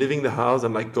 imagine leaving the house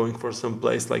and like going for some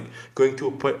place, like going to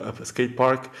a skate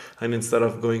park, and instead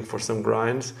of going for some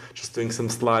grinds, just doing some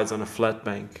slides on a flat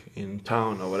bank in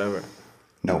town or whatever?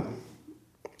 No.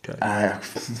 Okay.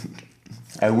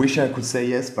 I wish I could say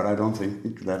yes, but I don't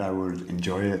think that I would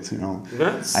enjoy it.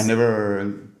 Yes. I never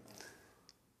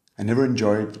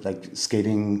enjoyed like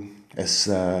skating as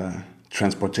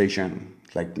transportation,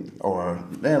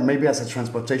 maybe as a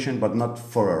transportation, but not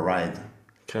for a ride.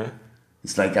 Okay.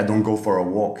 It's like I don't go for a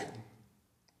walk.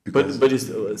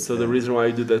 So the reason why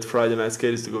you do that Friday night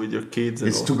skate is to go with your kids?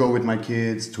 It's to go with my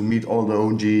kids, to meet all the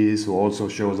OGs who also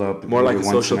shows up. More like a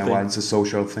social thing. It's a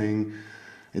social thing.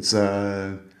 It's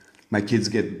my kids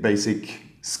get basic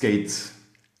skate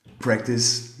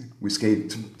practice We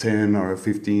skate 10 or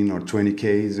 15 or 20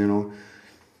 Ks, you know,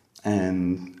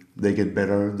 and they get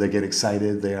better, they get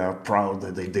excited, they are proud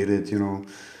that they did it, you know.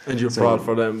 And you're proud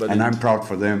for them. And I'm proud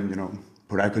for them, you know,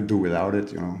 but I could do without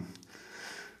it, you know.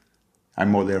 I'm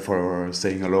more there for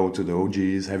saying hello to the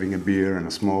OGs, having a beer and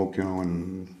a smoke, you know,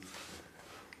 and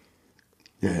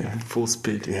yeah. Full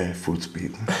speed. Yeah, full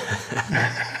speed.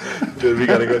 Dude, we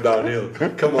gotta go downhill.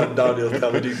 Come on, downhill.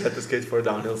 Tell me you get the skate for a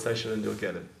downhill session and you'll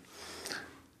get it.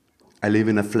 I live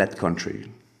in a flat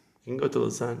country. You can go to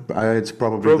Lausanne. It's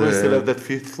probably still have that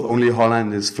fifth floor. Only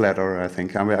Holland is flatter, I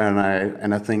think.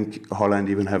 And I think Holland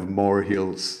even have more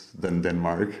hills than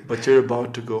Denmark. But you're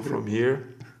about to go from here.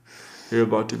 You're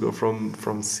about to go from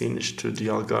Sinj to the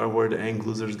Algarve where the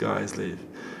Angluzers guys live.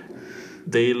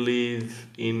 They live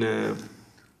in a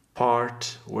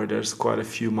part where there's quite a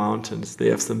few mountains. They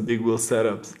have some big wheel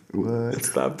setups. What?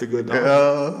 It's time to go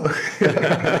down.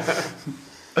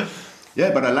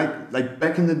 Yeah, but I like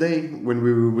back in the day when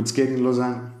we would skate in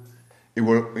Lausanne, it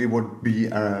would be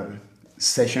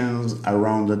sessions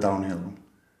around the downhill.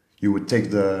 You would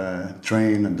take the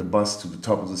train and the bus to the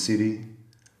top of the city.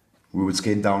 We would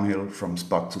skate downhill from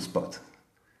spot to spot.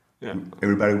 Yeah.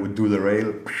 Everybody would do the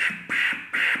rail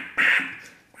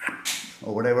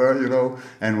or whatever, you know.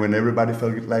 And when everybody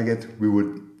felt like it, we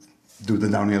would do the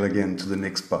downhill again to the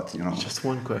next spot, you know. Just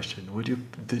one question: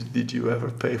 did you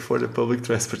ever pay for the public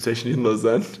transportation in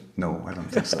Lausanne? No, I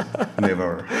don't think so.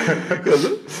 Never.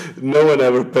 No one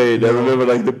ever paid. I remember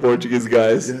like the Portuguese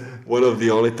guys. Yeah. One of the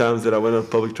only times that I went on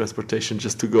public transportation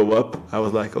just to go up, I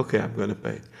was like, okay, I'm gonna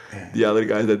pay. Yeah. The other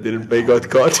guys that didn't pay got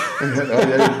caught.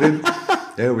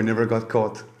 Yeah, we never got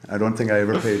caught. I don't think I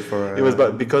ever paid for. It was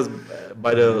because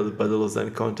by the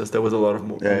Lausanne contest there was a lot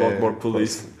more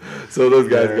police, so those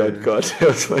guys got caught. It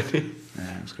was funny.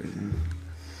 Yeah, it was crazy.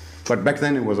 But back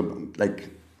then it was like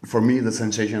for me the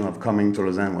sensation of coming to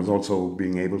Lausanne was also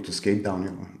being able to skate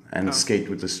downhill and skate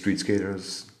with the street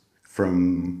skaters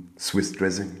from Swiss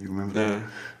dressing. You remember? Yeah.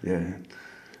 Yeah.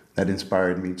 That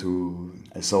inspired me to.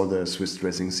 I saw the Swiss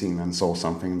dressing scene and saw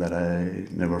something that I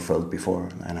never felt before,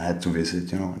 and I had to visit,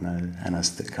 you know, and I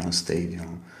kind of stayed, you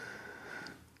know.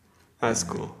 That's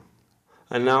cool.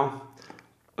 And now,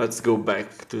 let's go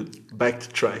back to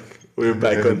track. We're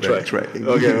back on track.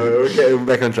 Okay, we're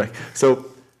back on track. So,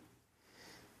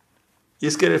 you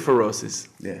skated for Rossis.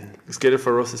 Yeah. You skated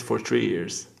for Rossis for 3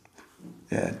 years.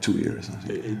 Yeah, 2 years, I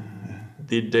think.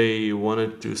 Did they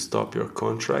wanted to stop your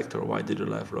contract, or why did you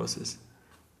leave Rossis?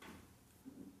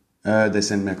 They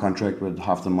sent me a contract with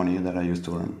half the money that I used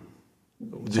to earn.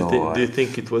 Do you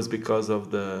think it was because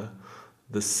of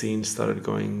the scene started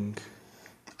going?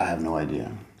 I have no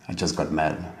idea. I just got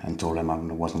mad and told them I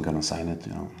wasn't gonna sign it.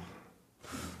 You know,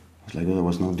 it's like there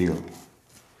was no deal.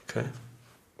 Okay.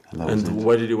 And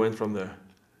where did you went from there?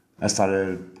 I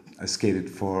skated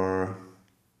for.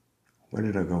 Where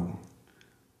did I go?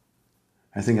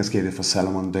 I think I skated for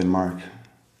Salomon, Denmark,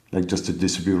 like just a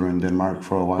distributor in Denmark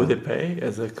for a while. Would they pay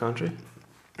as a country?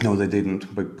 No, they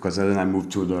didn't, because then I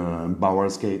moved to the Bauer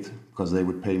skate, because they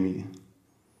would pay me.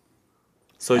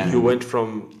 So you went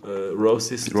from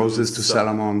Rossis to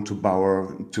Salomon to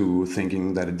Bauer to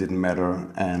thinking that it didn't matter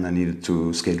and I needed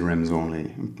to skate rims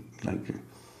only. Like,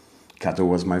 Kato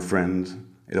was my friend.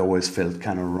 It always felt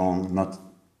kind of wrong not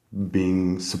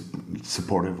being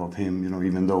supportive of him, you know,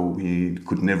 even though he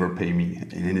could never pay me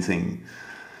in anything.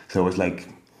 So it was like,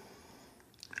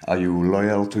 are you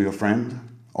loyal to your friend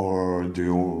or do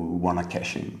you want to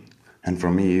cash in? And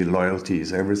for me, loyalty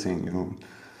is everything, you know.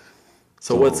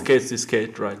 So what skates do you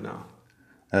skate right now?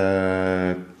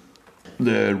 The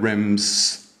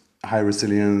Rems High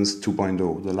Resilience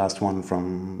 2.0, the last one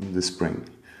from this spring.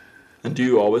 And do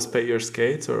you always pay your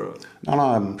skates, or?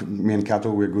 No, me and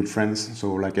Kato, we're good friends.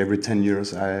 So like every 10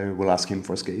 years, I will ask him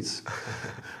for skates.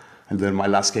 And then my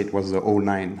last skate was the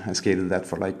 09. I skated that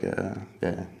for like,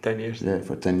 10 years? Yeah,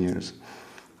 for 10 years.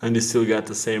 And you still got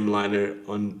the same liner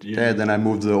on? Yeah, then I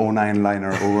moved the 09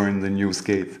 liner over in the new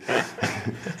skate.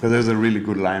 Because there's a really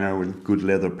good liner with good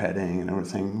leather padding and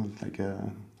everything, like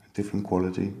a different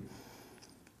quality.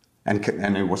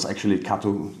 And it was actually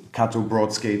Kato. Kato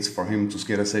brought skates for him to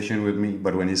skate a session with me.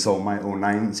 But when he saw my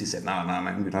 09s, he said, "No,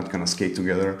 man, we're not gonna skate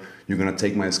together. You're gonna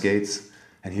take my skates."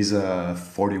 And he's a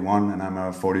 41 and I'm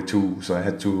a 42, so I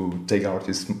had to take out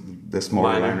the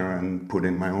smaller liner and put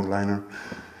in my own liner.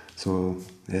 So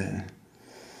yeah.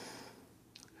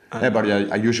 But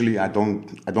I usually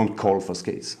don't call for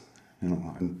skates. You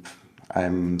know, and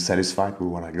I'm satisfied with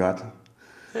what I got.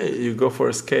 Hey, you go for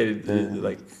a skate,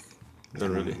 like.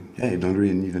 Don't really. Yeah, you don't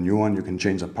really need a new one. You can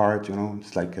change a part, you know.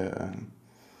 It's like.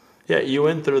 Yeah, you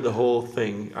went through the whole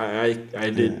thing. I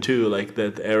did too, like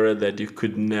that era that you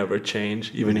could never change,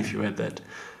 even if you had that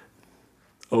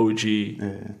OG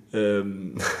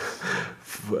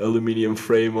aluminium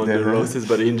frame on the roses.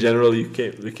 But in general, you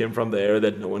came from the era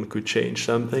that no one could change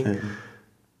something.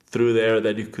 Through the era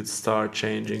that you could start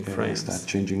changing frames. Start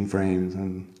changing frames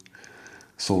and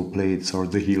sole plates or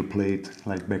the heel plate,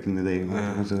 like back in the day.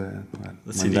 The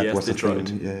when CDS that was Detroit. a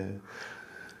thing. Yeah.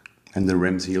 And the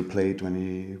Rams heel plate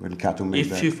when Kato made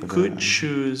that. If you could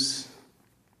choose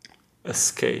a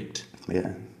skate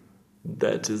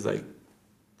that is like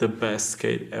the best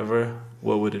skate ever,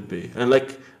 what would it be? And like,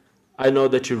 I know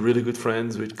that you're really good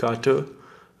friends with Kato,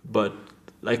 but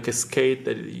like a skate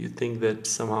that you think that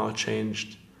somehow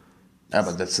changed. Yeah,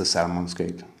 but that's the Salomon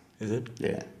skate. Is it?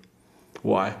 Yeah.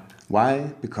 Why? Why?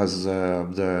 Because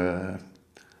the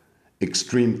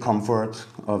extreme comfort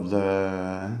of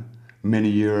the many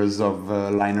years of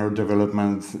liner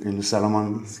development in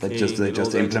Salomon that they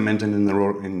just implemented in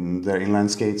their inline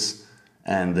skates,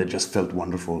 and they just felt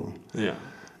wonderful. Yeah.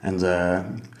 And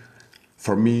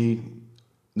for me,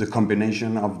 the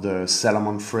combination of the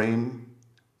Salomon frame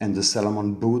and the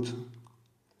Salomon boot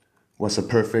was a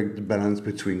perfect balance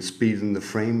between speed in the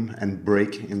frame and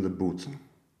brake in the boot.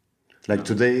 Like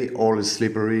today, all is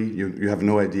slippery. You have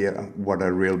no idea what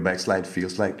a real backslide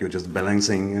feels like. You're just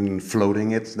balancing and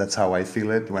floating it. That's how I feel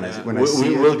it when I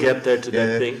see it. We'll get there to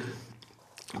that thing.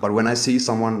 But when I see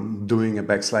someone doing a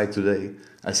backslide today,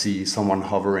 I see someone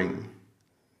hovering.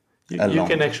 You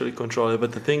can actually control it,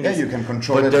 but the thing is, you can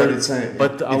control it,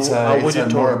 but it's a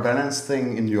more balanced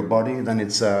thing in your body than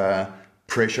it's a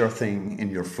pressure thing in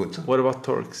your foot. What about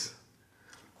torques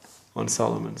on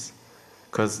Salomons?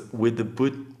 Because with the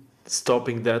boot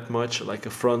stopping that much, like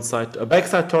a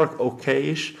backside torque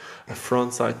okay-ish, a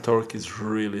front side torque is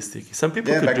really sticky. Some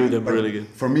people could do them really good.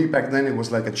 For me back then it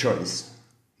was like a choice.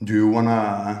 Do you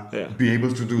wanna be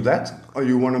able to do that, or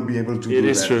you wanna be able to do that?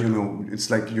 It is true. You know, it's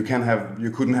like you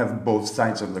couldn't have both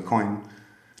sides of the coin.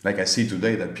 Like I see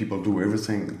today that people do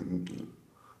everything.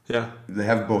 Yeah. They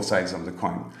have both sides of the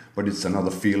coin, but it's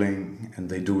another feeling, and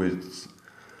they do it.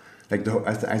 Like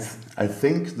I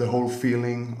think the whole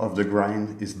feeling of the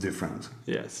grind is different.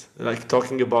 Yes, like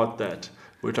talking about that,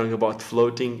 we're talking about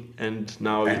floating, and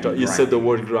now you said the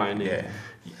word grinding. Yeah.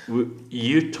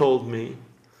 You told me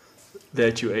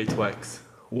that you ate wax.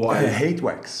 Why? I hate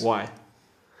wax. Why?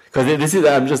 Because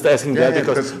I'm just asking that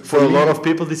because for a lot of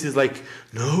people this is like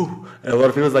no. A lot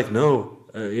of people is like no.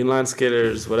 Inline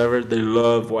skaters, whatever, they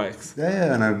love wax.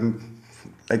 Yeah, and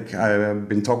I've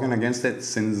been talking against it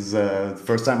since the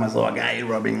first time I saw a guy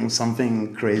rubbing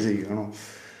something crazy, you know.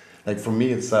 Like for me,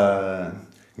 it's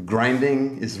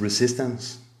grinding is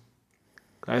resistance.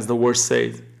 As the word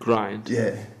says, grind.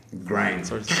 Yeah,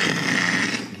 grind.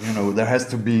 You know, there has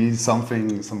to be something,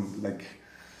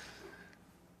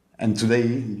 and today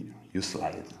you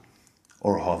slide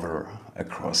or hover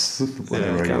across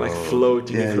whatever. Kind of like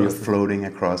floating across you're floating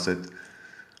across it.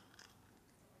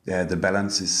 Yeah, the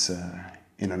balance is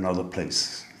in another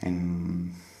place.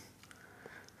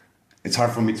 It's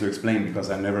hard for me to explain because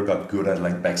I never got good at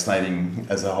like backsliding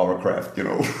as a hovercraft, you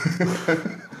know.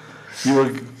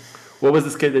 What was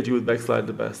the skate that you would backslide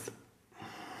the best?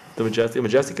 The Majestic.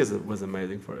 Majestic was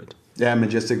amazing for it. Yeah,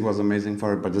 Majestic was amazing for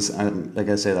it, but this, like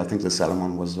I said, I think the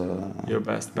Salomon was your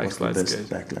best backslide skate.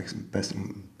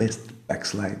 Best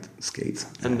backslide skate.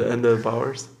 And the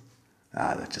Bowers?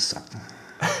 That just sucked.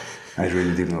 I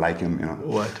really didn't like him, you know.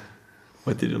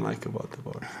 What did you like about the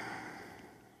Bowers?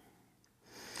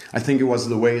 I think it was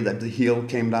the way that the heel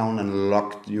came down and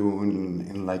locked you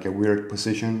in like a weird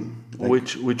position. Like,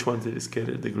 which ones did you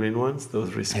skate? The green ones?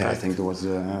 Those Respect? Yeah, I think it was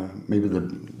maybe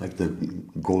the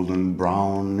golden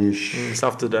brownish. It's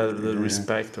after that, the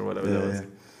Respect or whatever that was. Yeah.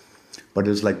 But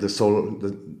it's like the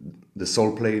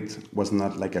sole plate was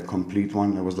not like a complete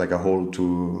one. It was like a hole to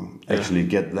actually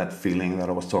get that feeling that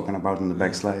I was talking about in the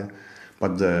backslide.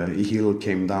 But the heel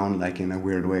came down like in a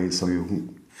weird way, so you...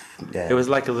 Yeah. It was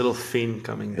like a little fin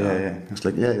coming down. Yeah. It was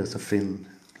like, it was a fin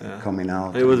coming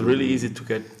out. It was really easy to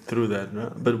get through that,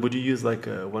 no? But would you use like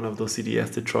one of those CDS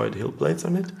Detroit heel plates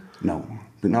on it? No,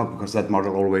 because that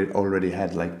model already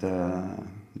had like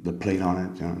the plate on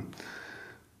it, you know.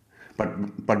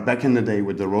 But back in the day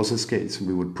with the Rosa skates,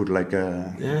 we would put like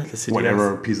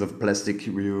whatever piece of plastic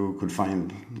you could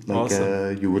find. Like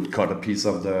awesome. You would cut a piece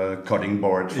of the cutting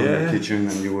board from the kitchen,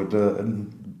 and you would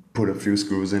put a few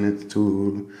screws in it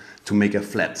to make a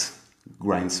flat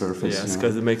grind surface. Yes,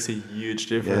 because it makes a huge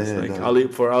difference.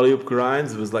 For alley-oop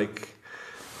grinds, it was like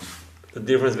the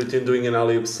difference between doing an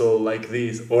alley-oop sole like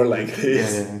this or like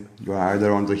this. Yeah. You are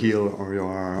either on the heel or you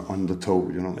are on the toe,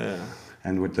 you know. Yeah.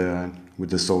 And with the with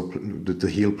the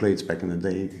heel plates back in the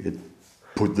day, it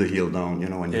put the heel down, you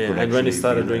know. And, you could and when you actually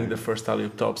started feel doing that. the first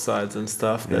alley-oop top sides and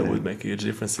stuff, that Yeah. would make a huge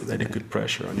difference. That you could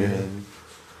pressure on your Yeah. head.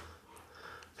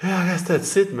 Yeah, I guess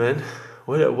that's it, man.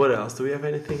 What else? Do we have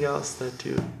anything else that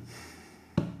you?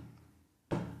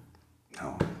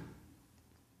 No,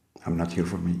 I'm not here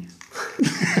for me.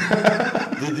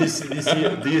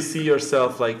 Do you see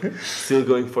yourself like still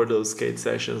going for those skate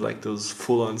sessions, like those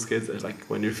full-on skates, like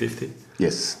when you're 50?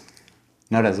 Yes,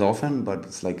 not as often, but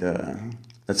it's like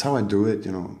that's how I do it,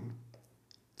 you know.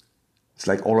 It's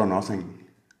like all or nothing.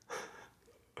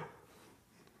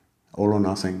 All or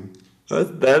nothing.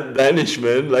 That Danish,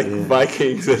 man, like Yeah.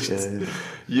 Vikings. Yeah.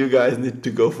 You guys need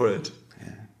to go for it.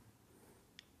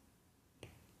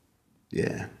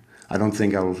 Yeah, I don't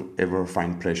think I'll ever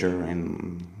find pleasure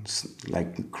in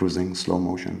like cruising slow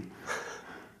motion.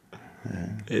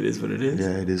 It is what it is.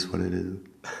 Yeah, it is what it is.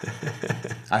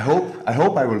 I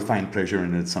hope I will find pleasure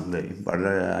in it someday, but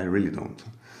I really don't.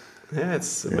 Yeah,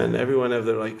 man. Everyone have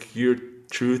their like your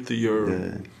true to your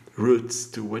Yeah. roots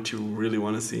to what you really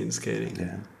want to see in skating.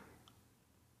 Yeah,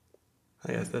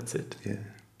 I guess that's it. yeah.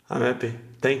 I'm happy.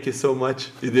 Thank you so much.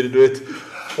 You didn't do it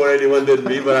for anyone than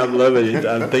me, but I'm loving it.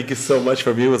 And thank you so much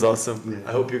for me. It was awesome. Yeah.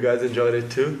 I hope you guys enjoyed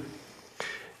it too.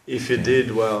 If you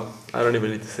did, well, I don't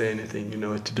even need to say anything. You know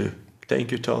what to do.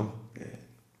 Thank you, Tom.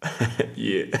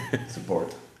 Yeah.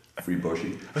 Support. Free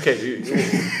Boshi. Okay.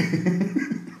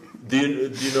 Do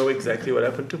you know exactly what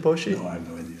happened to Boshi? No, I have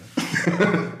no idea.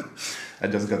 I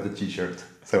just got the T-shirt,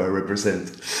 so I represent.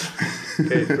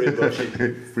 Okay, free Boshi.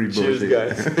 Free Cheers, Boshi.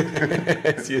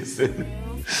 guys. See you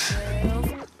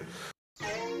soon.